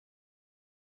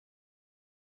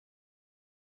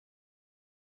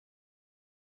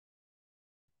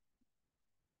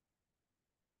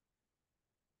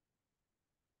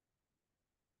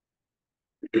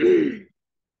You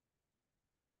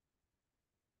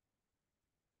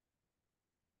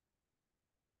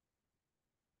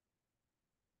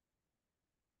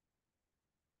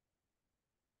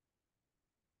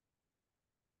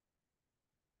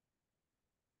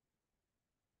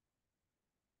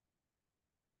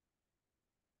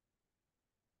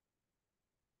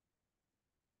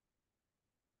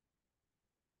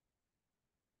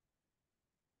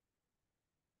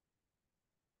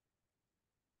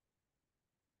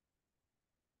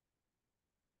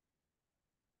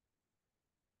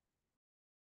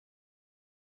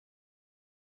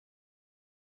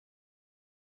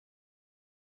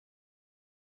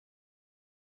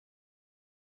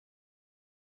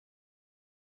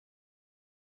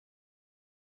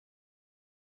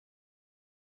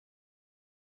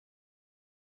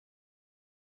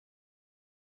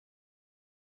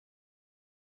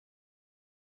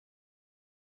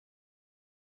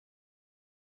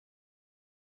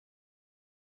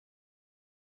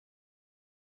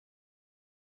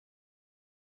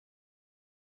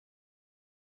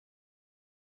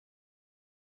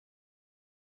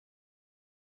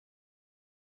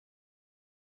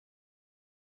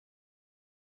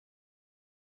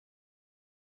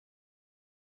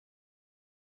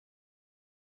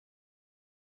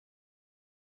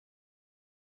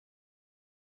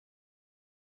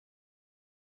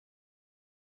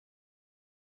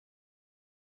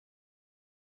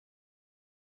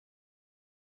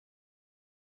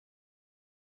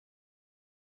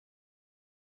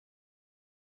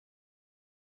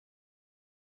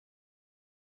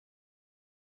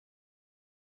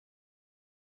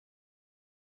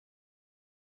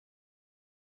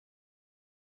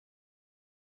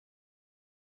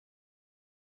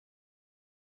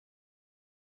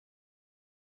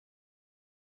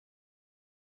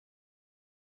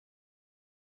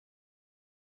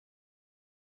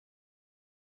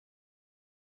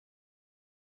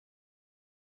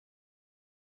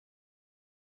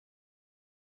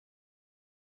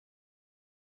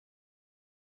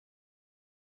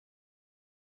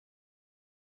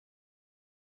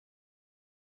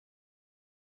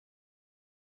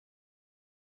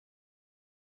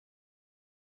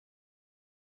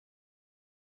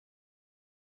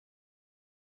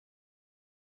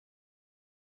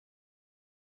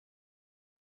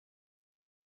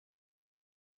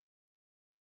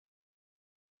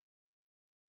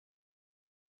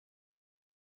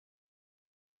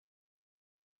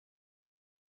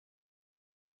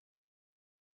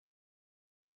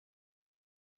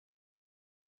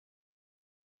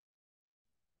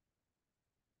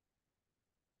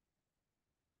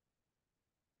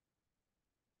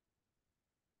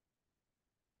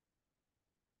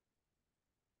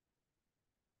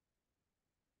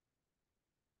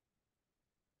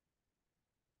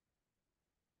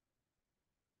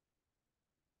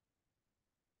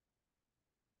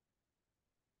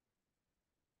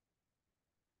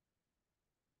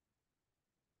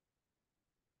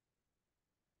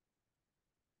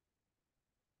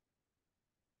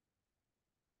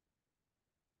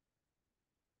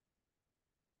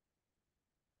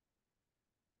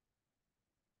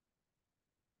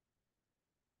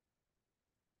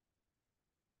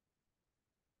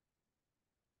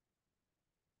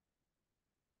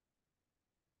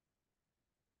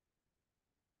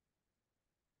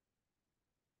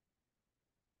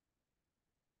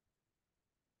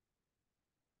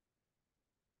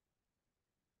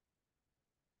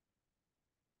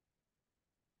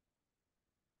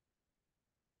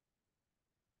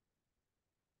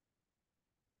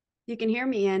can hear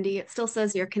me, Andy. It still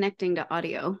says you're connecting to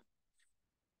audio.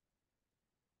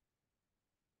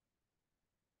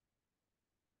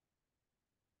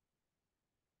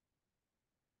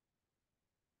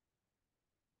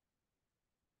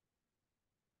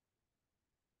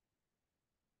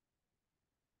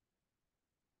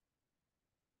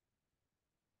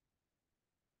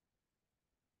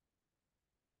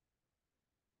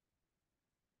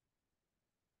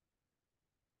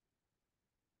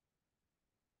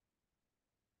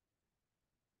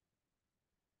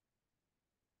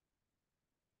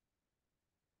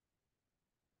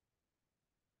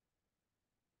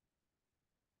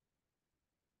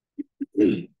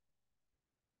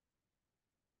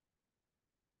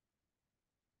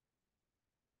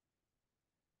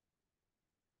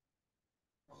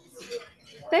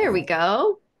 There we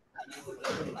go.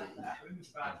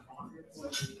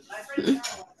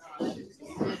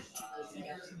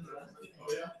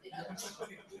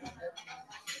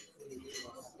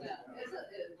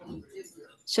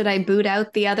 Should I boot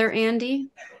out the other Andy?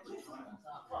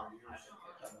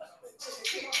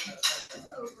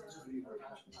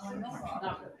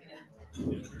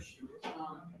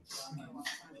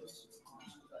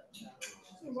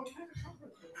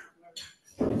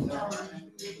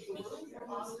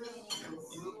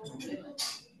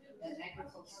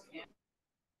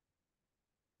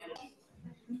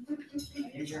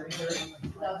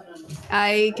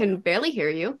 I can barely hear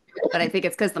you, but I think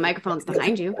it's because the microphone's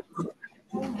behind you.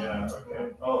 Yeah.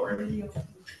 Okay. Oh, right.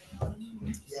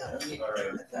 Yeah. All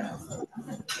right. Yeah.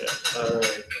 All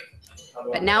right.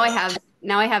 But now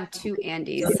I have two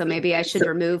Andys, so maybe I should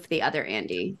remove the other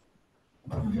Andy.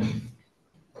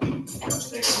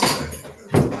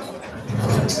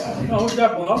 Oh, what's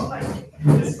that, Bob?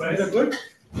 Is that good?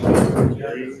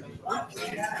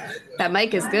 That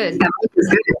mic is good.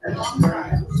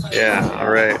 Yeah. All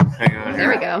right. Hang on There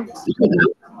we here. go.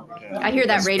 Okay. I hear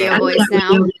that That's radio better. voice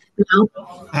now.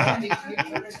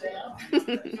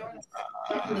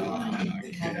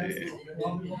 Okay.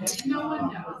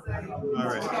 All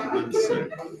right. One sec.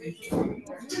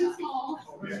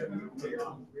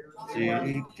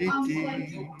 Dee, dee,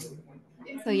 dee.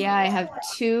 So yeah, I have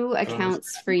two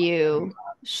accounts for you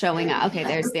showing up. Okay,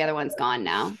 there's the other one's gone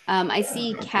now. I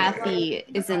see Kathy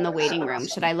is in the waiting room.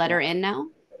 Should I let her in now?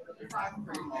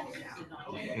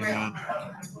 Hang on.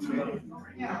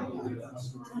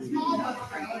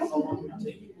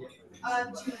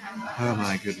 Oh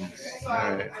my goodness. All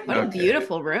right. What a Okay.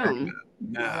 beautiful room.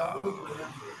 Now.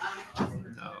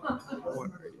 No.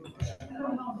 What are you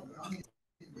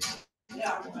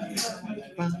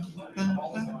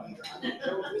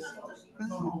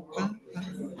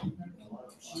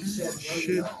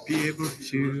should be able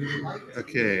to.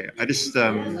 Okay. I just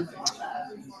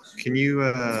can you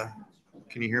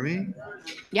hear me?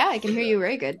 Yeah, I can hear you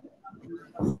very good.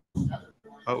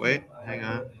 Oh wait, hang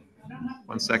on.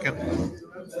 1 second.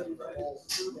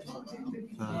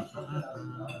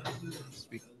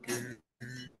 Speaker.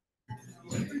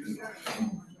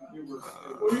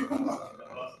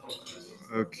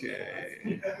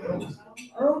 Okay.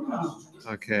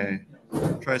 Okay.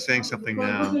 Try saying something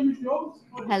now.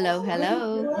 Hello,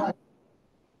 hello.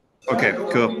 Okay,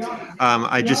 cool.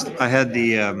 I had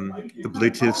the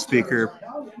Bluetooth speaker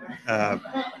uh,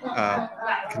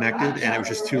 connected, and it was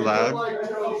just too loud.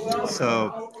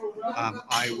 So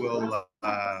I will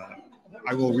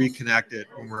reconnect it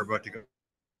when we're about to go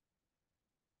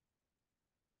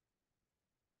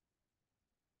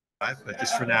live. But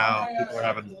just for now, people are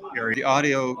having the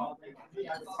audio.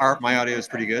 My audio is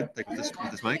pretty good, like with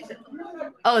this mic.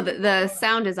 Oh, the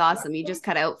sound is awesome. You just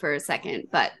cut out for a second,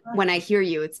 but when I hear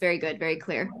you, it's very good, very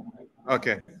clear.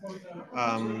 Okay.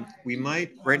 We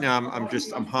might right now. I'm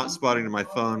hotspotting to my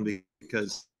phone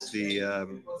because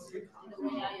the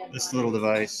this little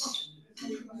device.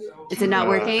 Is it not I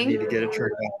need working? to get it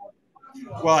turned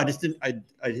on. Well, I just didn't. I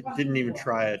didn't even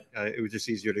try it. It was just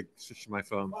easier to switch to my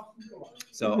phone.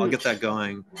 So I'll Mm-hmm. get that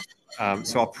going.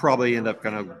 So I'll probably end up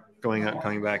kind of going out,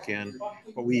 coming back in.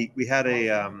 But we had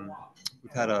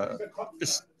we've had a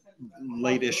just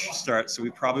late-ish start, so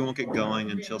we probably won't get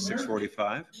going until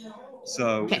 6:45.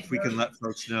 So Okay. if we can let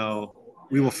folks know,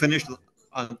 we will finish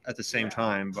at the same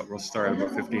time, but we'll start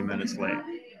about 15 minutes late.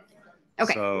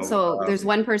 Okay. So So there's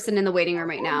one person in the waiting room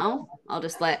right now. I'll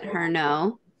just let her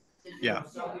know. yeah,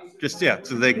 just yeah,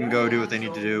 so they can go do what they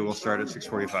need to do. We'll start at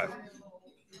 6:45.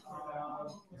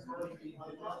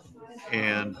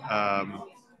 And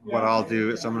what I'll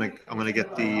do is I'm gonna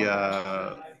get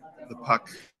the puck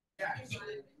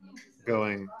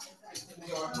going.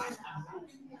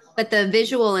 But the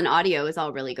visual and audio is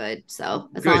all really good. So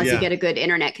as long Good, as you yeah, get a good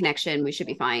internet connection, we should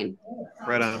be fine.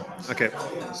 right on. Okay,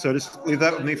 so just leave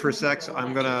that with me for a sec. So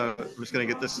I'm just gonna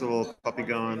get this little puppy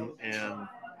going, and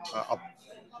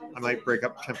I might break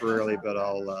up temporarily, but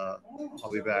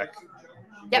I'll be back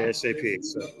Yep. ASAP.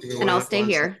 So give me And I'll one stay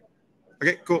one second. here.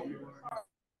 Okay, cool.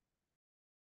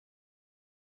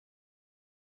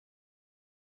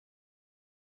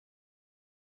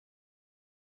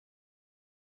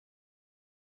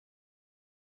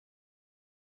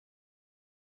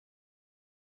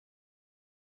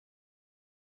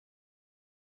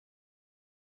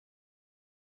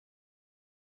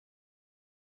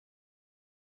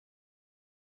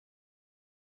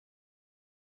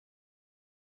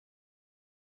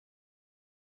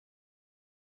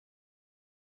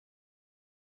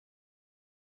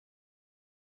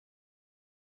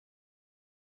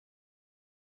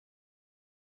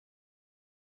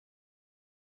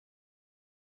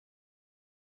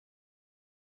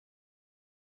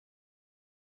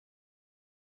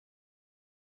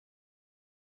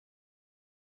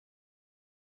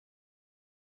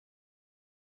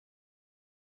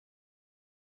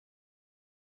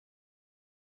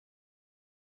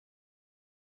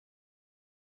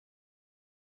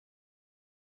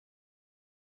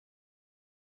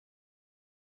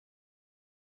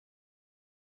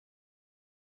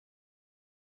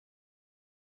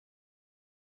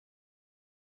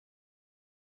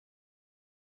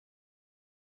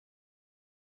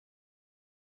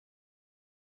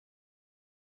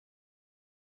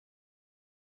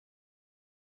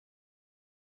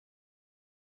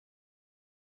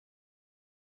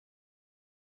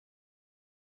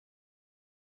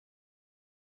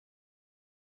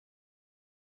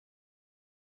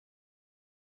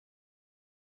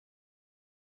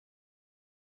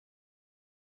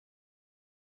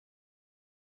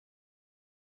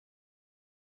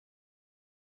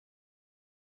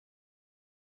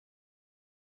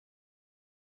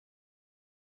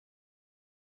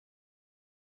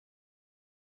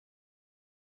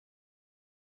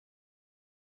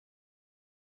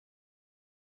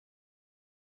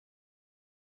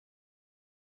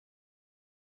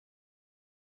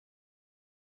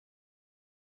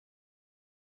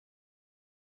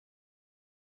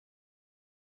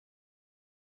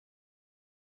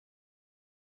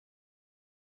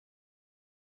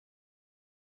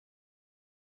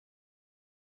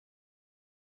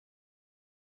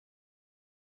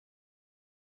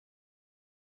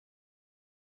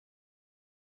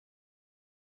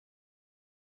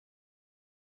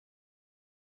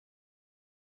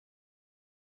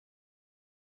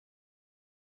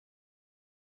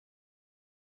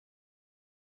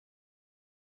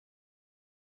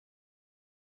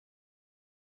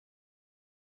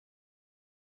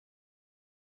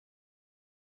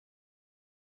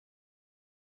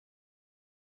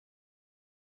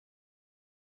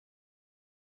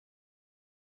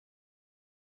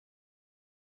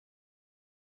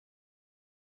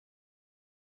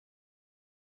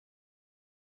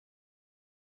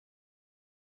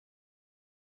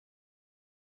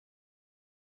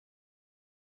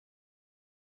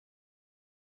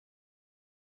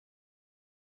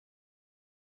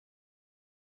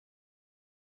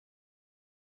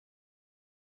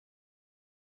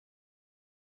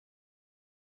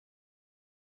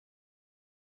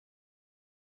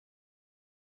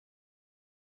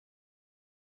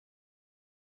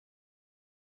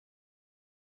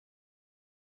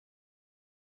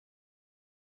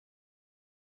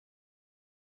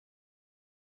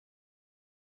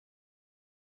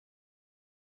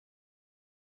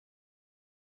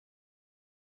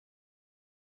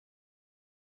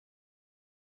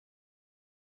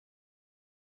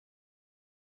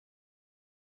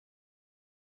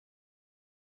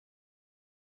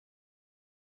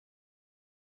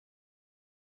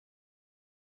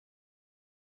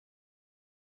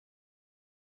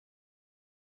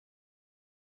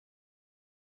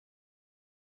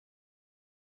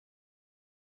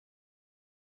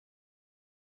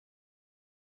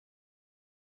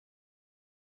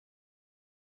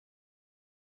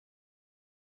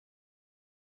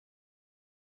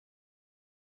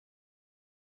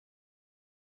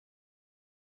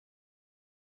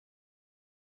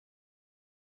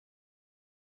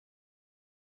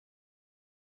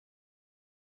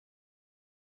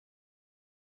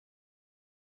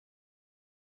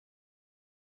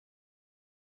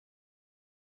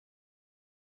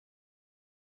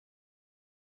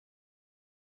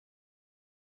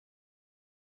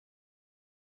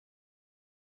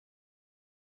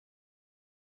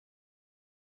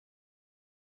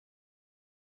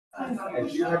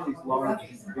 As you have these large,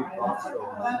 big box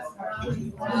stores.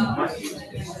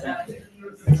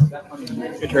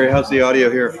 Hey Terry, how's the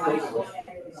audio here?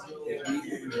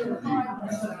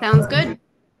 Sounds good.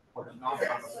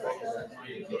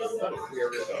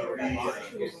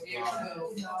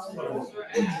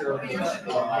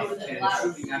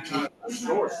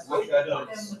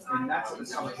 And that's the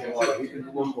something like even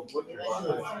the local butcher.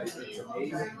 It's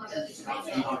amazing.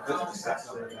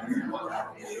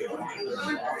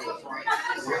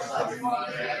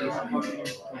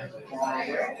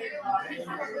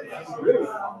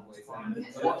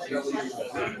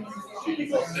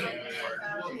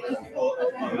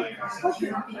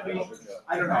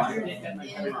 I don't know. I think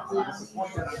the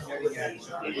point that I'm getting at is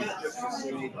just to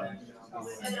say that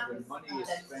when money is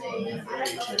spent in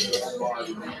ways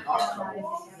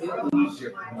it's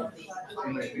easier.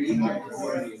 And the easier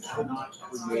community is not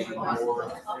creating more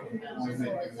employment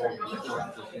and more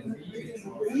resources in the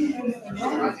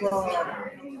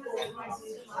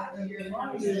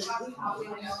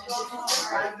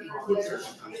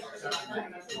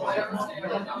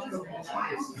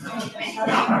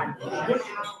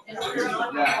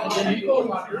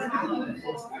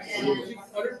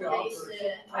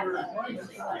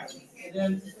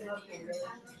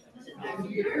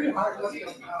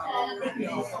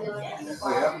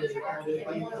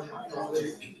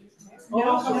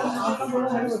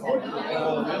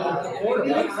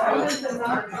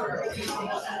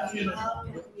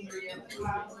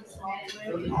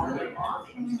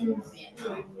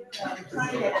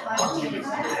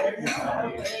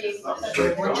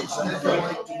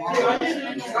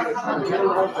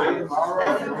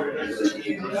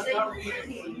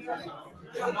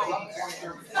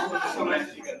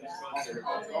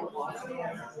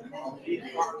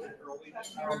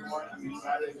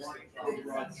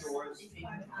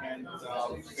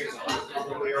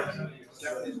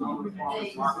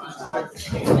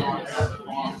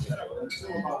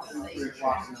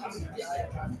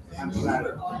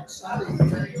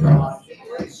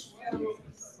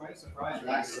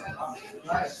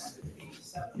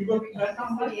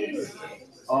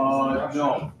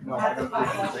no, I don't think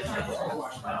so.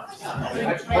 I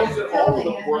suppose that all of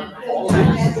the work, all of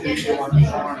the people on the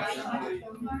farm generally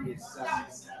is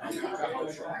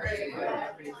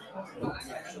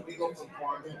so we go from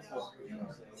farm to fork.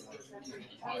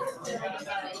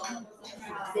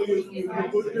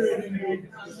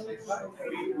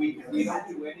 We don't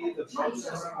do any of the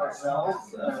processing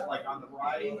ourselves, like on the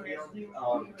rye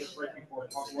field, just right before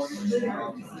public.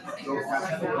 Those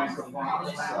have to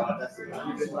microphones, that's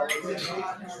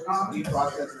we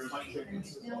process their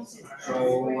chickens. So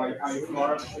I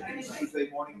brought up chickens Tuesday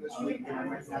morning this week, and I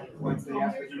might have Wednesday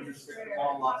afternoon to pick them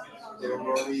all up. They were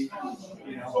already,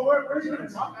 So where's your no,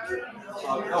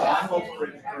 I'm over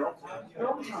in Earltown.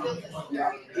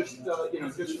 Yeah, just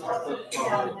just north of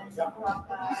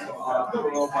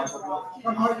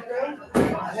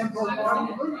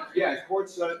yeah,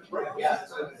 towards yeah,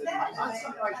 on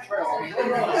Sunrise Trail.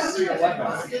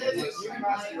 311. You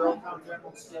pass the Earltown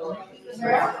General Store.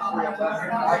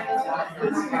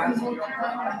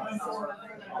 311.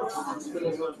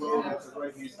 Middle Road, it's a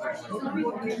right hand.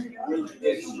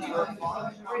 It's Sweet Earth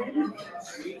Farm.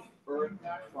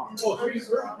 Oh, Sweet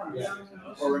Earth Farm. Yeah.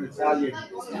 Or an Italian. Hey,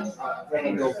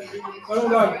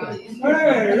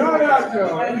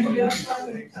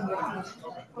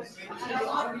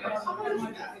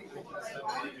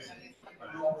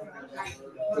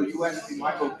 so you went to see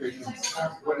my location.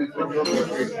 What is your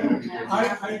location? I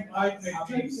think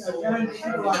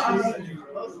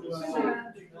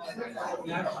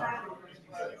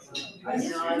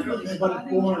but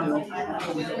born.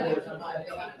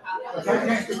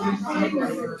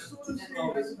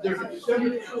 There's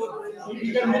seven.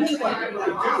 You got many.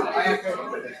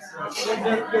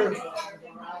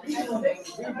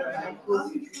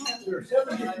 There are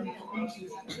 7 different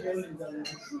species of aliens that are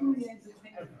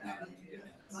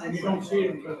and you don't see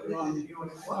it, but I'm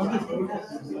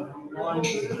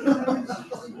just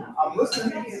I'm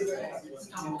listening.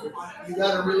 You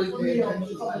gotta really pay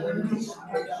attention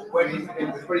when he's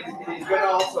gonna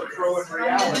also throw in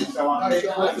reality. So I'm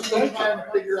trying to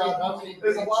figure out how many.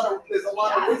 There's a lot of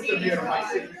wisdom here in my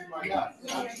city.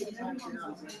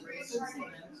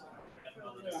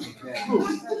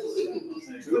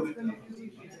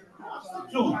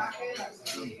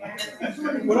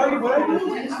 What I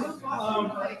do is,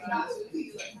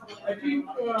 I think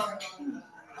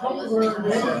somewhere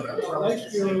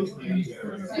last year,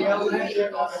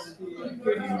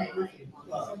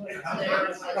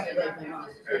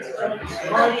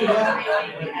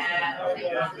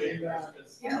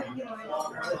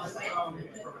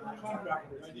 I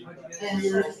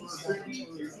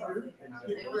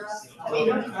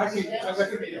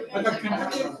got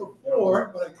convicted for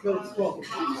 4, but I killed 12.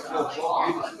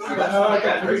 But now I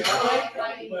got 3.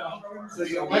 Well,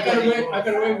 I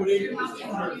got away with 8. Do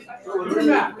the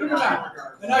math.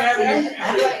 And I have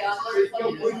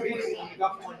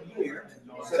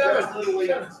 7.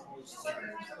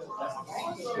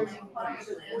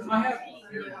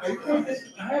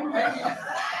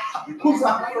 Who's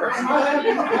up first? I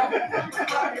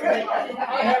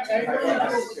have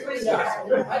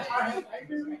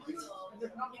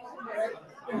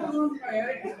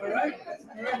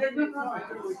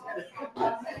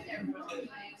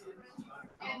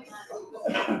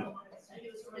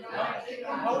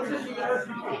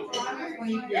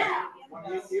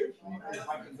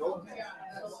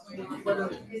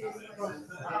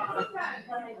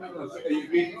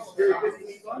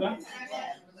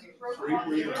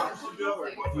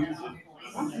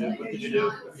What did you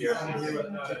do?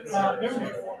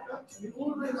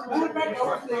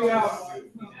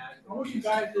 I wish you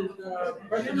guys is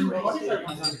president of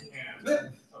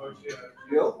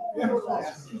Bill? Yeah,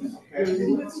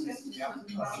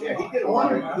 he did a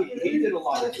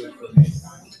lot of good for me.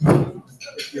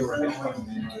 If you were yeah,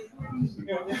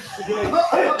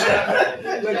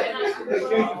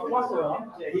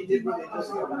 he did what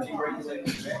he regulated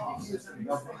the banking system. He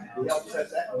helped set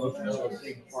that motion that was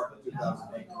taken apart in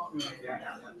 2008.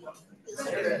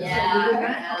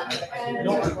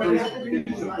 No, it's pretty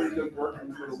good work in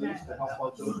the Middle East to help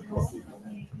out those poor people.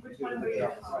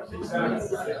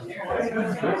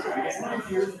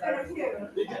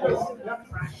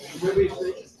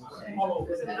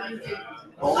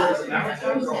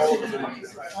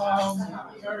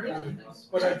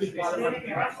 But I did not.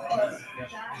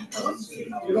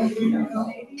 You don't believe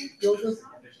me, Joseph?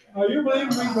 You believe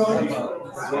me, Joseph?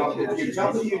 Well, if you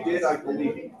tell me you did, I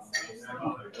believe you.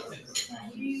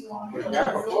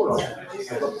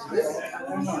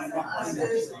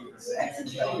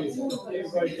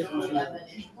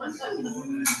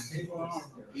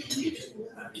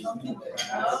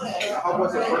 How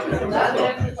was it?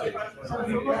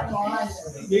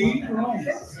 They eat wrong.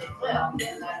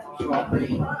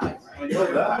 I know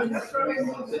that.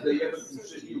 Did they ever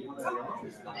consider you one of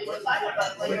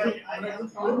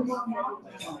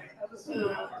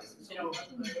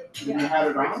When you had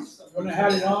it on? When I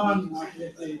had it on, they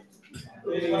think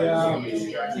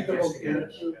about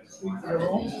their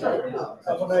own.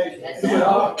 When I took it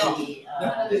off,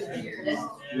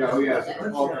 yeah, oh yeah,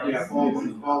 all bets are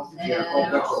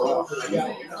off. Yeah.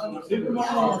 Leave them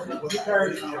alone.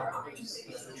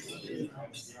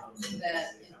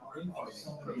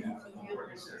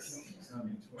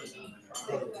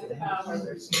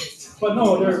 But no,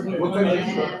 they're.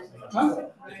 Huh?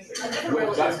 I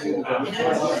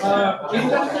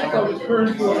was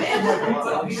burned to my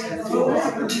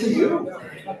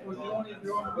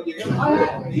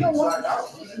you know what? I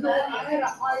had a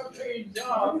higher paid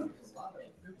job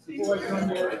before I joined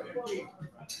the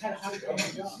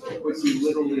but you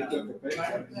literally took the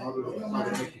paycheck in order to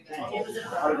make the change.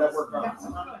 How did that work out?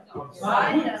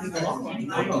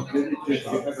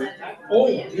 Oh,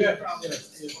 yeah.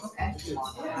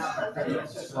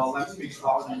 Well, that speaks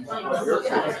volumes.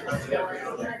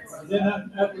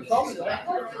 Then as a result of that,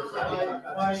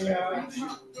 my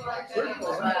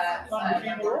son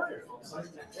became a lawyer.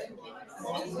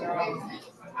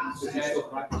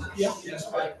 Yeah.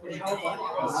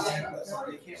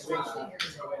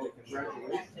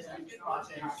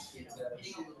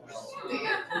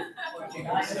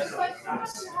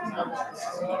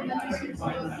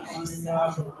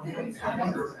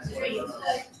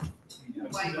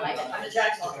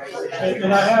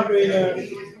 And I have a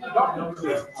document.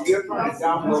 You're trying to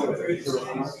download it.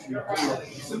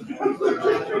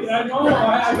 I know, I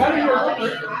got it here. I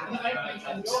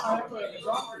have a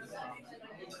doctor.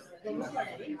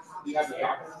 You have a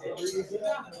doctor?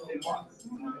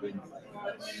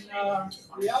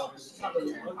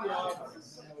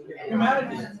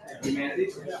 Humanities.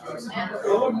 Humanities? Yeah.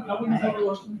 I wouldn't have to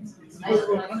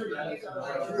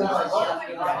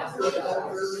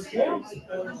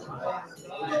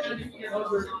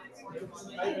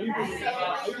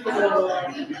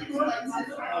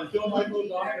Joe Michael,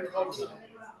 Dr.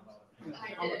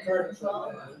 I'm a card.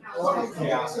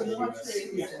 Yeah.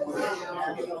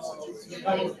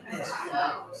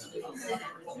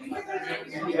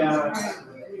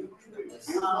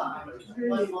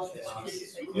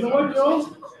 You know what, Joe?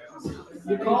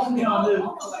 You called me on this.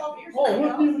 Oh,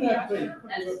 what's in that thing?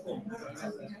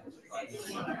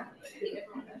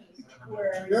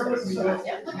 Bear with me.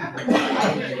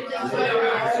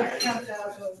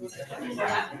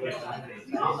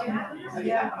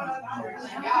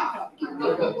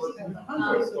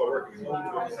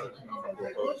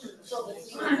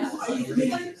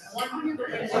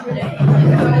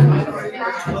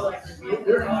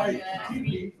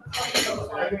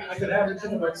 I could have it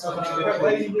in myself.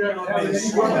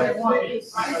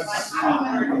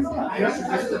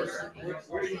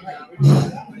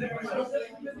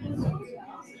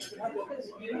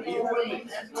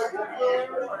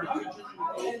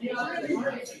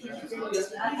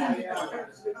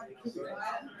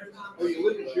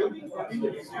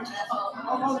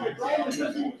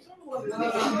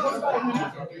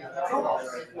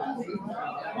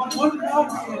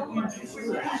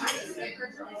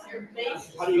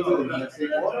 How do you do it?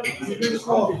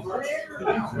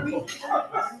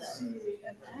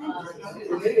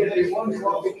 They won the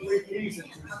 3 keys.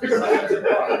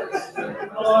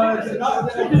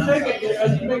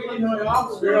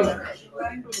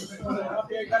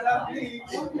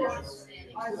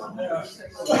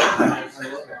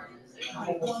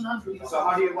 So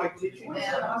how do you like teaching? Good,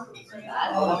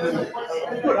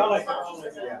 I like it.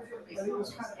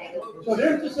 So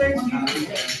there's the same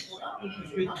teacher.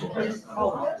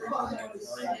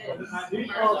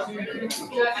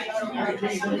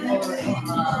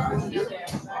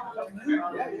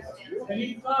 And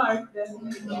each side,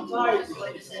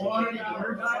 one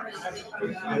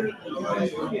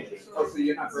oh, so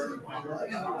you're not burning.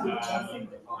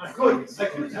 Good.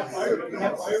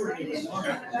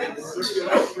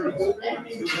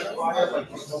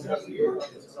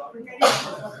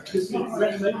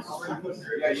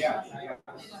 Yeah, yeah.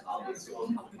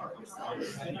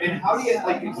 And how do you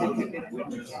like you take it in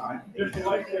winter time?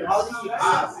 How do you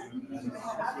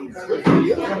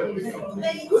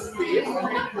good for you. Good for you.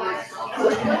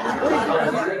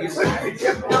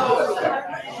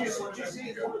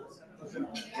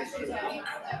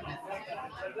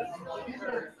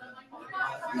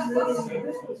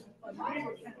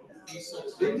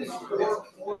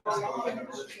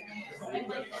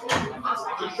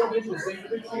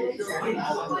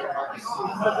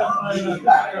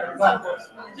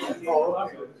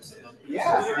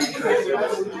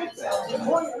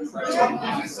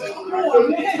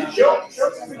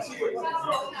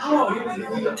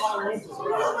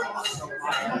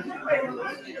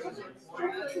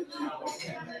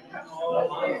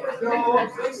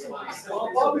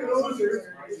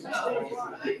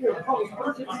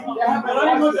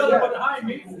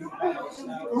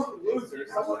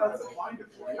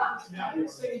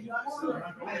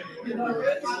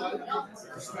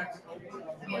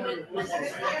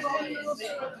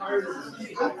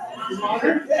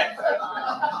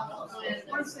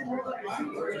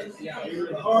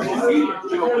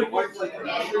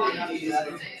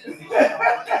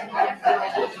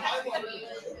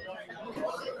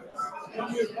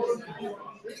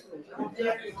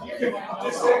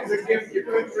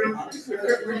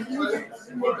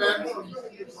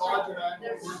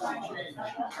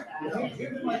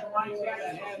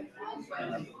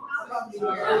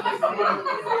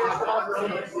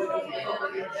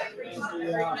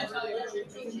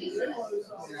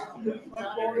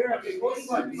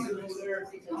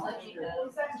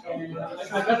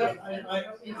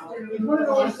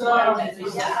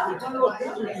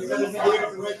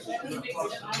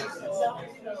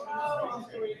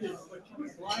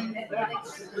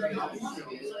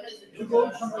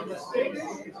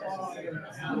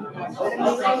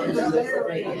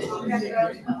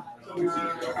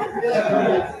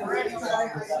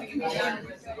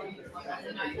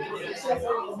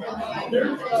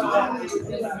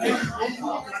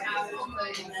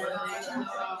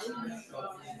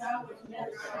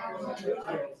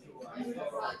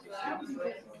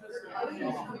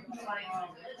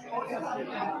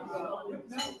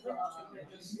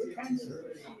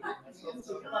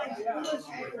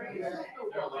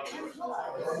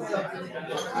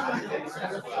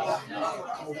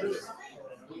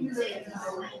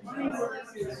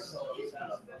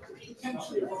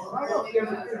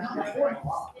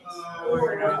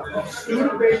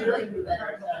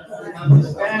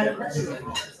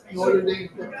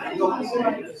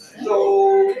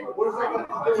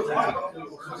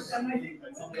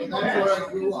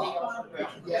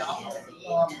 Yeah.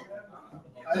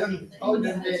 I haven't told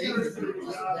them anything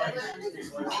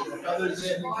other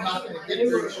than not going to get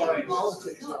very far in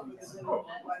politics.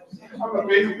 I'm a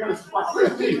baby going to spot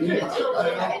it.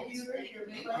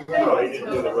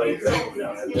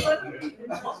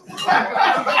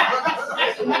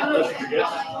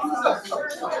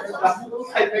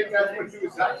 I think that's what she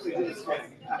was actually just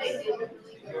saying.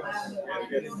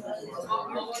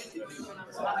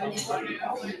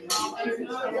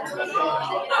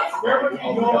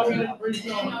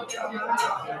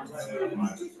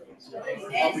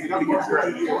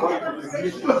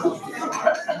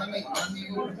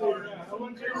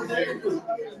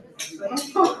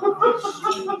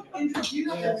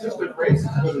 Sister Grace is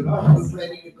good enough.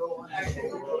 Ready to go on.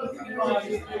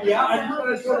 Yeah, I'm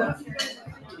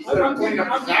gonna clean up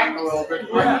the back a little bit.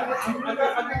 I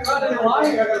got in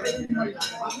line.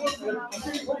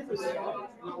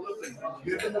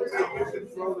 You can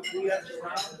throw the BX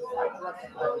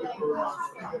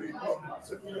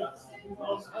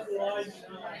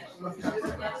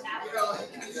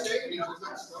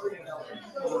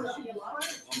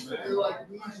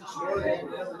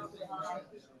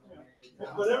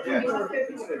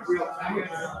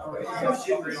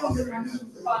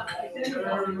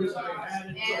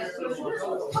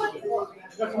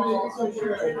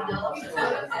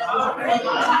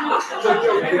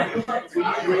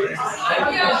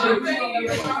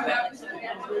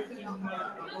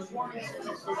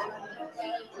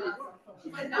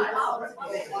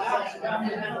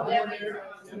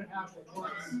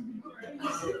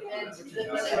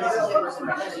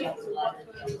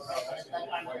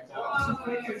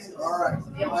All right.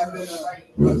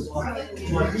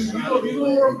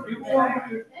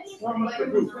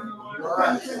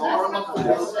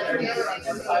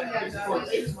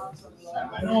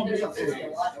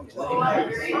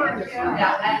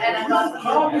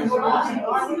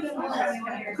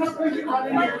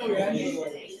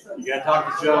 You gotta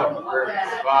talk to Joe, or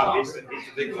Bob, he's the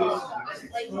big boss.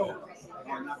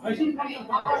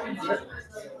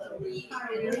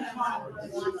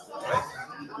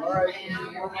 All right.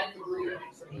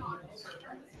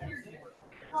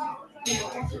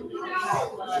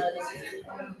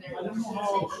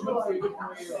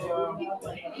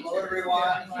 Hello,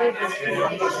 everyone.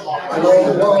 Hello,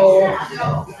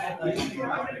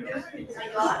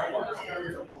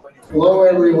 hello,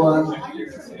 everyone.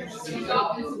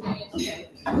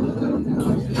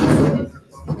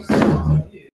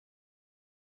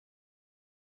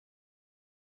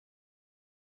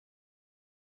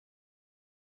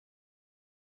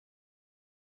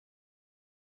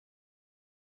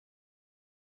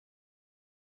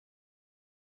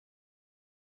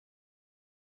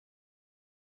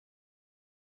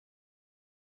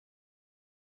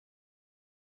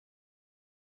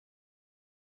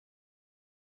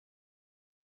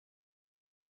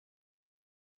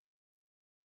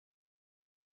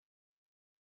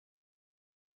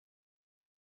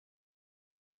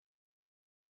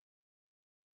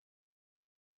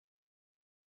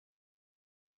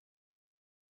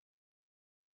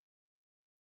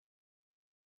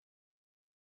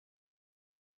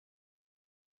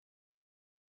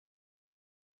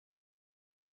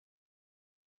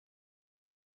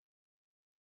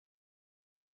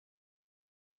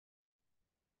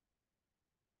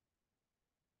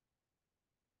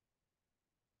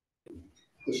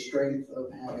 The strength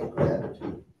of having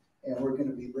gratitude. And we're going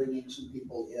to be bringing some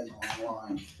people in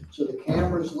online. So the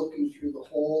camera's looking through the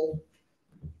whole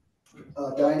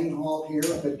dining hall here,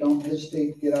 but don't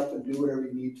hesitate to get up and do whatever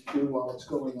you need to do while it's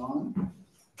going on.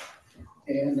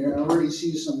 And I already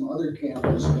see some other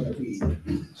cameras going to be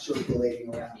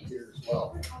circulating around here as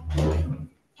well.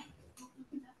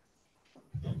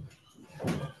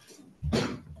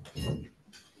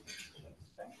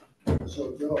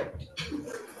 So Joe.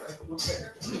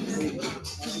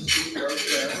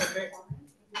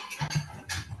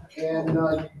 And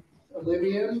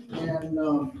Olivia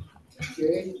and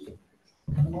Jay,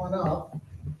 come on up.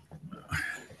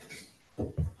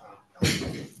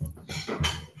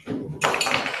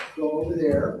 Go over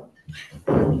there.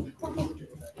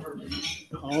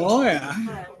 Oh, yeah.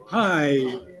 Hi.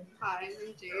 Hi,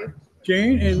 I'm Jade.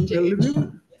 Jane and Jade.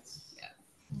 Olivia?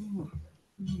 Yeah.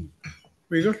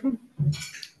 Where you from?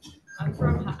 I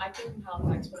came from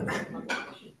Halifax, but I'm from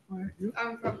Halifax.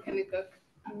 I'm from Kennecook.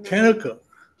 Kennecook.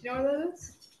 Do you know where that is?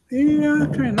 Yeah,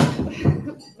 kind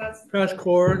of. That's Past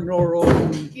Court, Norwell.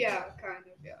 yeah, kind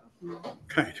of, yeah.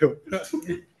 Kind of.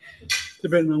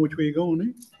 Depending on which way you're going,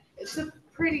 eh? It's a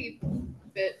pretty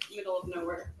bit middle of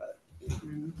nowhere, but.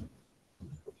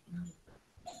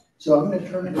 So I'm going to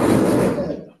turn it over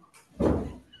to Ed.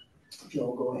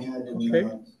 Joe, go ahead and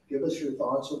give us your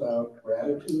thoughts about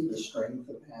gratitude, the strength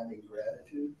of having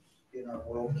gratitude in our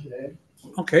world today.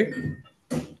 Okay.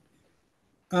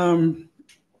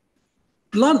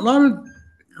 Lot of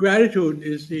gratitude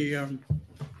is the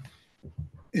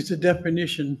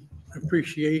definition,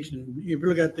 appreciation. If you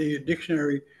look at the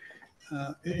dictionary,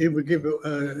 it would give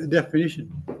a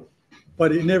definition,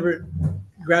 but it never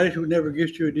gratitude never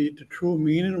gives you the true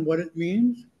meaning of what it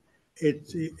means.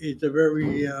 It's a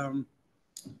very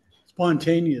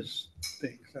spontaneous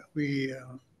thing that we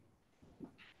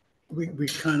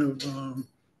kind of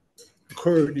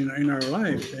occurred in our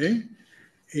lives.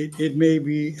 It may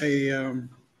be a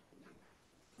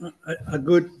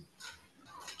good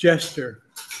gesture,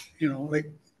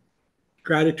 like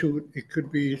gratitude. It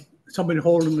could be somebody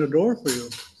holding the door for you.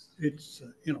 It's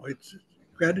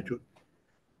gratitude.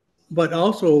 But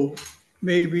also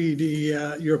maybe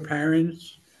your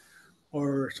parents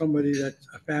or somebody that's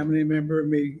a family member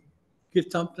may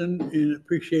get something in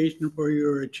appreciation for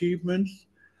your achievements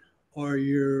or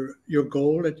your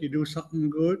goal that you do something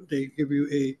good. They give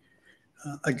you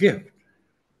a gift,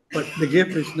 but the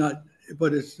gift is not.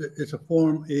 But it's a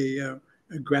form a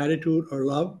gratitude or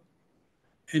love,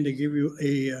 and they give you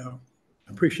a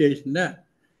appreciation that.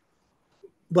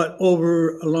 But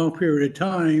over a long period of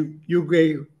time, you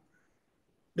gave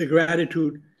the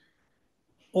gratitude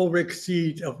over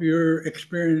exceeds of your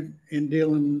experience in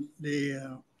dealing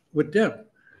with them.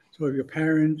 So if your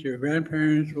parents, your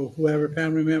grandparents, or whoever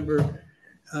family member,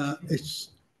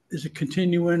 it's a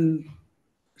continuing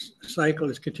cycle.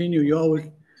 It's continuing. You always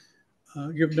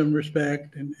give them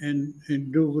respect and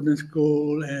do good in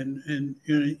school, and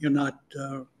you're not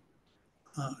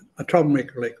a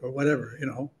troublemaker, like, or whatever.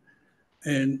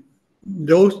 And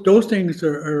those things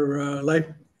are life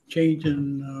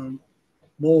changing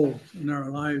molds in our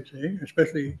lives,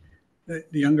 especially the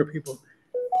younger people.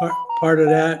 Part of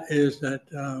that is that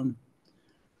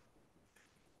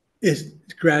is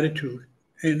gratitude,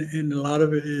 and a lot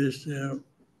of it is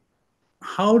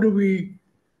how do we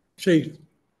say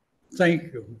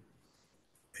thank you,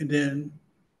 and then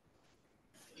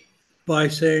by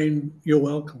saying you're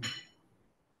welcome.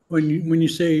 When you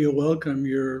say you're welcome,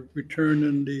 you're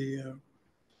returning the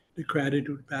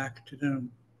gratitude back to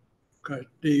them because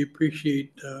they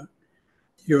appreciate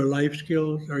your life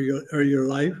skills or your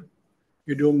life.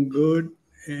 You're doing good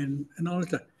and all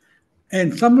that.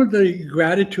 And some of the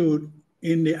gratitude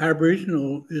in the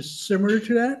Aboriginal is similar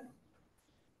to that.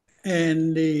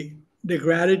 And the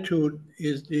gratitude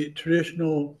is the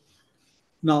traditional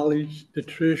knowledge, the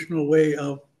traditional way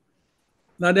of.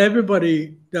 Not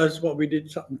everybody does what we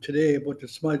did something today about the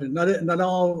smudging. Not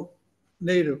all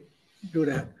native do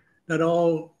that. Not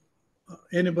all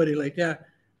anybody like that.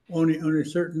 Only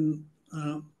certain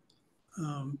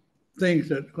things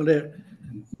that'll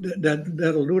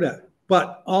do that.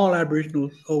 But all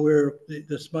Aboriginals are aware of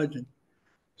the smudging.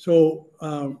 So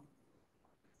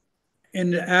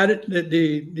and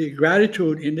the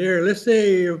gratitude in there. Let's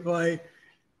say if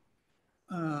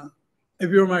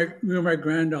you're my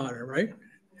granddaughter, right,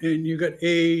 and you got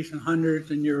A's and hundreds,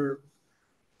 and you're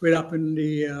right up in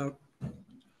the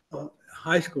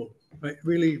high school, right,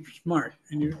 really smart,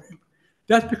 and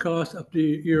that's because of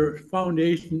your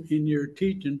foundation in your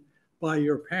teaching by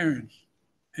your parents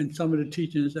and some of the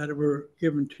teachings that were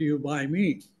given to you by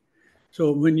me.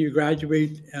 So when you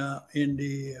graduate in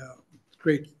the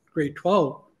grade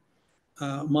 12,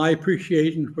 my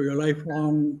appreciation for your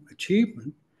lifelong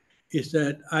achievement is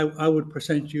that I would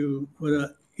present you with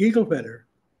an eagle feather.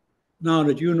 Now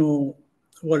that you know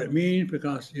what it means,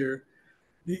 because the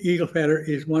eagle feather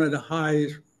is one of the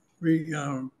highest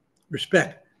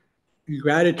respect and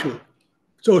gratitude.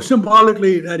 So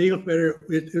symbolically, that eagle feather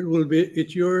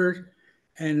it's yours,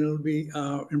 and it'll be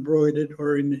embroidered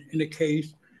or in a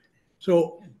case.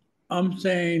 So I'm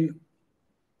saying,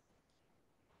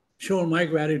 showing my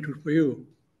gratitude for you,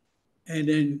 and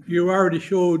then you already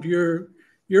showed your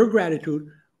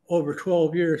gratitude over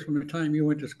 12 years from the time you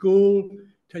went to school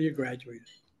till you graduated,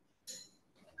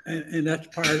 and that's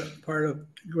part of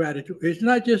gratitude. It's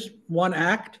not just one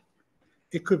act;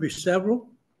 it could be several,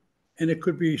 and it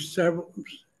could be several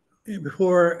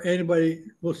before anybody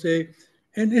will say.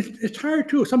 And it's hard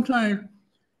too. Sometimes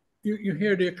you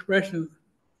hear the expression,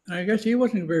 I guess he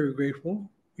wasn't very grateful.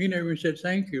 He never said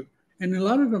thank you. And a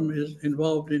lot of them is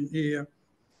involved in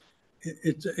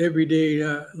it's everyday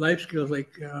life skills,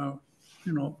 like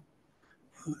you know,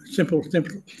 simple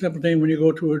thing. When you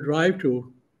go to a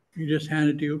drive-through, you just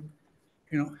hand it to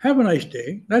you. Have a nice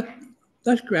day.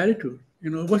 That's gratitude.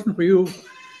 It wasn't for you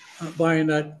buying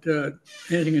that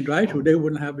anything in drive-through, they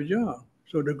wouldn't have a job.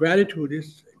 So the gratitude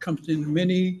comes in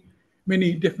many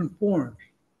different forms,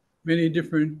 many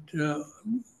different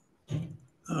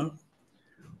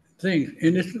things,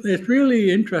 and it's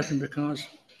really interesting because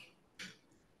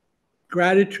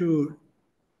gratitude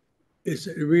is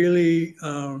really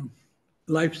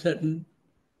life-setting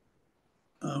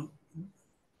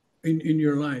in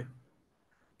your life.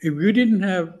 If you didn't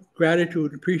have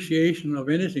gratitude, appreciation of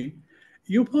anything,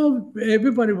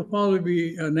 everybody will probably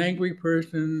be an angry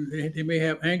person. They may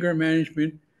have anger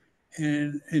management,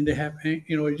 and they have,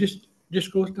 it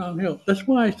just goes downhill. That's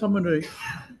why some of the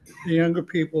younger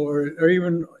people or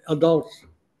even adults,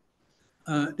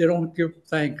 they don't give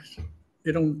thanks.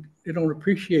 They don't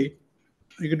appreciate.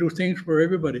 You can do things for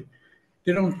everybody.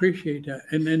 They don't appreciate that,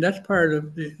 and that's part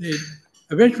of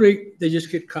eventually they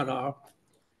just get cut off.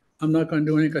 I'm not going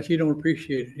to do anything because you don't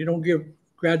appreciate it. You don't give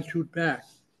gratitude back.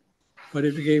 But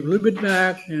if you gave a little bit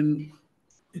back, and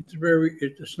it's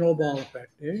a snowball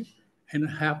effect, eh? And it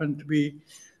happened to be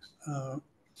uh,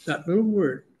 that little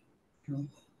word, you know,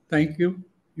 thank you,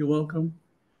 you're welcome,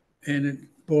 and it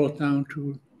boils down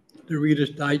to the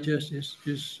Reader's Digest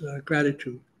is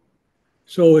gratitude.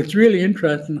 So it's really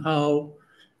interesting how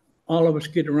all of us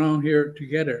get around here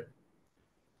together.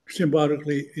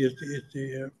 Symbolically, is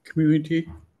the community,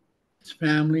 it's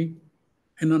family,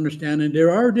 and understanding.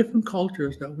 There are different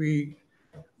cultures that we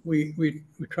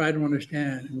try to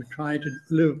understand and we try to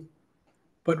live,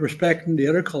 but respecting the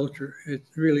other culture is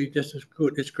really just as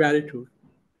good. It's gratitude,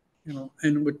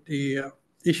 And with the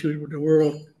issues with the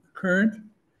world current,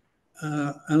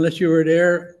 unless you were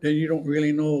there, then you don't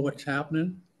really know what's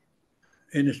happening,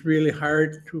 and it's really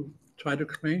hard to try to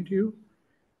explain to you.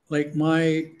 Like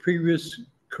my previous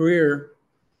career,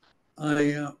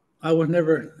 I was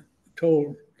never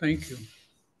told thank you,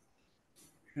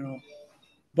 you know,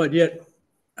 but yet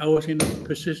I was in a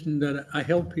position that I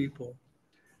helped people,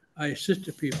 I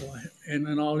assisted people,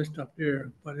 and all this stuff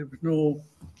there, but there was no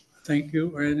thank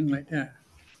you or anything like that.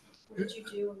 What did you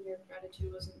do when your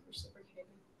gratitude wasn't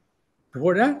reciprocated?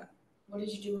 Before that, What did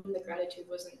you do when the gratitude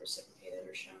wasn't reciprocated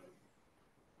or shown?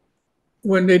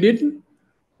 when they didn't,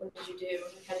 What did you do?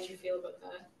 How did you feel about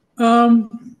that?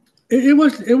 it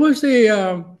was the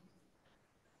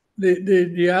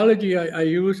analogy I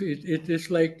use. It's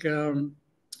like it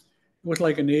was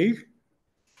like an egg.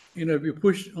 If you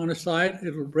push on a side,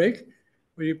 it'll break.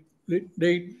 When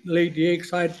they lay the egg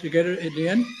sides together at the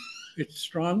end, it's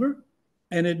stronger.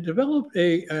 And it developed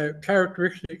a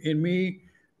characteristic in me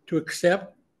to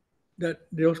accept that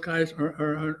those guys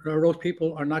or those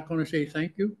people are not going to say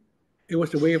thank you. It was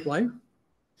the way of life.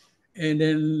 And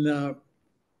then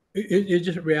it's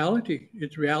just reality.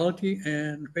 It's reality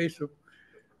and face of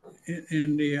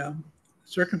in the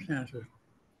circumstances.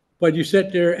 But you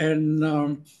sit there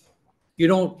and you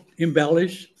don't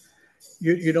embellish.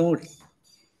 You don't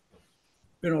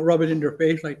rub it in their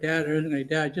face like that or anything like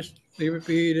that. Just leave it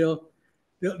be.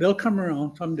 They'll come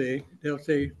around someday. They'll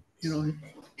say,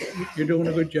 you're doing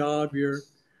a good job. We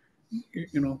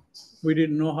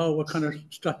didn't know what kind of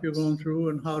stuff you're going through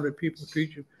and how the people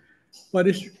treat you. But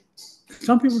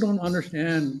some people don't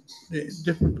understand the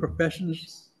different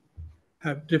professions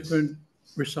have different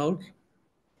results.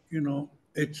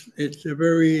 It's a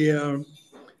very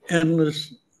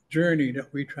endless journey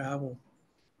that we travel,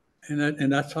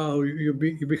 and that's how you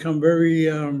become very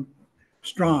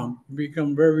strong. You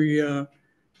become very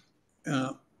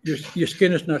your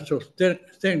skin is not so thin;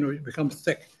 it becomes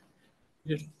thick.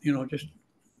 Just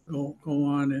go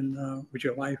on and with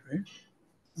your life, right?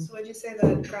 So would you say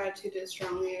that gratitude is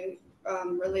strongly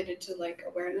related to like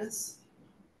awareness?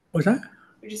 What's that?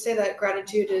 Would you say that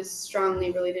gratitude is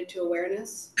strongly related to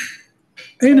awareness?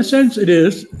 In a sense, it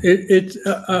is. It's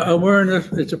awareness.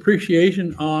 It's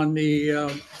appreciation on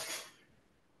the.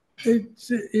 It's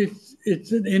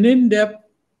an in-depth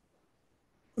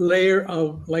layer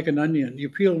of like an onion. You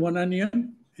peel one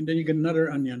onion, and then you get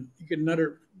another onion. You get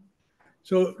another.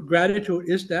 So gratitude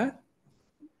is that,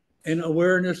 and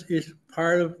awareness is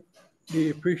part of the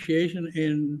appreciation.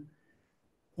 In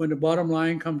when the bottom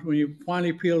line comes, when you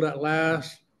finally peel that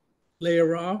last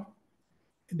layer off,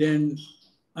 then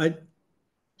I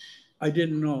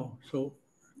didn't know. So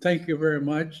thank you very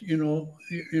much. And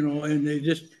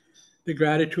the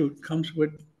gratitude comes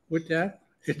with that.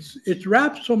 It's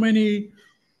wrapped so many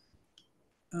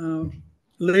uh,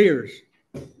 layers,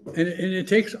 and it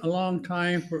takes a long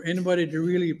time for anybody to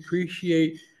really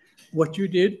appreciate what you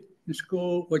did in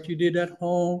school, what you did at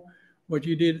home, what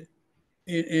you did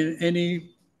in any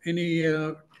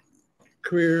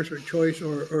careers or choice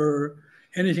or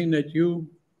anything that you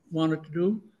wanted to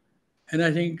do. And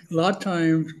I think a lot of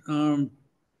times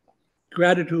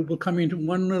gratitude will come into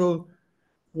one little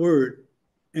word,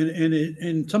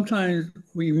 and sometimes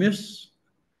we miss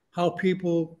how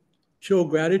people show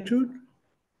gratitude,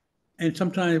 and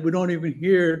sometimes we don't even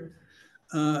hear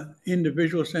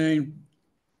individuals saying,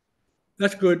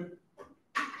 "That's good,"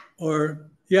 or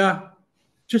 "Yeah,"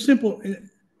 just simple.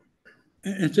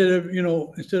 Instead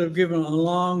of giving a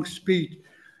long speech,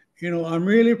 I'm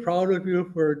really proud of you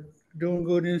for doing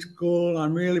good in school.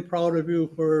 I'm really proud of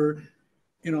you for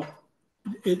you know,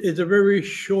 it's a very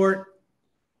short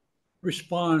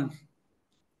response.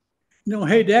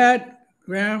 Hey, Dad,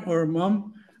 Graham, or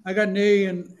Mom, I got an A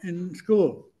in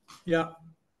school. Yeah,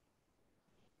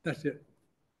 that's it.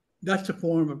 That's a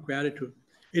form of gratitude.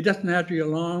 It doesn't have to be a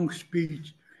long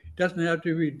speech. It doesn't have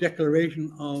to be a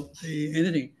declaration of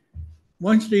anything.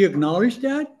 Once they acknowledge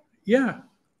that, yeah,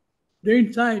 they're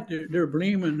inside. They're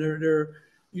blaming. They're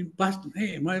busting.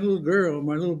 Hey, my little girl,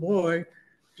 my little boy,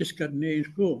 just got an A in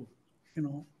school. And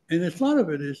a lot of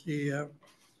it is the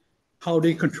how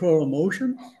they control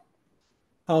emotions,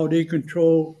 how they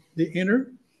control the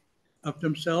inner of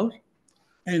themselves,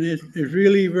 and it's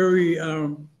really very.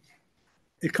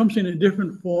 It comes in a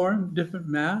different form, different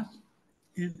mass,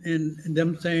 and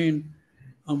them saying,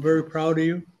 "I'm very proud of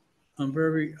you. I'm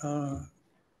very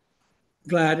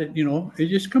glad that It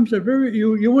just comes a very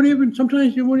you won't even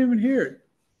sometimes you won't even hear it.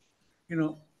 You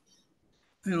know.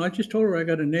 I just told her I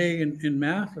got an A in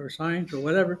math or science or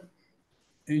whatever,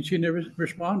 and she never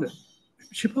responded.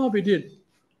 She probably did.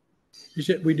 She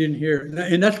said we didn't hear it.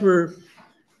 And that's where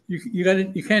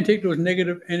you can't take those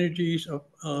negative energies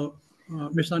of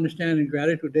misunderstanding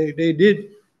gratitude. They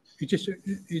did. It's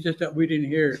just that we didn't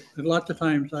hear it. And lots of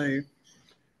times I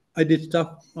did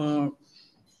stuff. I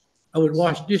would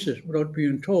wash dishes without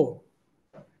being told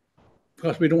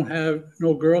because we don't have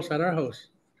no girls at our house.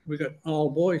 We got all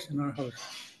boys in our house.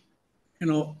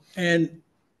 And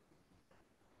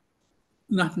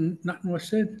nothing was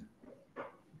said.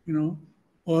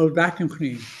 Or vacuum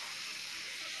clean.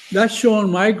 That's showing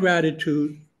my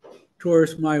gratitude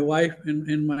towards my wife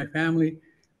and my family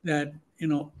that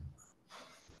no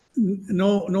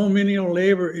menial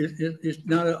labor is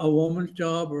not a woman's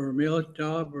job or a male's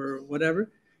job or whatever.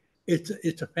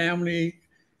 It's a family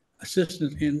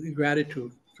assistance in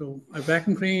gratitude. So I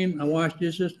vacuum clean, I wash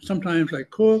dishes, sometimes I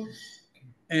cook,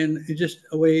 and it's just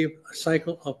a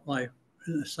cycle of life,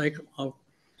 a cycle of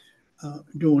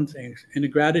doing things. And the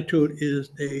gratitude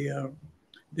is they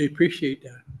appreciate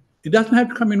that. It doesn't have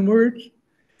to come in words,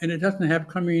 and it doesn't have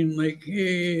to come in like,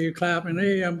 hey, you're clapping,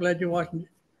 hey, I'm glad you're watching.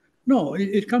 No,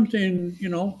 it comes in,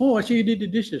 oh, I see you did the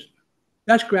dishes.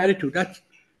 That's gratitude.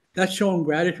 That's showing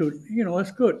gratitude.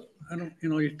 That's good. I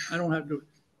don't have to.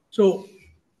 So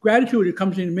gratitude, it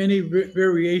comes in many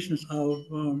variations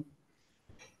of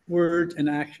words and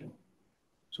action.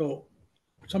 So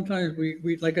sometimes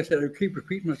we, like I said, I keep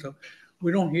repeating myself,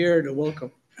 we don't hear the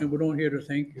welcome and we don't hear the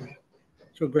thank you.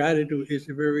 So gratitude is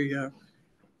a very,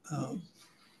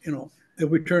 if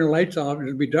we turn the lights off,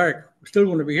 it'll be dark. We're still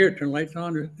going to be here. Turn the lights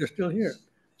on, they're still here.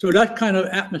 So that kind of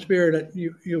atmosphere that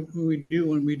we do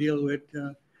when we deal with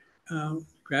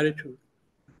gratitude.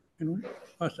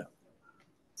 What's that?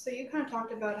 So you kind of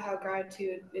talked about how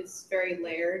gratitude is very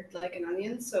layered, like an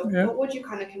onion. So Yeah. what would you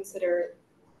kind of consider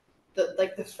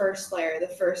the first layer, the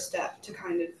first step to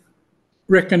kind of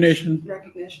Recognition.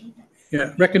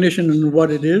 Yeah, recognition in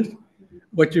what it is,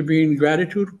 what you're being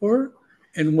gratitude for,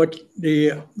 and what's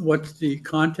the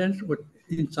content, what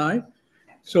inside.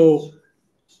 So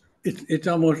it's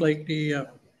almost like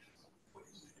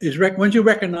once you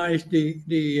recognize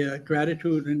the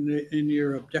gratitude in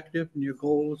your objective and your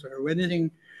goals or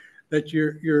anything that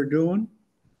you're doing,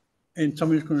 and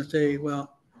somebody's going to say,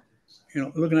 well,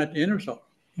 looking at the inner self,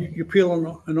 you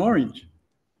peel an orange,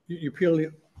 you peel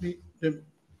the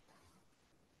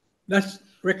that's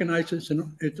recognized it's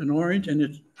an orange,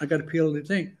 and I got to peel the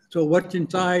thing. So what's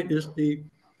inside is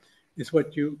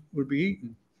what you would be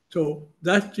eating. So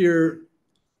that's your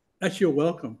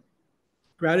welcome.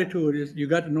 Gratitude is you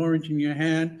got an orange in your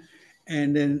hand,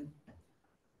 and then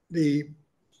the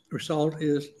result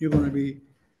is you're going to be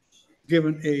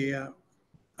given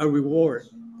a reward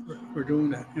for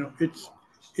doing that.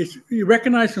 It's you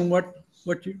recognizing what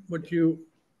you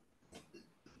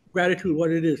gratitude,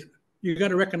 what it is. You got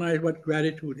to recognize what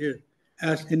gratitude is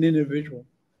as an individual,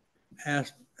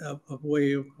 as a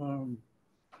way of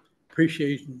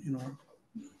appreciation.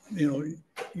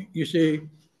 You say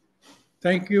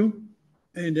thank you,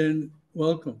 and then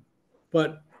welcome.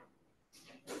 But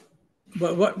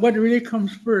what really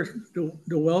comes first,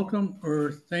 the welcome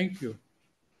or thank you?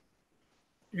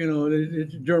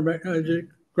 It's a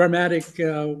grammatic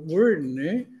word,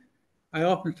 eh? I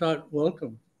often thought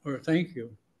welcome or thank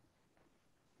you.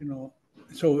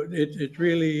 So it's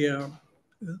really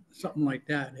something like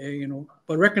that, eh?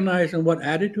 But recognizing what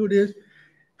attitude is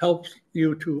helps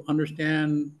you to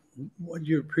understand what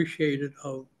you appreciated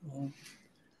of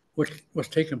what's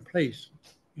taken place.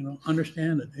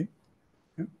 Understand it. Eh?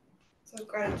 Yeah. So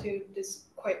gratitude is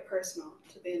quite personal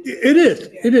to the individual. It is.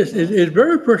 Yeah. It is. It's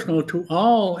very personal to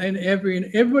all and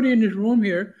everybody in this room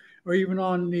here, or even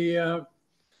on the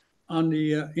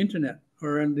internet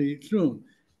or in the Zoom,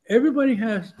 everybody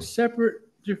has separate,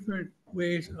 different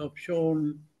ways of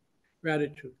showing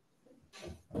gratitude.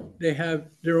 They have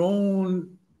their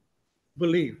own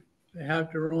belief. They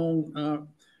have their own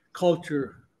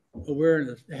culture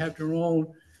awareness. They have their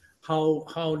own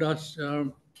how does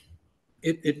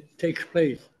it takes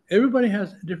place. Everybody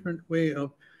has a different way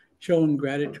of showing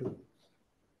gratitude.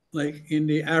 Like in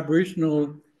the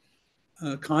Aboriginal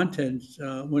contents,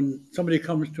 when somebody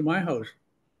comes to my house,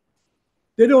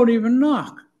 they don't even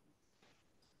knock.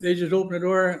 They just open the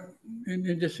door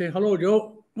and just say, "Hello,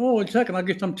 Joe. Oh, 1 second, I'll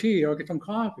get some tea or I'll get some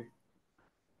coffee."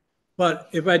 But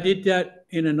if I did that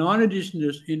in a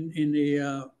non-indigenous, in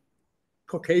the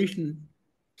Caucasian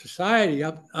society,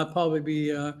 I'll probably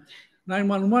be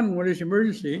 911. What is the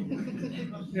emergency?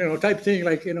 Type thing,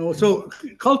 like. So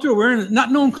cultural awareness,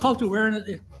 not knowing cultural awareness,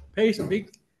 it plays a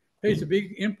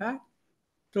big impact.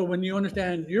 So when you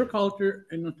understand your culture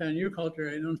and understand your culture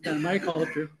and understand my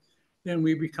culture, then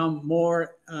we become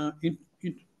more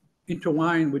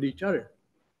intertwined with each other.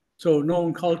 So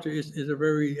knowing culture is a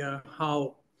very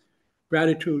how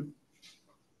gratitude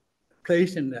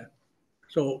plays in that.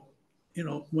 So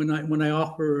when I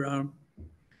offer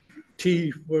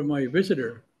tea for my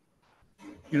visitor,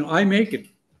 I make it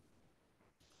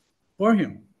for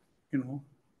him,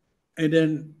 and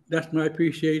then that's my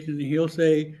appreciation. And he'll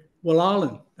say, "Well,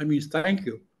 Alan, that means thank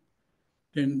you."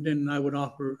 Then I would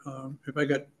offer, if I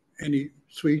got any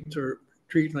sweets or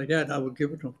treats like that, I would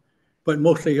give it to him. But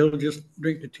mostly he'll just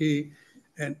drink the tea.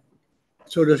 And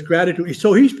so there's gratitude.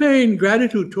 So he's paying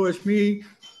gratitude towards me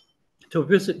to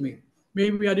visit me.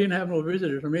 Maybe I didn't have no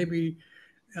visitors, or maybe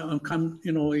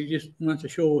he just wants to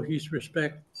show his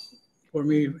respect for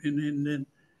me, and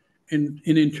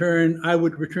in turn, I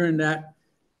would return that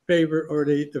favor or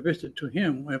the visit to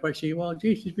him. If I see, well,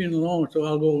 geez, he's been alone, so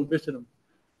I'll go and visit him.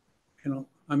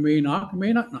 I may knock, I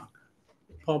may not knock.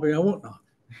 Probably I won't knock.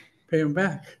 Pay him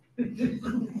back.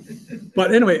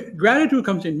 But anyway, gratitude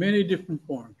comes in many different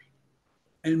forms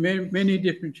and many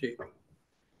different shapes.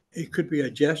 It could be a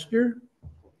gesture.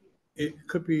 It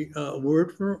could be a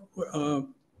word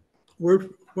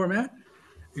format.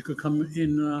 It could come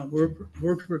in word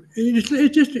for.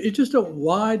 It's just a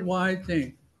wide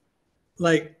thing.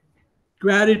 Like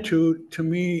gratitude to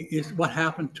me is what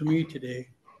happened to me today,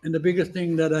 and the biggest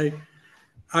thing that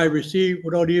I received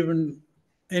without even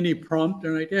any prompt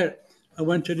or like that. I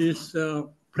went to this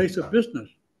place of business,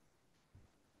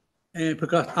 and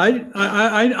because I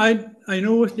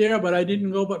knew it was there, but I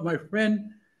didn't go. But my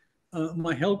friend,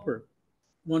 my helper,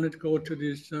 wanted to go to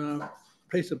this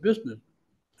place of business,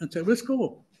 and said, "Let's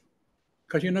go,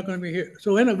 because you're not going to be here."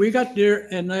 So anyway, we got there,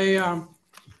 and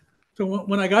so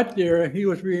when I got there, he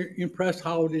was really impressed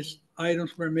how these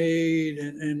items were made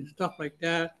and stuff like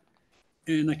that,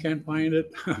 and I can't find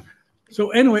it.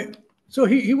 So anyway, so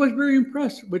he was very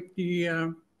impressed with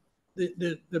the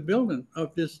building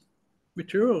of this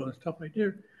material and stuff like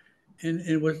that, and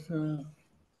it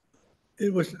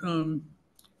was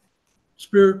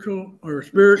spiritual or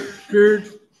spirit.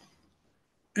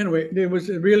 Anyway, there was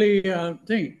a really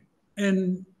thing,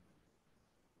 and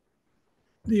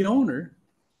the owner,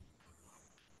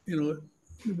 we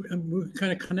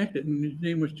kind of connected, and his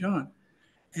name was John.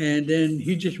 And then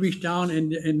he just reached down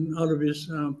and out of his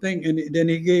thing, and then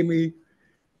he gave me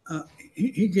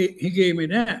he gave me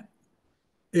that.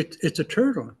 It's a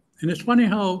turtle, and it's funny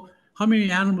how many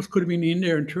animals could have been in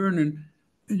there and turned, and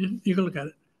you can look at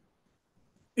it.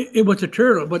 It was a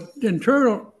turtle, but then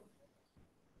turtle,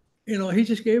 he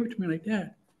just gave it to me like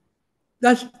that.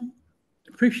 That's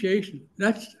appreciation.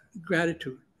 That's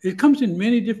gratitude. It comes in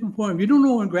many different forms. You don't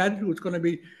know when gratitude is going to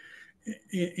be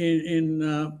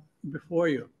in before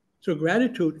you. So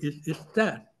gratitude is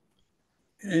that.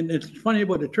 And it's funny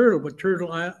about the turtle, but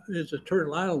Turtle is a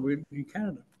turtle island in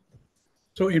Canada.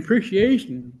 So in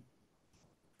appreciation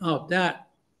of that,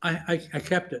 I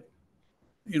kept it.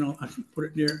 I put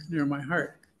it near my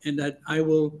heart, and that I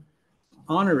will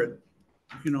honor it.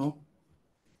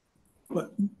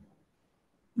 But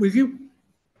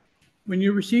when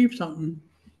you receive something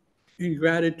in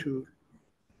gratitude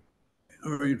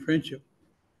or in friendship,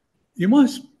 you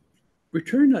must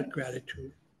return that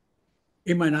gratitude.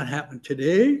 It might not happen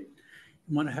today, it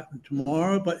might not happen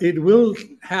tomorrow, but it will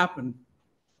happen,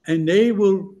 and they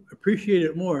will appreciate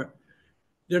it more.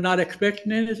 They're not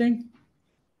expecting anything.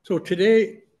 So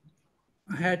today,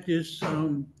 I had this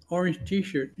orange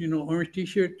T-shirt. Orange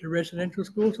T-shirt, the residential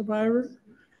school survivor.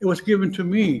 It was given to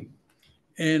me,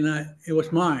 and it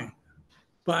was mine,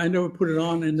 but I never put it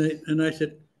on. And I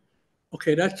said,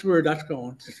 okay, that's where that's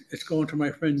going. It's going to my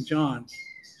friend John.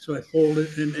 So I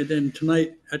folded, and then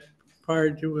tonight,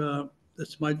 prior to the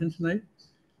smudging tonight,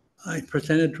 I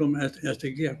presented to them as a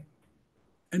gift.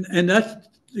 And that's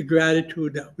the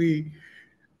gratitude that we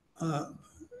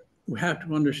have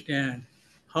to understand,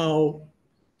 how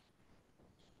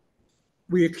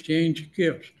we exchange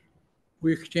gifts.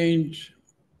 We exchange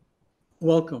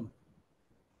welcome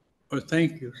or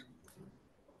thank yous.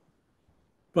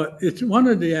 But it's one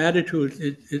of the attitudes.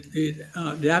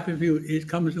 The attitude, it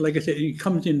comes, like I said, it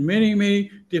comes in many,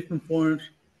 many different forms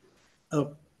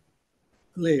of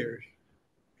layers.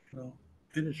 You know?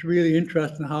 And it's really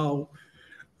interesting how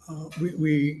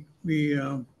we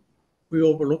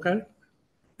overlook it,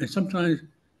 and sometimes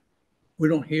we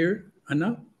don't hear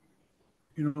enough.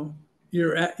 You know,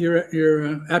 your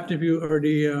aptitude or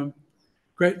the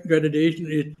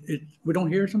gradation, we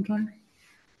don't hear sometimes.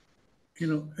 You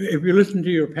know, if you listen to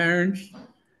your parents,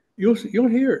 you'll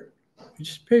hear it. You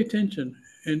just pay attention,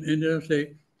 and they'll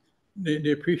say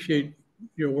they appreciate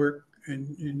your work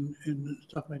and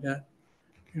stuff like that.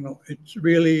 You know, it's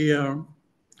really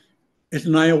it's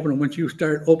an eye opener once you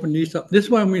start opening these up. This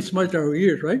is why we smudge our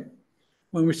ears, right?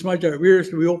 When we smudge our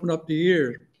ears, we open up the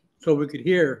ears so we could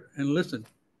hear and listen.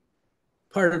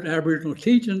 Part of Aboriginal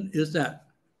teaching is that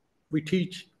we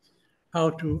teach how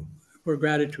to, for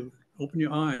gratitude. Open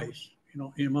your eyes, you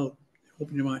know, in your mouth,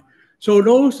 open your mind. So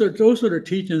those are the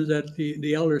teachings that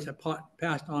the elders have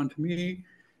passed on to me,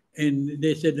 and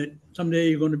they said that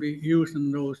someday you're going to be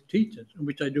using those teachings,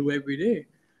 which I do every day.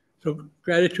 So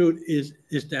gratitude is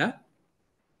that,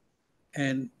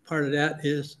 and part of that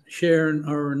is sharing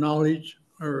our knowledge,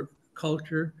 our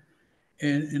culture,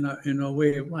 and in a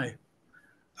way of life.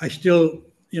 I still,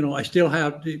 I still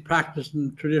have the practice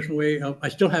and traditional way of. I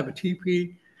still have a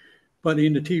teepee, but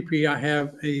in the teepee I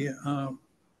have a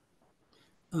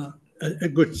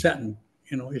good setting.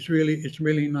 You know, it's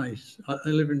really nice. I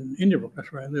live in Indiabrook.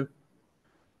 That's where I live.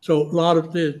 So a lot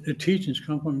of the teachings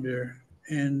come from there,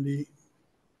 and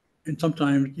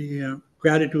sometimes the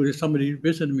gratitude is somebody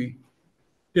visiting me.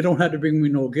 They don't have to bring me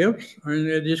no gifts, or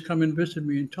they just come and visit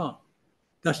me and talk.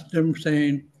 That's them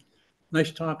saying,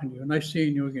 "Nice talking to you. Nice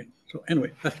seeing you again." So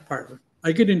anyway, that's part of it.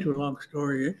 I get into a long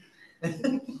story. I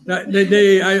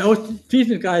was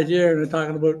teaching the guys here, and they're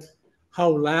talking about how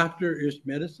laughter is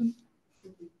medicine,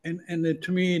 and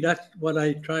to me, that's what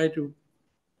I try to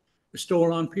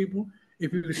bestow on people.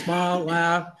 If you smile,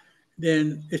 laugh,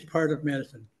 then it's part of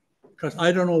medicine. Because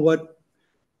I don't know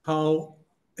how,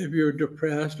 if you're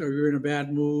depressed or you're in a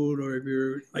bad mood or if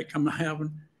you're like I'm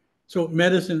having. So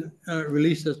medicine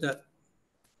releases that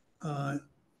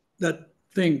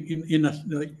thing in us,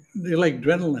 like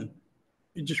adrenaline.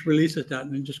 It just releases that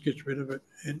and it just gets rid of it,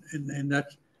 and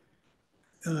that's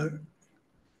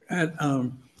at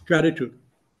gratitude.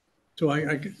 So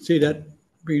I can see that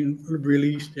being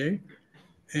released, eh?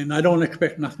 And I don't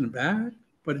expect nothing bad,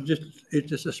 but it's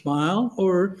just a smile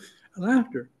or a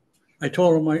laughter. I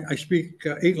told him I speak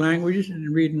 8 languages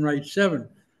and read and write 7,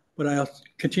 but I'll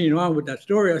continue on with that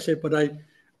story. I said, but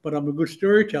I'm a good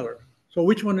storyteller. So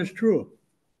which one is true?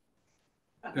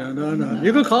 No.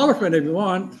 You can call a friend if you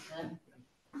want.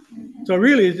 So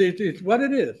really, it's what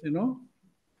it is, you know.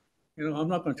 I'm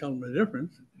not going to tell them the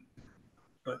difference,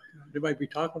 but they might be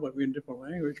talking about me in different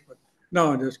language. But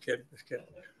no, just kidding.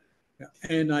 Yeah.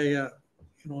 And I,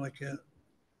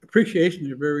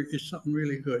 appreciation is something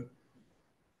really good.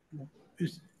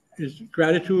 Is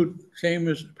gratitude same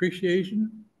as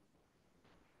appreciation?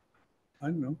 I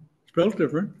don't know. Spelled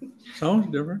different,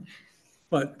 sounds different,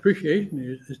 but appreciation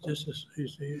is just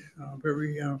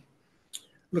very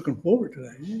looking forward to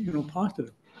that.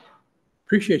 Positive.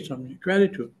 Appreciate something.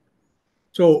 Gratitude.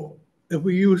 So if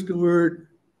we use the word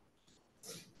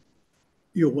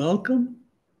 "you're welcome"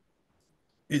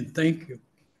 and "thank you,"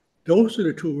 those are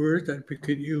the 2 words that we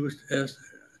could use as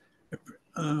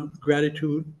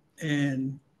gratitude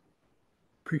and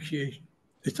appreciation.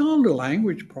 It's all the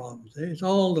language problems. Eh? It's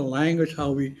all the language,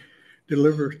 how we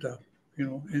deliver stuff,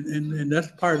 and that's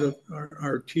part of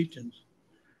our teachings.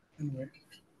 Anyway,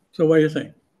 so what do you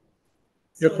think?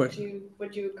 Your question.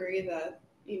 Would you agree that,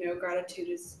 gratitude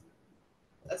is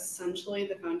essentially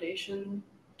the foundation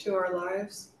to our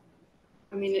lives?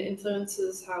 I mean, it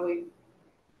influences how we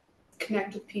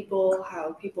connect with people,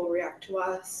 how people react to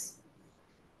us,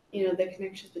 the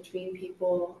connections between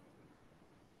people.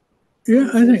 Yeah,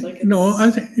 I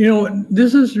think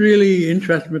this is really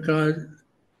interesting because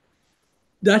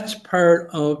that's part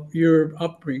of your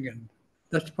upbringing.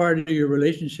 That's part of your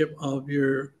relationship of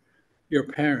your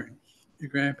parents, your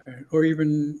grandparents, or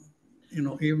even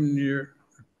your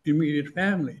immediate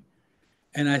family.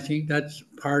 And I think that's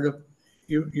part of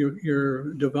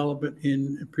your development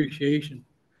in appreciation,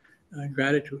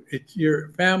 gratitude. It's your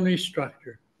family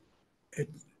structure.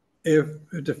 If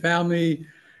the family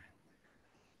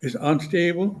is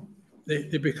unstable.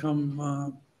 They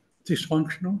become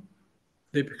dysfunctional.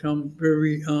 They become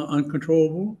very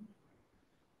uncontrollable.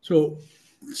 So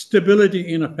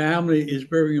stability in a family is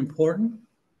very important,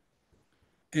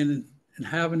 and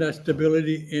having that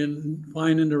stability in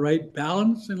finding the right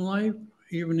balance in life,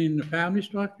 even in the family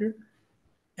structure,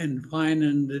 and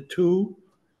finding the two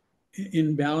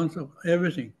in balance of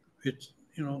everything. It's,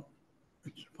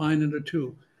 it's finding the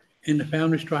two. And the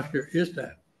family structure is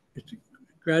that. It's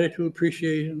gratitude,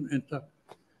 appreciation, and stuff.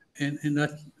 And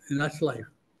that's life,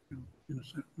 in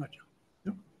a nutshell.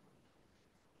 Yep.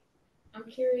 I'm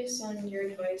curious on your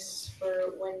advice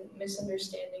for when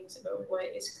misunderstandings about what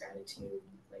is gratitude,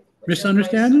 like what's your advice on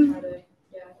Misunderstanding? how to,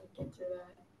 yeah, get through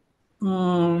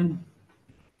that.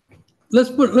 Let's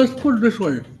put it this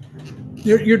way.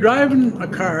 You're driving a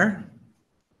car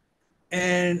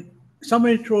and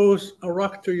somebody throws a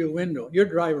rock through your window. You're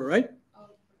the driver, right? Oh,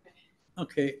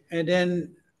 okay. Okay. And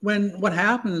then what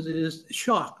happens is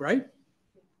shock, right?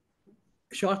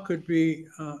 Shock could be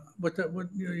what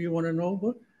you want to know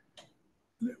about?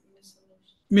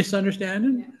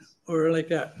 Misunderstanding, Yes. or like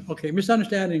that. Okay,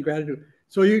 misunderstanding, gratitude.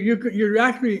 So you're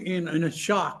actually in a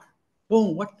shock.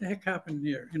 Boom! What the heck happened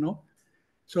here?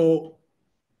 So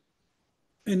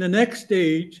in the next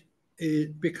stage,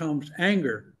 it becomes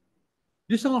anger.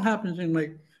 This all happens in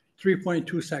like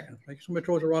 3.2 seconds. Like somebody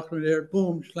throws a rock in there,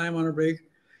 boom, slam on a brake,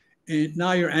 and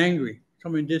now you're angry.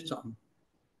 Somebody did something.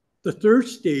 The third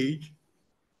stage,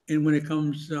 and when it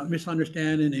comes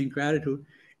misunderstanding and gratitude,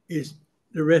 is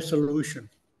the resolution.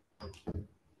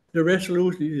 The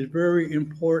resolution is very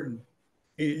important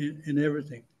in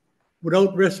everything.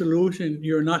 Without resolution,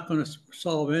 you're not going to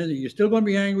solve anything. You're still going to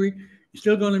be angry. You're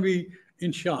still going to be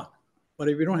in shock. But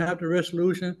if you don't have the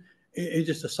resolution, it's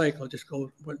just a cycle. It just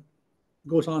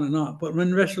goes on and on. But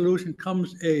when resolution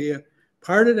comes a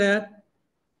part of that,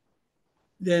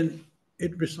 then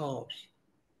it resolves.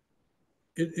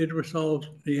 It resolves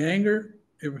the anger.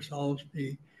 It resolves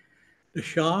the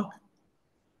shock,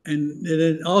 and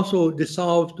it also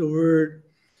dissolves the word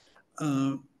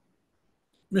uh,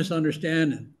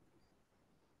 misunderstanding.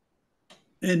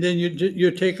 And then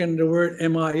you're taking the word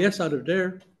MIS out of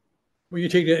there. When you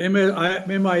take the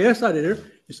MIS out of there,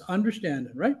 it's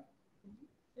understanding, right?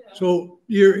 Yeah. So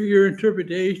your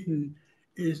interpretation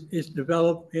is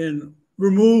developed in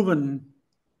removing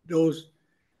those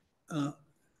uh,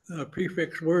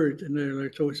 prefix words,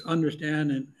 and so it's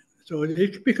understanding. So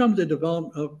it becomes a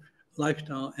development of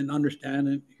lifestyle and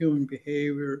understanding human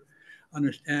behavior,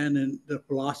 understanding the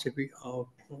philosophy of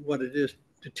what it is,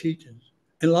 the teachings.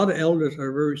 And a lot of elders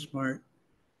are very smart,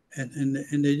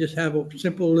 and they just have a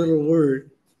simple little word,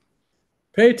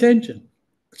 pay attention,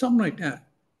 something like that.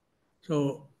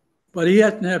 So, but he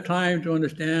has to have time to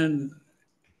understand.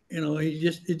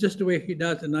 It's just the way he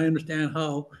does, and I understand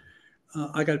how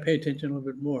I got to pay attention a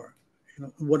little bit more.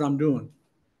 What I'm doing.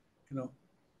 You know,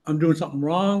 I'm doing something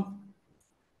wrong.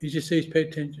 He just says, pay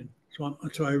attention.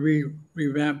 So I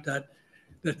revamped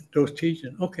those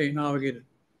teachings. Okay, now I get it.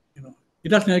 He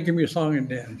doesn't have to give me a song and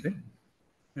dance.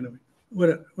 Anyway,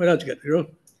 what else you got, girl?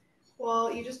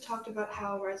 Well, you just talked about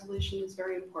how resolution is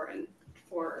very important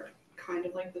for kind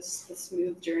of like this the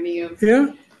smooth journey of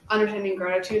Yeah. understanding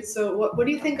gratitude. So what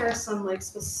do you think are some like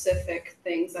specific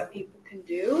things that people can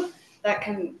do that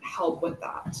can help with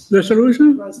that The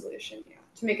solution? resolution, yeah,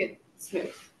 to make it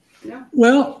smooth,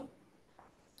 Well,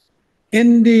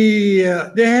 in they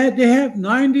have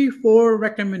 94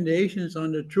 recommendations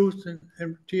on the Truth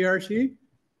and TRC.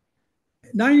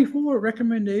 94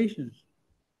 recommendations.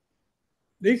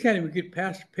 They can't even get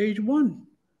past page 1.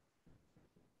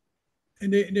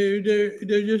 And they're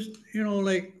just,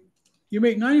 like, you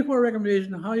make 94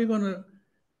 recommendations, how are you going to,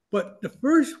 but the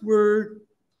first word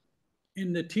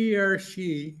in the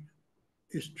TRC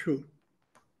is truth.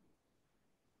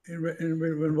 And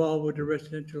we're involved with the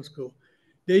residential school.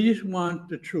 They just want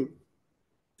the truth.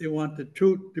 They want the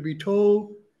truth to be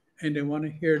told, and they want to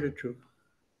hear the truth.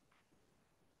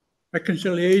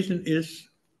 Reconciliation is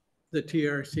the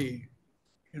TRC,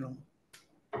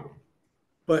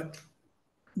 but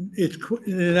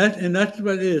and that's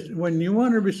what it is. When you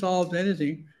want to resolve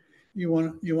anything, you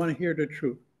want to hear the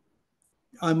truth.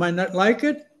 I might not like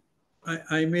it.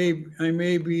 I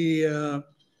may be I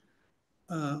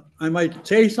might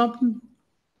say something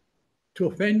to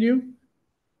offend you,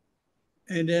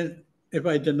 and then if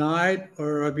I denied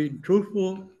or I've been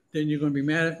truthful, then you're going to be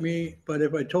mad at me. But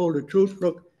if I told the truth,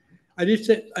 look, I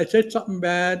said something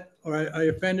bad, or I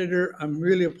offended her. I'm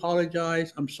really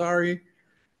apologize. I'm sorry.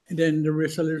 And then the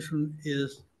resolution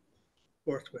is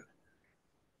forthwith.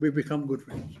 We become good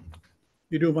friends.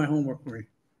 You do my homework for me.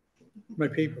 my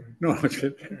paper. No, I'm just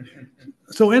kidding.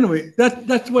 So anyway,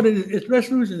 that's what it is. It's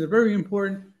resolution is a very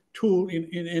important tool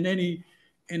in any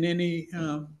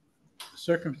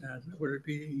circumstance, whether it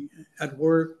be at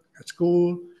work, at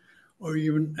school, or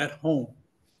even at home.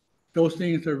 Those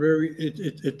things are very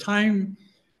it's time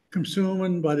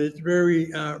consuming, but it's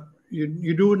very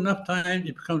you do it enough times,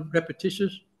 it becomes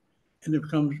repetitious, and it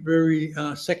becomes very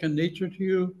second nature to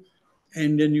you,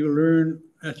 and then you learn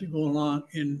as you go along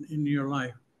in your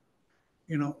life.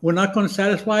 You know, we're not going to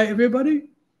satisfy everybody.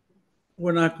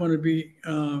 We're not going to be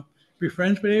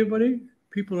friends with everybody.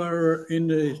 People are in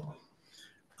the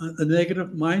negative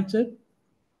mindset,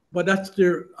 but that's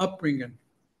their upbringing.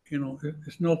 You know,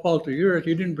 it's no fault of yours.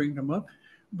 You didn't bring them up,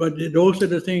 but those are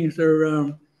the things that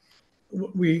are,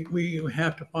 we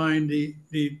have to find the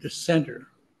center.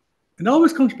 It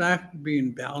always comes back to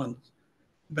being balanced,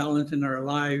 balance in our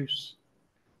lives,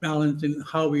 balance in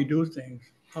how we do things,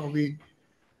 how we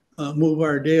move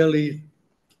our daily,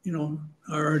 you know,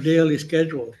 our daily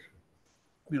schedules.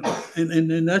 You know,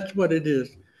 and that's what it is,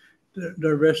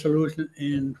 the resolution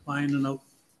and finding out,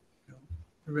 you know,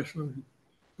 the resolution.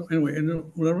 So anyway, and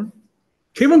whatever.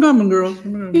 Keep on coming, girls.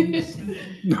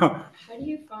 No. How do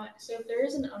you find, so if there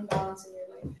is an unbalance in your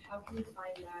life, how can you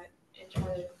find that and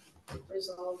try to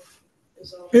resolve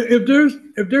If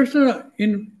there's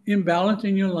an imbalance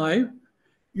in your life,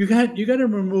 you got to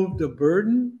remove the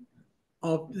burden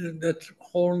that's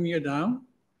holding you down.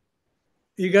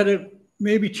 You got to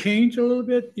maybe change a little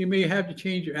bit. You may have to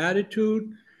change your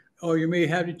attitude, or you may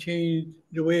have to change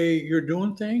the way you're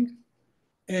doing things.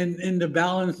 And the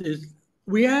balance is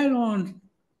we add on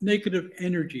negative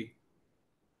energy.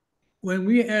 When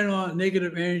we add on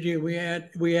negative energy, we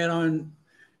add on,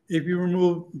 if you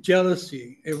remove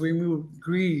jealousy, if we remove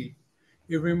greed,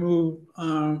 if we remove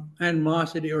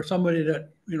animosity, or somebody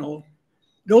that, you know,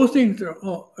 those things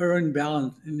are in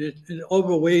balance, and it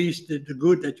overweighs the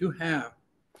good that you have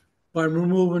by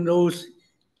removing those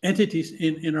entities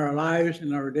in our lives,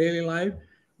 in our daily life.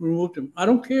 Remove them. I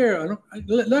don't care.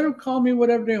 Let them call me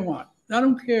whatever they want. I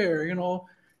don't care. You know,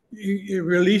 you're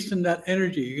releasing that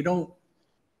energy. You don't.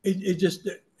 It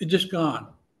just gone.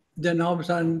 Then all of a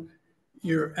sudden,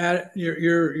 your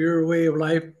way of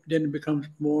life then becomes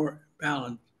more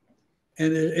balanced.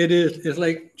 And it's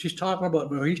like she's talking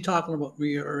about me, or he's talking about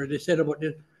me, or they said about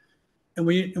this. And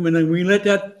when we let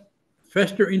that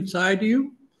fester inside of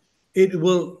you, it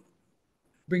will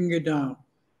bring you down.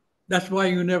 That's why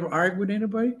you never argue with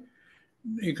anybody,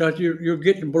 because you're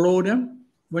getting below them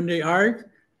when they argue,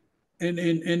 and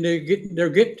they're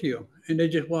getting to you, and they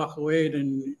just walk away.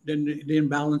 Then the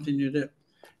imbalance in your the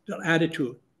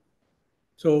attitude.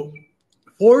 So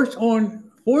force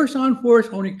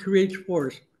only creates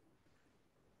force.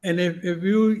 And if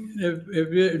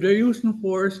they're using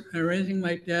force or anything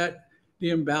like that,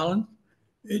 the imbalance,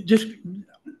 it just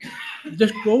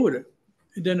go with it.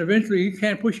 And then eventually he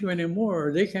can't push you anymore,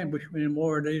 or they can't push you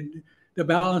anymore. The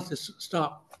balance is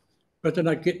stopped, but they're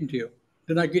not getting to you.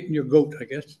 They're not getting your goat, I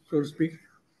guess, so to speak.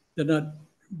 They're not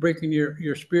breaking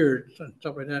your spirits and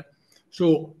stuff like that.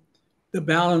 So the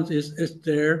balance is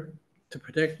there to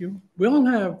protect you. We all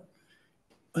have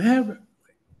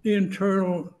the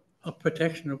internal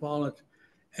protection of all it.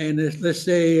 And let's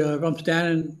say if I'm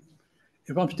standing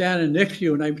next to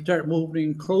you and I start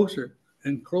moving closer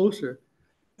and closer,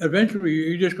 eventually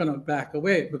you're just going to back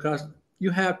away, because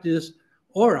you have this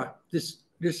aura, this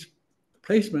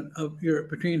placement of your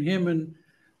between him and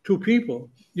two people.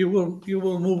 You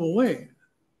will move away,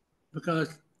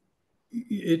 because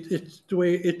it's the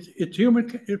way it's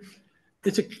human.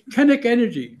 It's a kinetic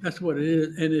energy. That's what it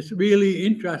is, and it's really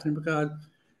interesting because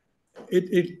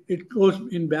it goes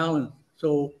in balance.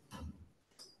 So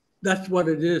that's what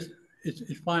it is.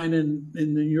 It's finding,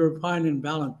 and you're finding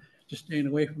balance, just staying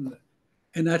away from it,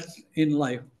 and that's in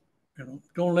life. You know,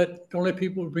 don't let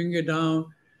people bring you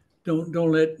down. Don't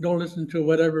listen to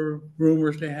whatever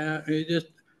rumors they have. It just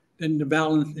then the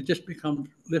balance, it just becomes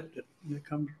lifted, and it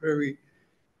comes very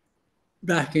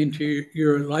back into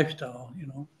your lifestyle. You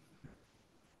know.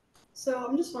 So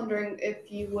I'm just wondering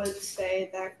if you would say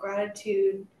that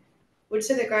gratitude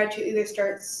either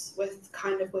starts with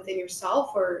kind of within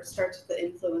yourself or starts with the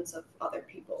influence of other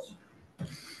people.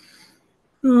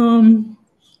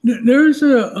 There's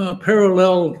a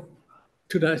parallel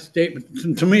to that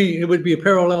statement. To me, it would be a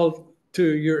parallel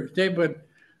to your statement.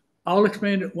 I'll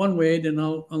explain it one way, then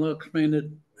I'll explain it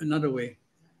another way.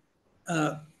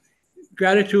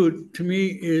 Gratitude to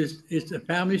me is a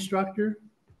family structure.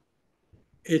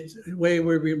 It's the way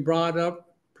we're being brought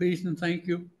up. Please and thank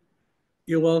you.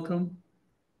 You're welcome.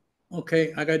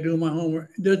 Okay, I got to do my homework.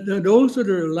 Those are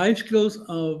the life skills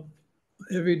of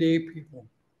everyday people.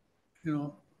 you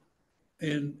know.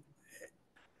 And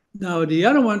now the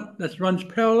other one that runs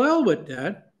parallel with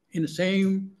that in the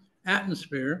same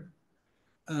atmosphere,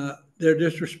 they're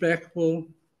disrespectful.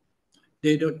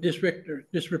 They don't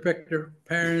disrespect their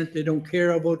parents. They don't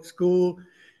care about school.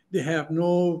 They have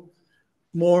no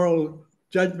moral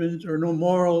judgments or no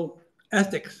moral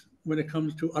ethics when it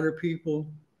comes to other people.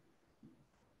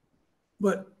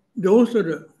 But those are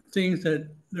the things that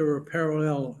there are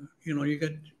parallel. You know, you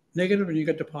got negative and you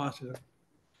got the positive.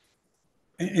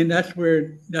 And that's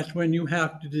when you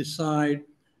have to decide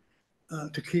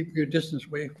to keep your distance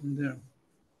away from them.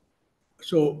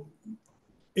 So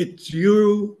it's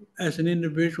you as an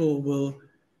individual will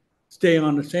stay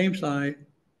on the same side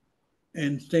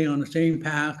and stay on the same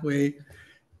pathway.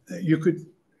 You could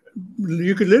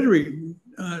literally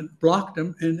block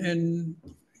them and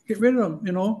get rid of them.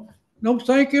 You know, no,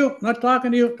 thank you, not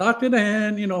talking to you. Talk to the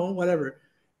hand. You know, whatever.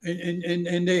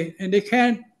 And they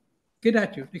can't get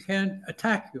at you. They can't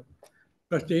attack you,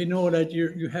 but they know that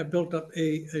you have built up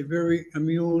a very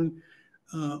immune,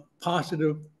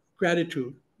 positive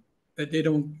gratitude that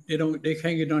they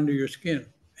can't get under your skin,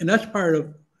 and that's part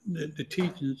of the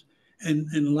teachings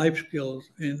and life skills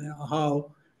and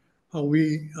how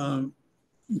we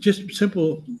just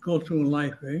simple go through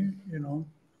life, eh? You know,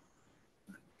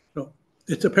 so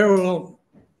it's a parallel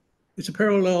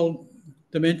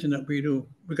dimension that we do.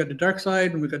 We got the dark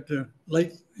side and we got the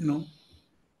light, you know,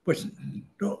 but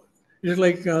it's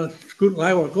like Scoot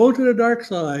Lyle, go to the dark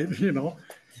side, you know.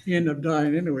 You end up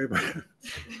dying anyway, but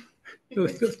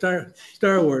it's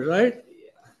Star Wars, right?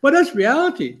 But that's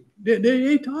reality.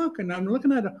 They talk, and I'm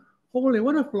looking at it. Holy,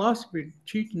 what a philosophy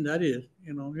teaching that is.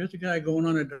 You know, here's a guy going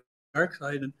on the dark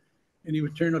side, and he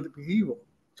was turned out to be evil.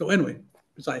 So anyway,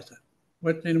 besides that,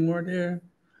 what's any more there?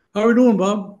 How are we doing,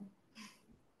 Bob?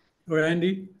 Or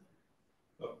Andy?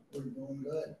 Oh, we're doing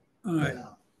good. All right. Yeah.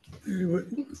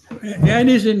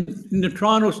 Andy's in the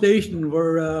Toronto station.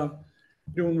 We're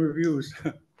doing reviews.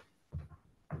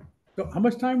 So how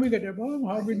much time we got there, Bob?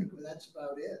 I think that's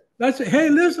about it. Hey,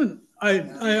 listen,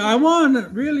 I want to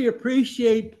really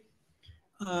appreciate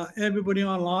everybody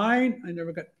online. I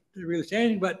never got to really say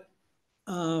anything, but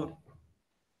I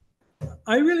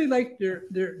really like their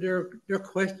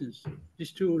questions.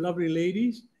 These two lovely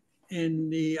ladies,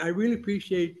 and I really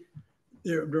appreciate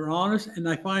they're honest, and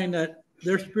I find that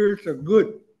their spirits are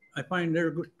good. I find they're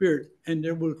good spirits, and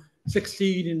they will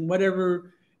succeed in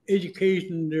whatever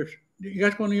education they're. You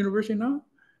guys going to university now?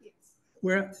 Yes.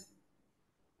 Where?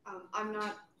 I'm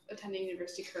not attending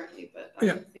university currently, but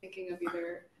I'm thinking of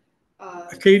either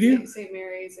Acadia? St.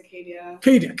 Mary's, Acadia.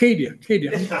 Acadia.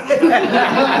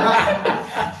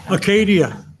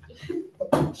 Acadia.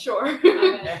 Sure.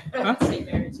 Huh? St.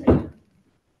 Mary's right now.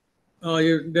 Oh,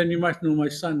 then you must know my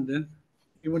son then.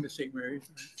 He went to St. Mary's.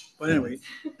 But anyway,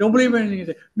 don't believe anything he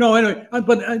said. No, anyway,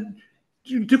 but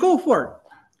to go for it,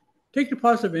 take the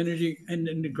positive energy and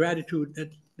the gratitude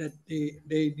that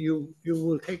you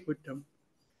will take with them.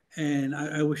 And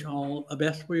I wish all the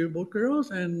best for you both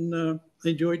girls, and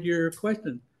enjoyed your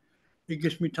question. It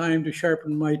gives me time to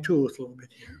sharpen my tools a little bit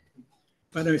here.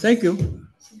 But anyway, thank you.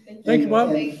 Thank you,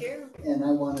 Bob. Thank you. And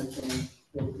I want to thank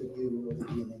both of you,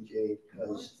 Olivia and Jade,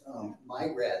 because my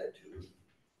gratitude,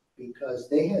 because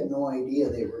they had no idea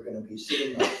they were going to be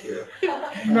sitting up here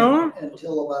No?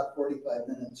 until about 45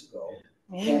 minutes ago.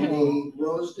 And they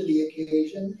rose to the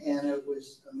occasion, and it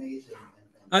was amazing.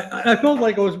 I felt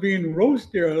like I was being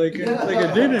roasted, like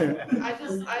a dinner. I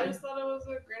just thought it was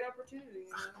a great opportunity.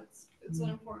 You know, it's an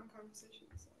important conversation.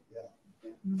 So.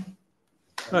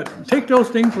 But take those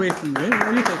things away from me.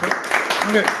 What do you think?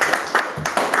 Okay.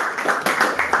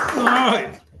 All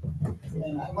right.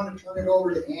 And I want to turn it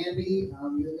over to Andy.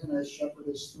 You're going to shepherd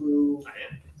us through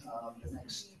the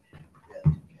next bit.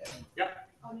 Okay? Yep.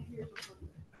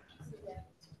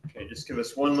 Okay, just give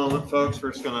us one moment, folks.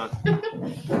 We're just going to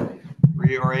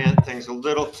reorient things a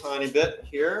little tiny bit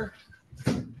here.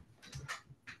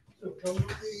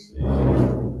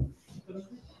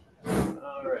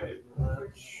 All right.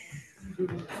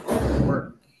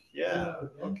 Work. Yeah.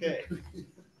 Okay.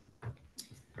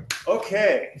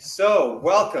 Okay. So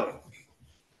welcome.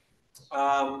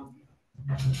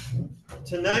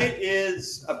 Tonight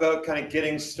is about kind of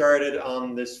getting started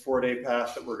on this 4-day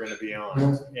path that we're going to be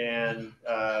on, and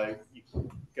you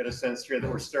get a sense here that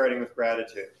we're starting with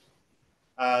gratitude.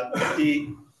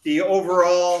 The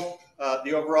overall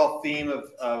theme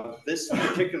of this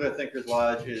particular Thinker's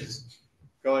Lodge is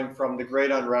going from the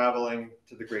great unraveling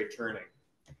to the great turning,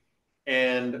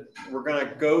 and we're going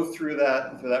to go through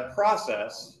that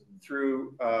process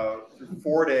through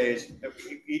 4 days,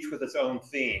 each with its own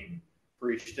theme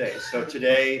for each day. So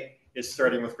today is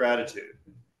starting with gratitude.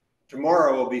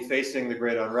 tomorrow will be facing the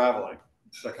great unraveling.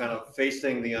 So kind of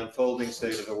facing the unfolding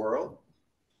state of the world.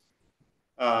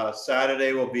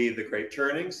 Saturday will be the great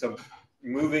turning. So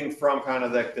moving from kind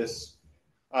of like this,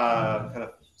 kind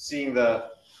of seeing the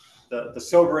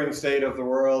sobering state of the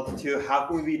world to how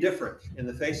can we be different in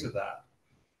the face of that?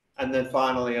 And then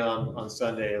finally on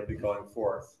Sunday, it'll be going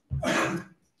forth.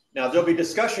 Now, there'll be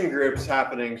discussion groups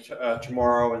happening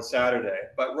tomorrow and Saturday,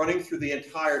 but running through the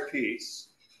entire piece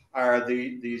are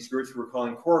these groups we're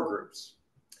calling core groups.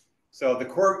 So the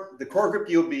core group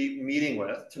you'll be meeting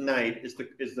with tonight is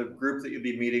the group that you'll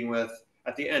be meeting with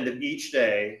at the end of each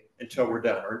day until we're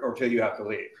done or until you have to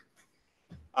leave.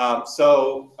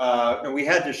 And we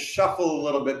had to shuffle a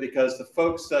little bit because the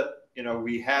folks that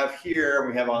we have here and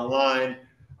we have online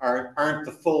aren't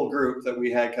the full group that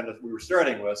we were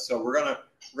starting with. So we're gonna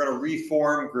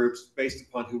reform groups based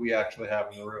upon who we actually have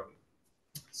in the room.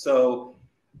 So,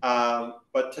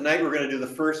 but tonight we're going to do the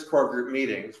first core group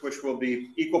meetings, which will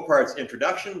be equal parts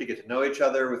introduction to get to know each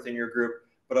other within your group,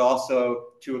 but also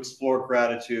to explore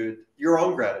gratitude, your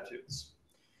own gratitudes.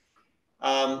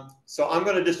 So I'm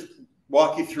going to just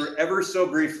walk you through ever so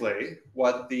briefly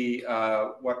what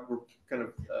we're kind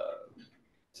of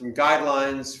some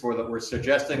guidelines for that we're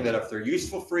suggesting that if they're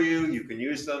useful for you, you can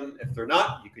use them. If they're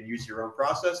not, you can use your own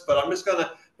process. But I'm just going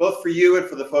to, both for you and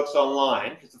for the folks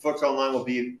online, because the folks online will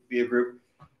be a group,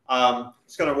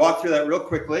 just going to walk through that real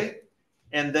quickly,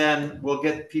 and then we'll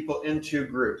get people into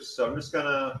groups. So I'm just going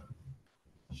to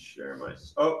share my,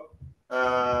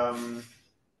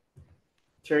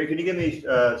 Terry, can you give me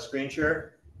screen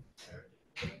share?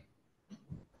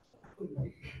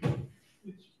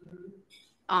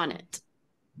 On it.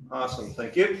 Awesome,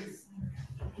 thank you.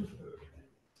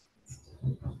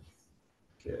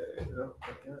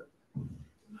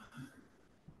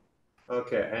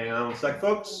 Okay, hang on a sec,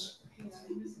 folks.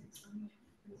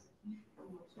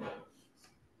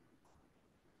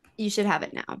 You should have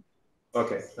it now.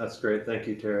 Okay, that's great. Thank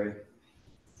you, Terry.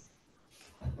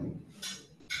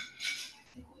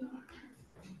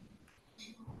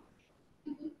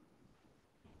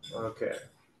 Okay.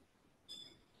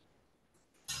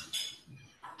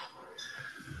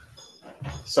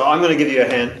 So I'm going to give you a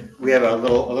hint. We have a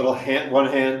little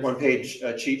one page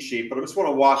cheat sheet, but I just want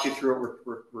to walk you through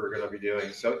what we're going to be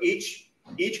doing. So each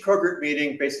core group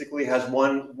meeting basically has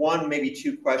one maybe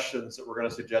two questions that we're going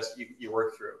to suggest you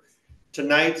work through.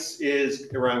 Tonight's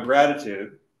is around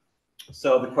gratitude.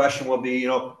 So the question will be,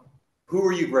 who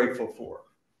are you grateful for?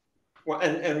 Well,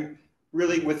 and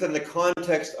really within the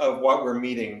context of what we're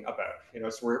meeting about.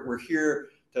 So we're here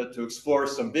to explore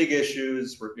some big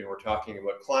issues. We're talking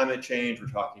about climate change. We're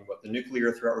talking about the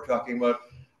nuclear threat. We're talking about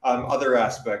other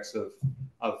aspects of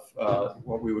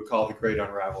what we would call the great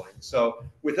unraveling. So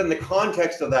within the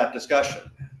context of that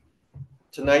discussion,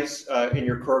 tonight's in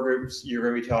your core groups, you're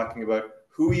going to be talking about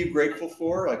who are you grateful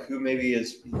for, like who maybe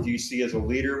do you see as a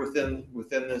leader within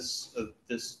this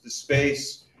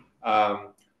space,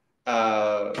 but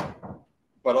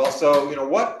also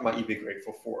what might you be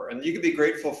grateful for, and you could be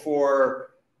grateful for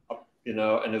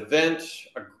an event,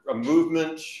 a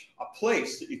movement, a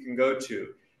place that you can go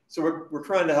to. So we're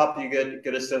trying to help you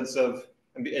get a sense of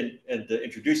and to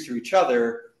introduce to each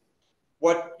other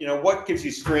what gives you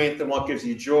strength and what gives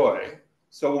you joy.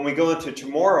 So when we go into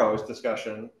tomorrow's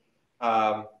discussion,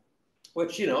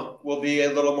 which will be a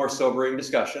little more sobering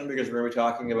discussion because we're going to be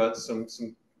talking about some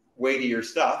weightier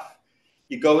stuff,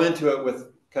 you go into it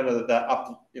with kind of that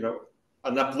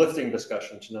an uplifting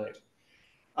discussion tonight.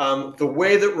 The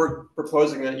way that we're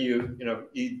proposing that you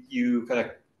kind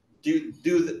of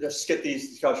just get these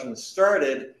discussions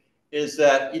started is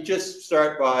that you just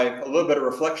start by a little bit of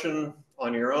reflection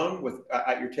on your own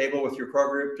at your table with your core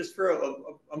group, just for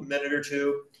a minute or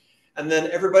two, and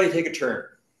then everybody take a turn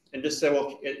and just say,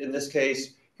 well, in this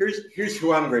case, here's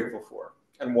who I'm grateful for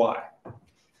and why.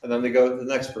 And then they go to the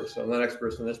next person, and the next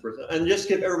person, this person, and just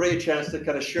give everybody a chance to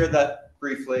kind of share that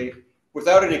briefly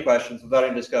without any questions, without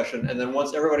any discussion. And then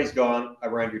once everybody's gone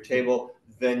around your table,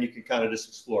 then you can kind of just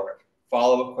explore it.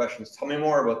 Follow-up questions. Tell me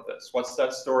more about this. What's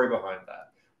that story behind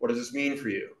that? What does this mean for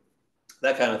you?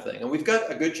 That kind of thing. And we've got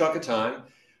a good chunk of time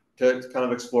to kind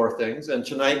of explore things. And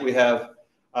tonight we have,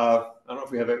 I don't know if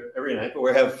we have it every night, but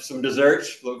we have some dessert.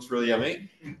 Looks really yummy.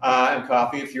 And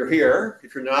coffee if you're here.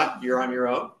 If you're not, you're on your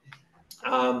own.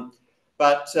 And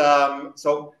that's that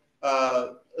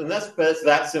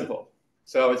simple.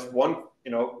 So it's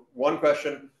one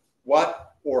question: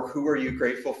 what or who are you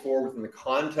grateful for within the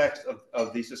context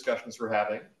of these discussions we're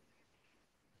having,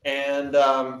 and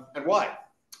why?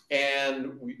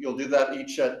 And you'll do that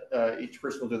each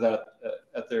person will do that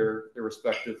at their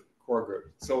respective core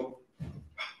group. So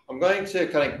I'm going to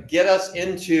kind of get us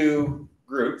into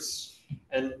groups.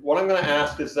 And what I'm going to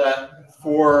ask is that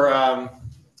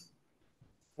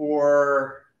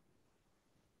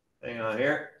hang on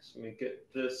here. So let me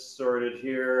get this sorted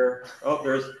here. Oh,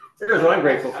 there's what I'm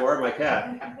grateful for, my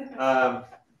cat.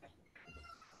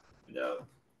 No,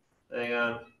 hang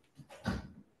on.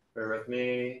 Bear with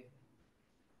me.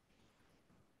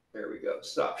 There we go.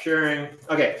 Stop sharing.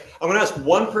 Okay, I'm going to ask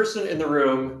one person in the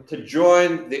room to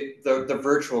join the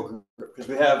virtual group because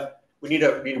we need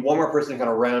one more person to kind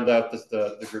of round out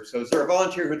the group. So is there a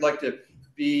volunteer who'd like to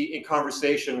be in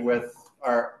conversation with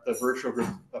the virtual group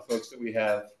of folks that we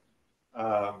have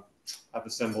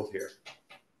assembled here?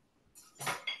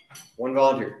 One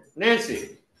volunteer.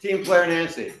 Nancy, team player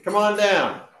Nancy, come on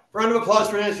down. Round of applause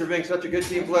for Nancy for being such a good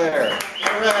team player.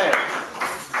 All right.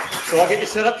 So I'll get you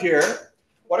set up here.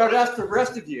 What I would ask the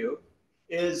rest of you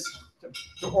is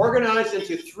to organize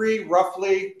into 3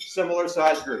 roughly similar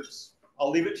sized groups. I'll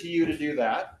leave it to you to do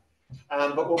that.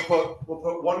 But we'll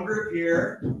put one group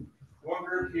here, and one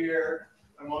group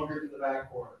in the back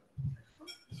corner.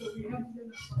 We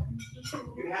just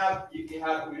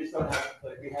don't have,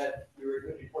 like we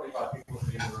were 45 people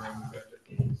in the room, we got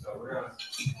 15. So we're gonna,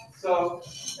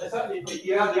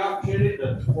 you have the opportunity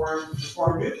to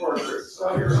form new core groups. So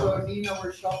Nina,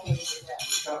 we're shuffling it again.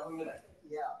 Shuffling it.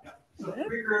 Yeah. So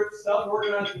 3 groups,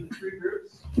 self-organized into 3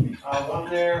 groups. One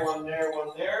there, one there,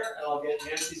 one there, and I'll get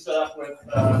Nancy set up with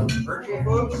virtual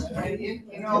folks. And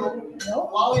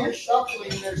while you're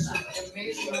shuffling, there's some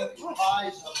amazing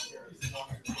pies up there.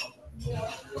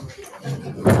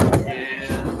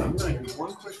 And I'm going to do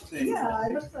one quick thing. Yeah,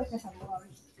 it looks like I have a lot of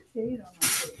shade on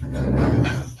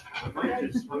my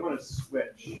face. I'm going to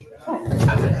switch.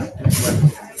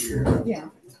 Yeah.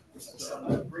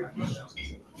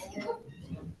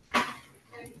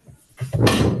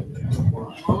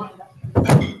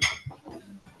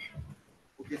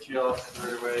 We'll get you all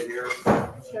squared away here.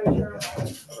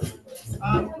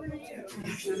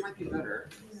 It might be better.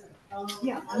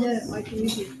 Yeah, and then it might be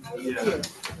easier. Yeah.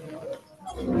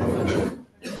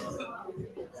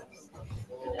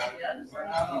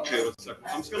 Okay, let's start.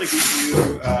 I'm just going to give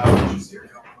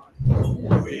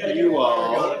you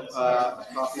all a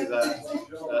copy of that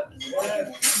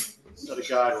set of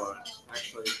guidelines.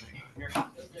 Actually, here.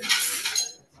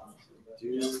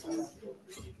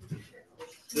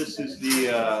 This is the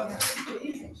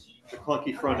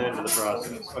clunky front end of the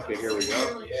process. Okay, here we go.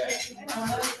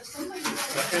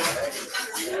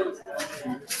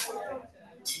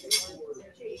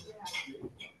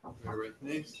 Bear with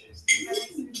me.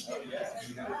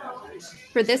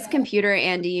 For this computer,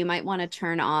 Andy, you might want to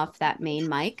turn off that main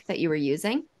mic that you were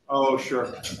using. Oh,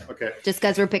 sure. Okay. Just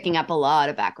because we're picking up a lot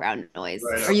of background noise.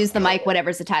 Right. Or use the mic,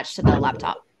 whatever's attached to the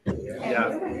laptop. Yeah.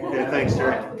 Okay, thanks,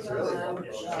 Terry.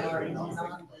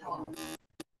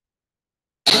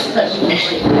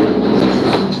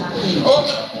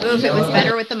 Oof, it was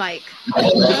better with the mic.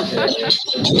 Because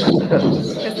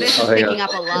this is picking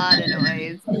up a lot of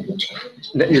noise.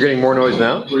 You're getting more noise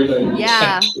now?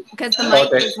 Yeah, because the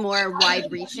mic is more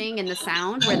wide-reaching in the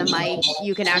sound, where the mic,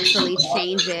 you can actually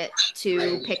change it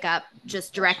to pick up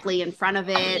just directly in front of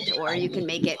it, or you can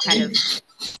make it kind of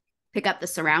pick up the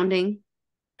surrounding.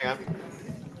 Yeah.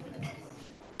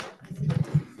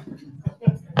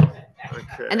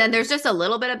 Okay. And then there's just a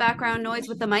little bit of background noise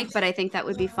with the mic, but I think that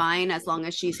would be fine as long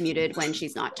as she's muted when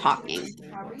she's not talking.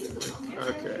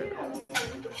 Okay.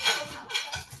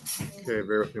 Okay,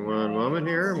 bear with me one moment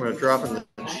here. I'm going to drop in the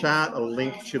chat a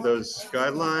link to those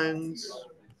guidelines.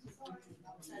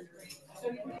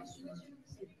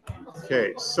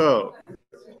 Okay, so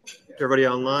everybody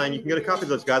online, you can get a copy of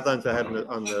those guidelines I had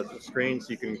on the screen,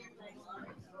 so you can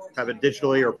have it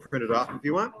digitally or print it off if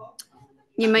you want.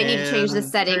 You might need to change the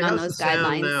setting on those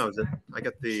guidelines. Now? Is it? I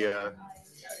got the.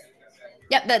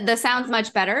 Yep, the sound's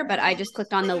much better, but I just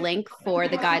clicked on the link for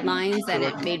the guidelines and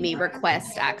it made me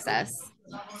request access.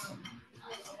 All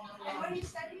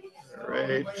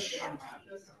right.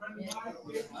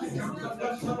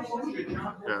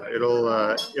 Yeah,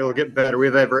 it'll get better. We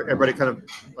have everybody kind of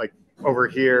like over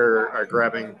here are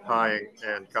grabbing pie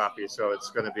and coffee, so it's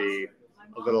going to be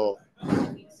a little.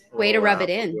 Way to rub it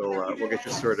in. We'll get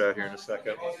you sorted out here in a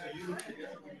second.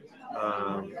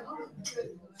 I'm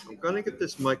going to get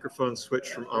this microphone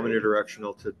switched from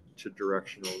omnidirectional to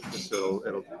directional, just so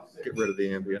it'll get rid of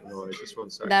the ambient noise. Just one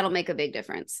second. That'll make a big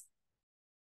difference.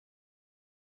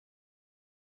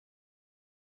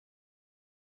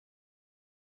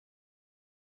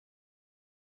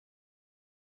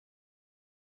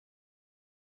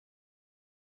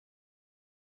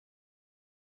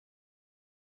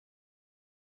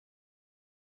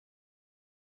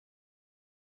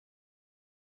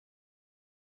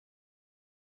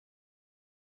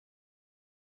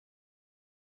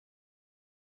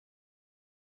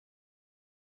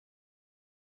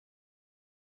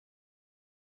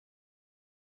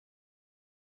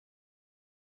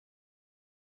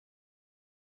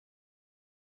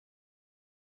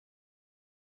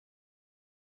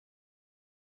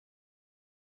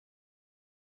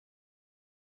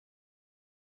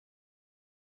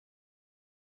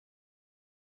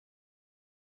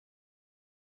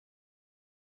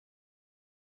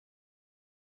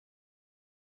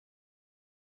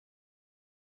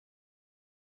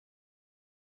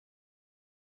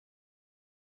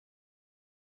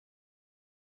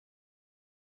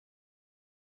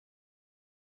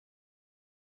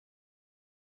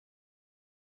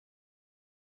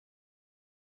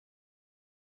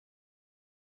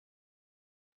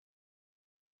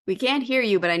 We can't hear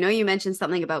you, but I know you mentioned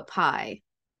something about pie.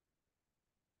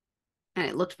 And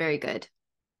it looked very good.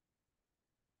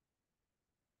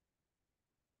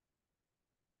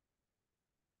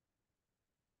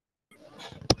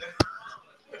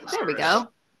 There we go.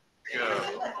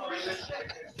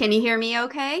 Can you hear me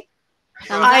okay?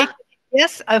 Thumbs up?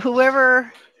 Yes,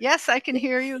 whoever, yes, I can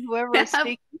hear you, whoever is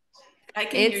speaking. I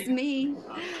can hear It's you. me.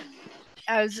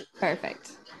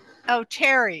 Perfect. Oh,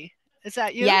 Terry, is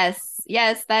that you?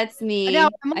 Yes, that's me. Now,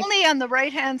 I'm only on the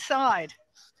right-hand side.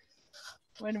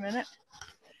 Wait a minute.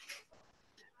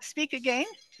 Speak again.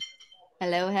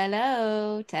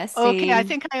 Hello. Testing. Okay, I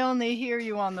think I only hear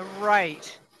you on the right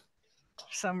for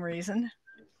some reason.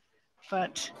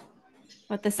 But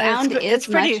the sound is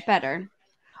much better.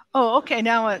 Oh, okay.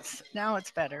 Now it's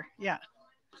better. Yeah.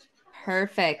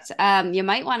 Perfect. You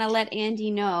might want to let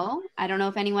Andy know. I don't know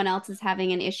if anyone else is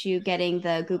having an issue getting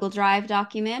the Google Drive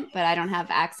document, but I don't have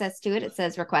access to it. It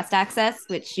says request access,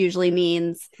 which usually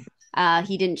means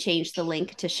he didn't change the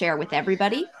link to share with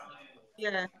everybody.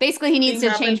 Yeah. Basically, he needs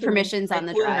to change permissions on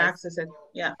the drive. Access it.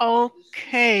 Yeah.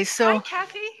 Okay. So. Hi,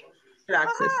 Kathy.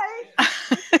 Access. Hi.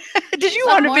 Did you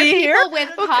want to be here? With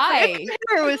pie.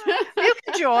 You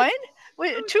can join.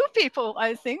 Two people,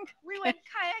 I think. We went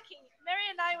kayaking. Mary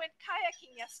and I went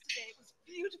kayaking yesterday. It was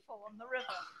beautiful on the river.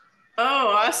 Oh,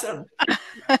 awesome.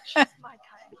 She's my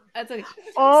kayaking. That's okay.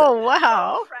 Oh,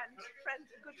 wow.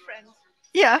 Good friend.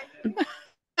 Yeah.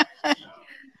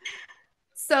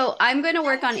 So I'm going to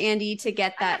work on Andy to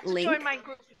get that link. Join my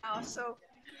group now, so.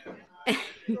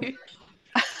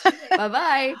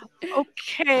 Bye-bye.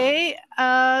 Okay.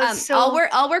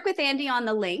 I'll work with Andy on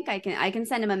the link. I can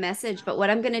send him a message, but what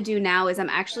I'm going to do now is I'm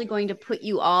actually going to put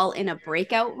you all in a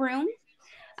breakout room.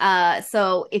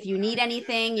 So if you need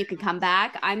anything, you can come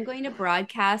back. I'm going to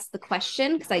broadcast the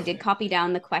question because I did copy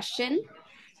down the question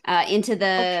into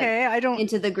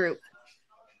the group.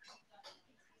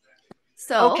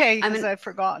 So okay, because I've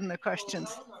forgotten the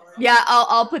questions. Yeah,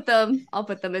 I'll put them.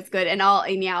 It's good, and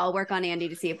I'll work on Andy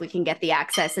to see if we can get the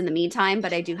access in the meantime.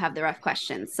 But I do have the rough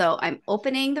questions, so I'm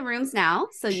opening the rooms now.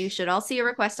 So you should all see a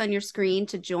request on your screen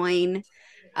to join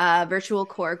Virtual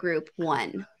Core Group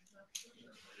 1.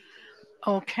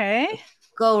 Okay.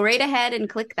 Go right ahead and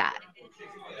click that.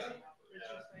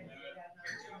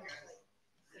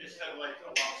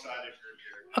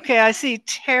 Okay, I see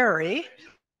Terry.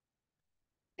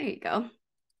 There you go.